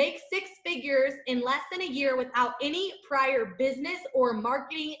 Make 6 figures in less than a year without any prior business or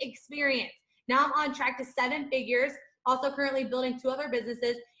marketing experience. Now I'm on track to 7 figures, also currently building 2 other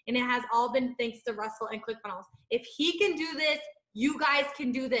businesses, and it has all been thanks to Russell and ClickFunnels. If he can do this, you guys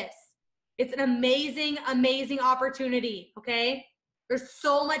can do this. It's an amazing, amazing opportunity, okay? There's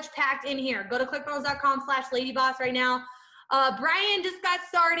so much packed in here. Go to clickfunnels.com/ladyboss right now. Brian just got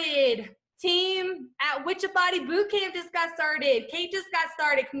started. Team at Witchabody Bootcamp just got started. Kate just got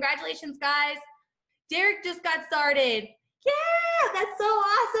started. Congratulations, guys. Derek just got started. Yeah, that's so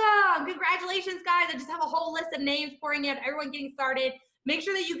awesome. Congratulations, guys. I just have a whole list of names pouring in, everyone getting started. Make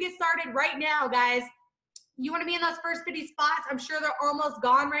sure that you get started right now, guys. You want to be in those first 50 spots. I'm sure they're almost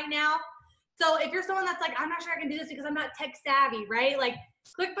gone right now. So if you're someone that's like, I'm not sure I can do this because I'm not tech savvy, right? Like,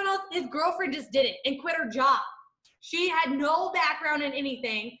 ClickFunnels, his girlfriend just did it and quit her job. She had no background in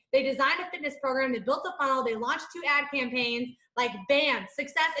anything. They designed a fitness program. They built a funnel. They launched 2 ad campaigns. Like, bam,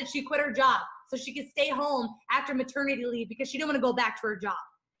 success, and she quit her job so she could stay home after maternity leave because she didn't want to go back to her job.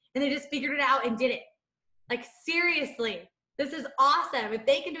 And they just figured it out and did it. Like, seriously, this is awesome. If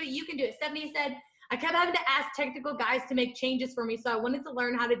they can do it, you can do it. Stephanie said, I kept having to ask technical guys to make changes for me, so I wanted to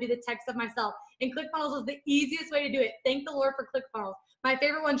learn how to do the tech stuff myself. And ClickFunnels was the easiest way to do it. Thank the Lord for ClickFunnels. My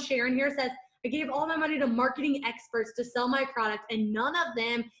favorite one, Sharon here, says, I gave all my money to marketing experts to sell my product, and none of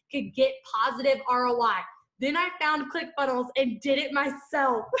them could get positive ROI. Then I found ClickFunnels and did it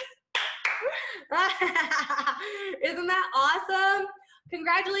myself. Isn't that awesome?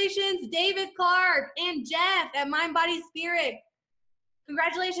 Congratulations, David Clark and Jeff at Mind Body Spirit.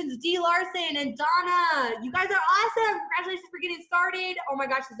 Congratulations, D. Larson and Donna. You guys are awesome. Congratulations for getting started. Oh my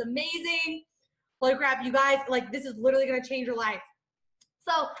gosh, this is amazing. Holy crap, you guys, like, this is literally gonna change your life.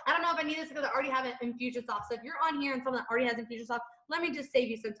 So I don't know if I need this because I already have an Infusionsoft. So if you're on here and someone that already has Infusionsoft, let me just save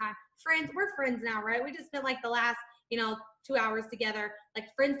you some time. Friends, we're friends now, right? We just spent like the last, 2 hours together. Like,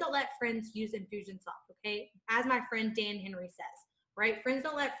 friends don't let friends use Infusionsoft, okay? As my friend Dan Henry says, right? Friends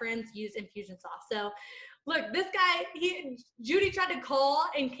don't let friends use Infusionsoft. So look, this guy, Judy tried to call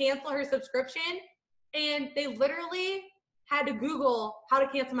and cancel her subscription, and they literally had to Google how to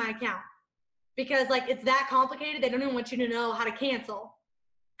cancel my account because, like, it's that complicated. They don't even want you to know how to cancel.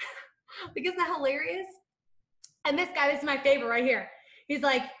 Like, isn't that hilarious? And this guy, this is my favorite right here. He's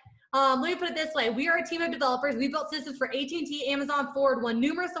like, let me put it this way. We are a team of developers. We built systems for AT&T, Amazon, Ford, won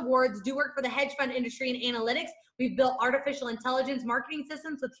numerous awards, do work for the hedge fund industry and analytics. We've built artificial intelligence marketing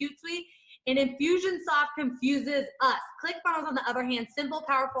systems with Hootsuite, and Infusionsoft confuses us. ClickFunnels, on the other hand, simple,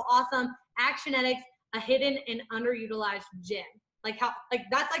 powerful, awesome, Actionetics, a hidden and underutilized gem. Like,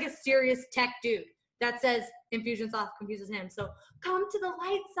 that's like a serious tech dude that says Infusionsoft confuses him. So come to the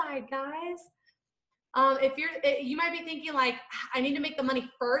light side, guys. You might be thinking like, I need to make the money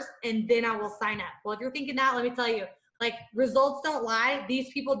first and then I will sign up. Well, if you're thinking that, let me tell you, like, results don't lie.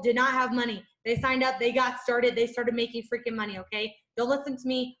 These people did not have money. They signed up, they got started, they started making freaking money, okay? Don't listen to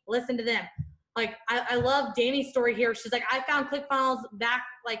me, listen to them. Like, I love Danny's story here. She's like, I found ClickFunnels back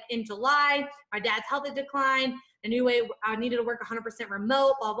like in July. My dad's health had declined. I knew I needed to work 100%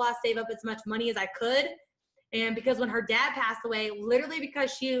 remote, blah, blah, save up as much money as I could. And because when her dad passed away, literally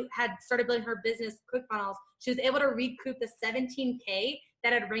because she had started building her business, ClickFunnels, she was able to recoup the $17K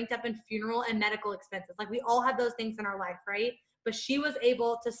that had ranked up in funeral and medical expenses. Like, we all have those things in our life, right? But she was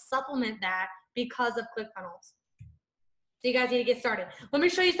able to supplement that because of ClickFunnels. So you guys need to get started. Let me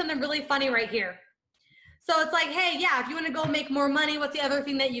show you something really funny right here. So it's like, hey, yeah, if you want to go make more money, what's the other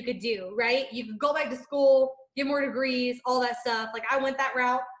thing that you could do, right? You could go back to school, get more degrees, all that stuff. Like, I went that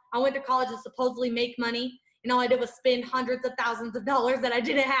route. I went to college to supposedly make money. And all I did was spend hundreds of thousands of dollars that I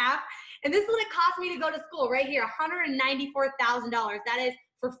didn't have. And this is what it cost me to go to school right here, $194,000. That is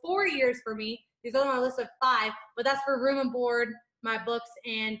for 4 years for me. These are on my list of 5, but that's for room and board, my books,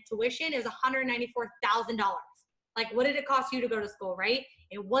 and tuition. It was $194,000. Like, what did it cost you to go to school, right?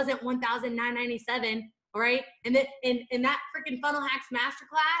 It wasn't $1,997, all right? And then in that freaking Funnel Hacks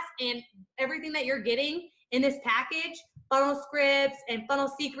Masterclass and everything that you're getting in this package, funnel scripts and funnel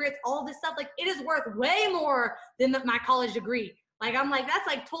secrets, all this stuff, like, it is worth way more than my college degree. Like, I'm like, that's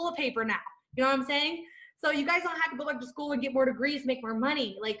like toilet paper now. You know what I'm saying? So you guys don't have to go back to school and get more degrees, make more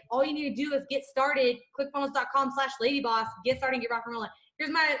money. Like, all you need to do is get started. Clickfunnels.com/Ladyboss. Get started and get rock and rolling.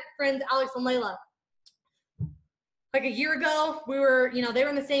 Here's my friends, Alex and Layla. Like, a year ago, we were, they were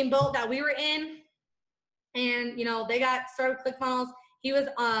in the same boat that we were in. And, they got started with ClickFunnels. He was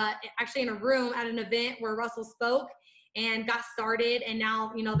actually in a room at an event where Russell spoke and got started. And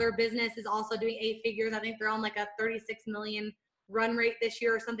now, their business is also doing 8 figures. I think they're on like a 36 million run rate this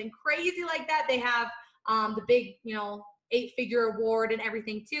year or something crazy like that. They have the big, 8-figure award and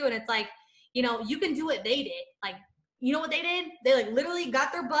everything too. And it's like, you can do what they did. Like, you know what they did? They like literally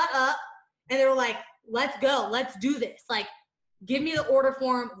got their butt up and they were like, let's go, let's do this. Like, give me the order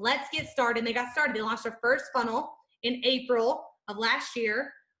form. Let's get started. And they got started. They launched their first funnel in April of last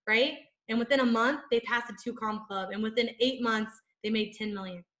year, right? And within a month, they passed the 2Com Club. And within 8 months, they made 10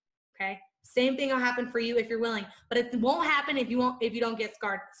 million, okay? Same thing will happen for you if you're willing. But it won't happen if you don't get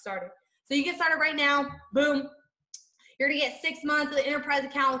started. So you get started right now, boom. You're gonna get 6 months of the enterprise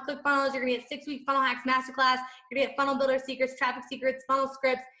account with ClickFunnels. You're gonna get 6-week Funnel Hacks Masterclass. You're gonna get Funnel Builder Secrets, Traffic Secrets, Funnel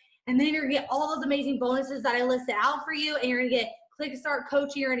Scripts. And then you're gonna get all those amazing bonuses that I listed out for you. And you're gonna get ClickStart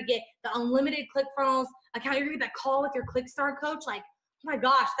coaching. You're gonna get the unlimited ClickFunnels account. You're gonna get that call with your ClickStart coach. Like, oh my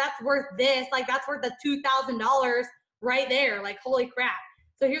gosh, that's worth this. Like, that's worth the $2,000 right there. Like, holy crap.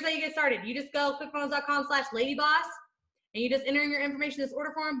 So here's how you get started. You just go clickfunnels.com/Ladyboss and you just enter in your information, this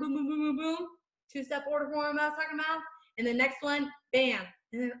order form, boom, boom, boom, boom, boom. 2-step order form I was talking about. And the next one, bam.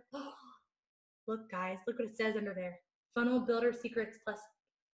 And then, oh, look guys, look what it says under there. Funnel Builder Secrets plus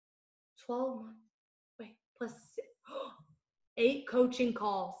 12 months. Wait, plus 8 coaching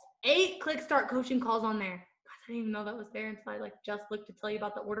calls. 8 ClickStart coaching calls on there. Gosh, I didn't even know that was there until I like just looked to tell you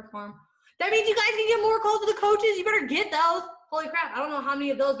about the order form. That means you guys can get more calls to the coaches. You better get those. Holy crap. I don't know how many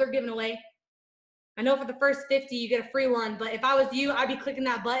of those they're giving away. I know for the first 50, you get a free one, but if I was you, I'd be clicking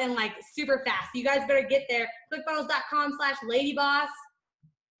that button like super fast. You guys better get there. Clickfunnels.com/Ladyboss.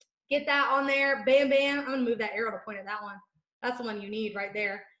 Get that on there. Bam, bam. I'm going to move that arrow to point at that one. That's the one you need right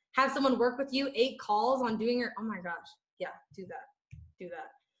there. Have someone work with you. 8 calls on doing your, oh my gosh. Yeah, do that. Do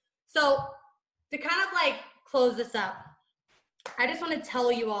that. So to kind of like close this up, I just want to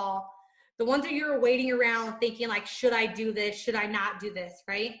tell you all, the ones that you're waiting around thinking like, should I do this? Should I not do this?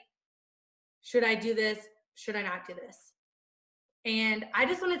 Right? Should I do this? Should I not do this? And I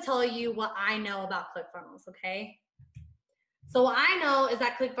just want to tell you what I know about ClickFunnels, okay? So what I know is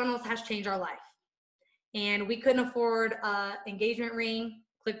that ClickFunnels has changed our life. And we couldn't afford an engagement ring.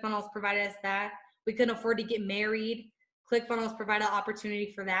 ClickFunnels provided us that. We couldn't afford to get married. ClickFunnels provided an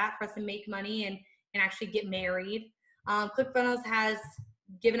opportunity for that, for us to make money and actually get married. ClickFunnels has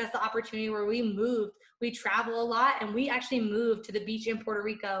given us the opportunity where we moved. We travel a lot, and we actually moved to the beach in Puerto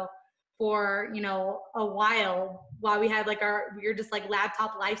Rico for, you know, a while we had like we were just like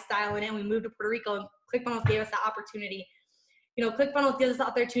laptop lifestyle in it, and we moved to Puerto Rico, and ClickFunnels gave us that opportunity. You know, ClickFunnels gives us the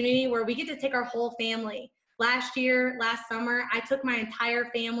opportunity where we get to take our whole family. Last summer, I took my entire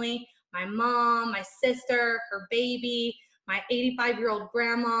family, my mom, my sister, her baby, my 85-year-old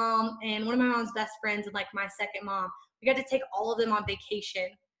grandma, and one of my mom's best friends, and like my second mom. We got to take all of them on vacation.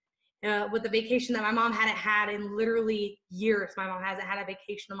 With the vacation that my mom hadn't had in literally years. My mom hasn't had a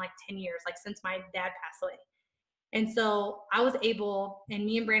vacation in like 10 years, like since my dad passed away. And so I was able, and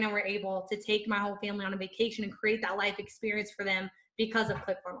me and Brandon were able to take my whole family on a vacation and create that life experience for them because of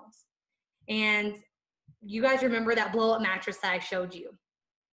ClickFunnels. And you guys remember that blow up mattress that I showed you?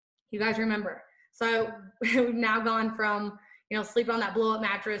 You guys remember? So we've now gone from, you know, sleeping on that blow up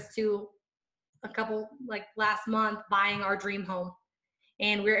mattress to a couple, like last month, buying our dream home.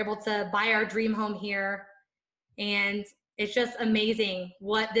 And we were able to buy our dream home here. And it's just amazing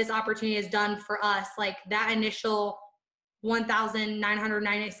what this opportunity has done for us. Like that initial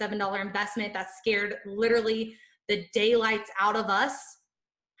 $1,997 investment that scared literally the daylights out of us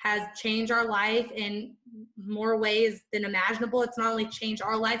has changed our life in more ways than imaginable. It's not only changed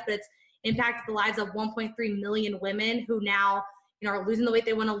our life, but it's impacted the lives of 1.3 million women who now, you know, are losing the weight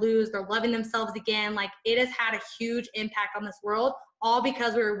they want to lose. They're loving themselves again. Like it has had a huge impact on this world, all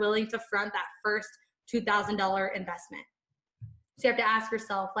because we were willing to front that first $2,000 investment. So you have to ask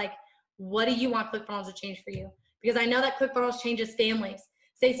yourself, like, what do you want ClickFunnels to change for you? Because I know that ClickFunnels changes families.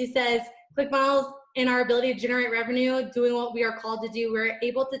 Stacey says, ClickFunnels, in our ability to generate revenue, doing what we are called to do, we're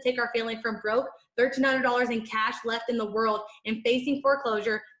able to take our family from broke, $1,300 in cash left in the world, and facing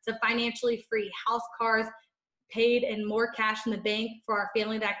foreclosure, to financially free, house, cars, paid, and more cash in the bank for our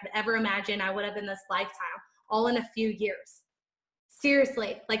family that I could ever imagine I would have in this lifetime, all in a few years.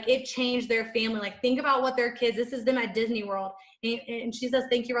 Seriously, like it changed their family. Like think about what their kids, this is them at Disney World. And she says,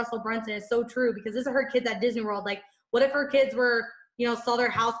 thank you, Russell Brunson. It's so true, because this is her kids at Disney World. Like what if her kids were, you know, saw their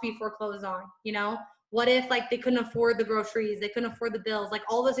house be foreclosed on, you know? What if like they couldn't afford the groceries, they couldn't afford the bills, like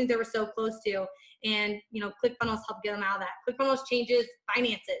all those things they were so close to. And, you know, ClickFunnels helped get them out of that. ClickFunnels changes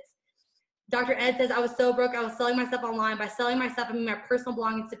finances. Dr. Ed says, I was so broke, I was selling my stuff online. By selling my stuff, I mean my personal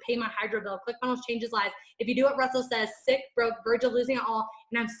belongings to pay my hydro bill. ClickFunnels changes lives. If you do what Russell says, sick, broke, verge of losing it all,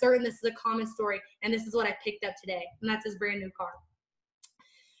 and I'm certain this is a common story, and this is what I picked up today, and that's his brand new car.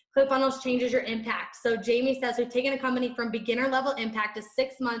 ClickFunnels changes your impact. So Jamie says, we've taken a company from beginner level impact to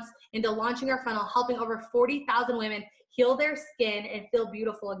 6 months into launching our funnel, helping over 40,000 women heal their skin and feel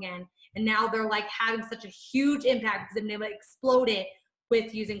beautiful again. And now they're like having such a huge impact because they've been able to explode it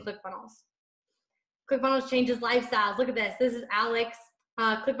with using ClickFunnels. ClickFunnels changes lifestyles. Look at this. This is Alex.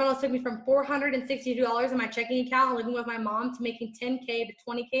 ClickFunnels took me from $462 in my checking account living with my mom to making $10K to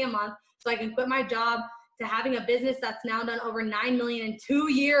 $20K a month so I can quit my job, to having a business that's now done over $9 million in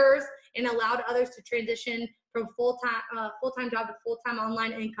 2 years and allowed others to transition from full-time job to full-time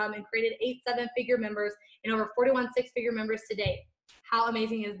online income, and created 8 7-figure members and over 41 6-figure members to date. How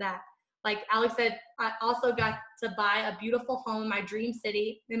amazing is that? Like Alex said, I also got to buy a beautiful home in my dream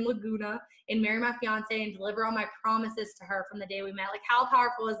city in Laguna and marry my fiance and deliver on my promises to her from the day we met. Like how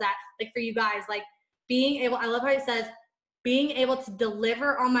powerful is that? Like for you guys, like being able, I love how it says, being able to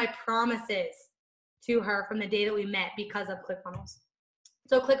deliver on my promises to her from the day that we met because of ClickFunnels.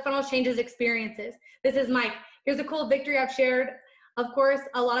 So ClickFunnels changes experiences. This is Mike. Here's a cool victory I've shared. Of course,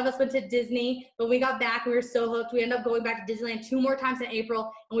 a lot of us went to Disney. When we got back, we were so hooked. We ended up going back to Disneyland 2 more times in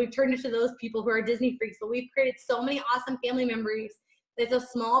April, and we've turned into those people who are Disney freaks. But we've created so many awesome family memories. It's a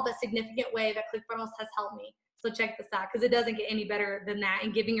small but significant way that ClickFunnels has helped me. So check this out, because it doesn't get any better than that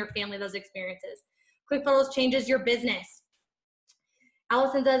in giving your family those experiences. ClickFunnels changes your business.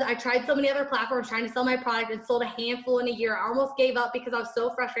 Allison says, I tried so many other platforms trying to sell my product and sold a handful in a year. I almost gave up because I was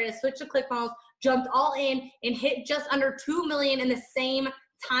so frustrated. I switched to ClickFunnels, jumped all in, and hit just under 2 million in the same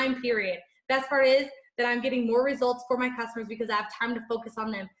time period. Best part is that I'm getting more results for my customers because I have time to focus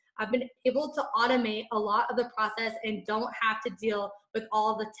on them. I've been able to automate a lot of the process and don't have to deal with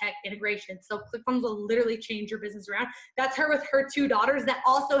all the tech integration. So ClickFunnels will literally change your business around. That's her with her 2 daughters that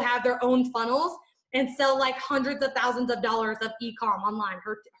also have their own funnels and sell like hundreds of thousands of dollars of e-com online,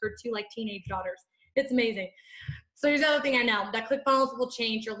 her 2 like teenage daughters. It's amazing. So here's the other thing I know, that ClickFunnels will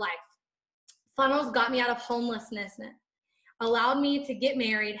change your life. Funnels got me out of homelessness, allowed me to get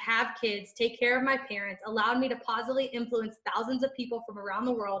married, have kids, take care of my parents, allowed me to positively influence thousands of people from around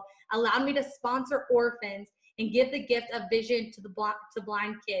the world, allowed me to sponsor orphans and give the gift of vision to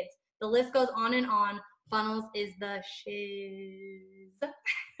blind kids. The list goes on and on. Funnels is the shiz.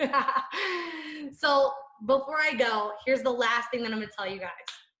 So before I go, here's the last thing that I'm gonna tell you guys,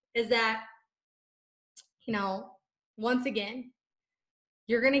 is that, you know, once again,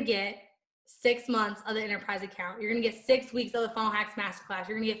 you're gonna get 6 months of the enterprise account. You're gonna get 6 weeks of the Funnel Hacks Masterclass.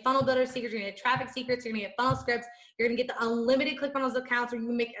 You're gonna get funnel builder secrets, you're gonna get traffic secrets, you're gonna get funnel scripts, you're gonna get the unlimited ClickFunnels accounts where you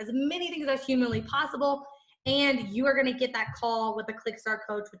can make as many things as humanly possible, and you are gonna get that call with the ClickStart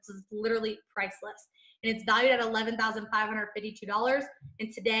coach, which is literally priceless. And it's valued at $11,552.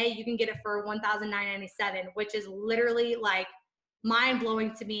 And today you can get it for $1,997, which is literally like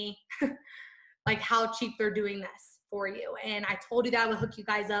mind-blowing to me, like how cheap they're doing this for you. And I told you that I would hook you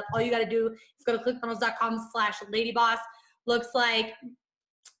guys up. All you got to do is go to clickfunnels.com/ladyboss. Looks like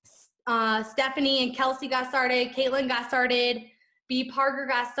Stephanie and Kelsey got started. Kaelin got started. B. Parker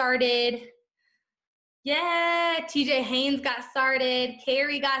got started. Yeah. TJ Haynes got started.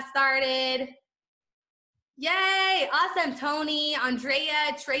 Carrie got started. Yay. Awesome. Tony,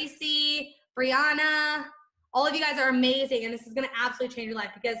 Andrea, Tracy, Brianna. All of you guys are amazing. And this is going to absolutely change your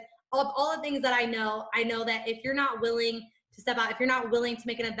life, because of all the things that I know that if you're not willing to step out, if you're not willing to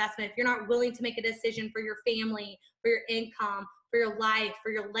make an investment, if you're not willing to make a decision for your family, for your income, for your life,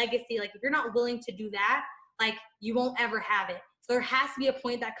 for your legacy, like if you're not willing to do that, like you won't ever have it. So there has to be a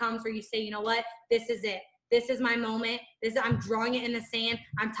point that comes where you say, you know what, this is it. This is my moment. I'm drawing it in the sand.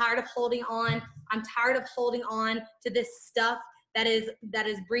 I'm tired of holding on. I'm tired of holding on to this stuff that is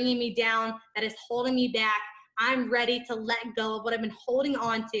bringing me down, that is holding me back. I'm ready to let go of what I've been holding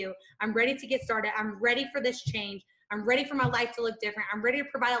on to. I'm ready to get started. I'm ready for this change. I'm ready for my life to look different. I'm ready to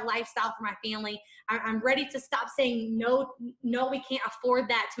provide a lifestyle for my family. I'm ready to stop saying, no, we can't afford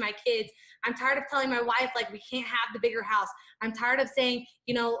that to my kids. I'm tired of telling my wife, like, we can't have the bigger house. I'm tired of saying,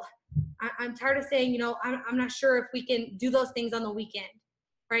 I'm not sure if we can do those things on the weekend,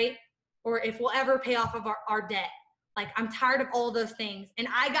 right? Or if we'll ever pay off of our debt. Like, I'm tired of all of those things. And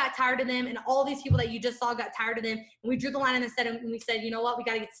I got tired of them, and all these people that you just saw got tired of them. And we drew the line in the sand, and we said, you know what, we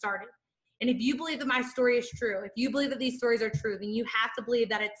got to get started. And if you believe that my story is true, if you believe that these stories are true, then you have to believe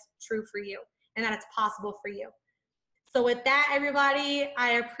that it's true for you and that it's possible for you. So with that, everybody,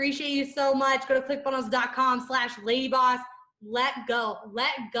 I appreciate you so much. Go to clickfunnels.com/ladyboss. Let go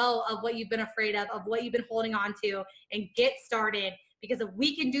of what you've been afraid of what you've been holding on to, and get started. Because if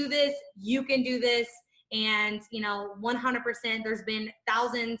we can do this, you can do this. And 100%, there's been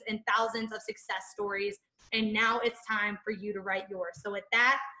thousands and thousands of success stories, and now it's time for you to write yours. So with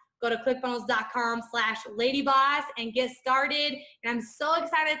that, go to clickfunnels.com/ladyboss and get started. And I'm so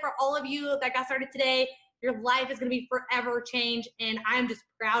excited for all of you that got started today. Your life is going to be forever changed, and I'm just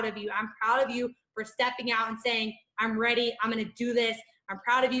proud of you. I'm proud of you for stepping out and saying, I'm ready. I'm going to do this. I'm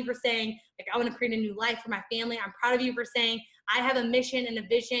proud of you for saying, like, I want to create a new life for my family. I'm proud of you for saying, I have a mission and a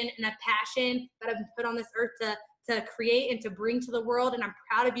vision and a passion that I've been put on this earth to create and to bring to the world. And I'm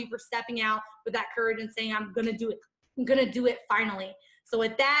proud of you for stepping out with that courage and saying, I'm going to do it. I'm going to do it finally. So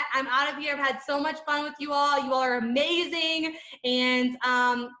with that, I'm out of here. I've had so much fun with you all. You all are amazing. And,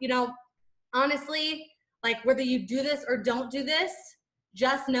 honestly, like, whether you do this or don't do this,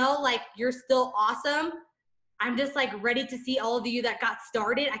 just know, like, you're still awesome. I'm just, like, ready to see all of you that got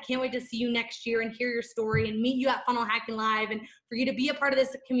started. I can't wait to see you next year and hear your story and meet you at Funnel Hacking Live, and for you to be a part of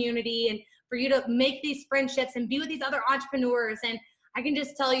this community, and for you to make these friendships and be with these other entrepreneurs. And I can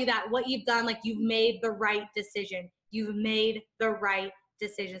just tell you that what you've done, like, you've made the right decision. You've made the right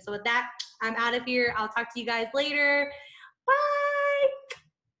decision. So with that, I'm out of here. I'll talk to you guys later. Bye.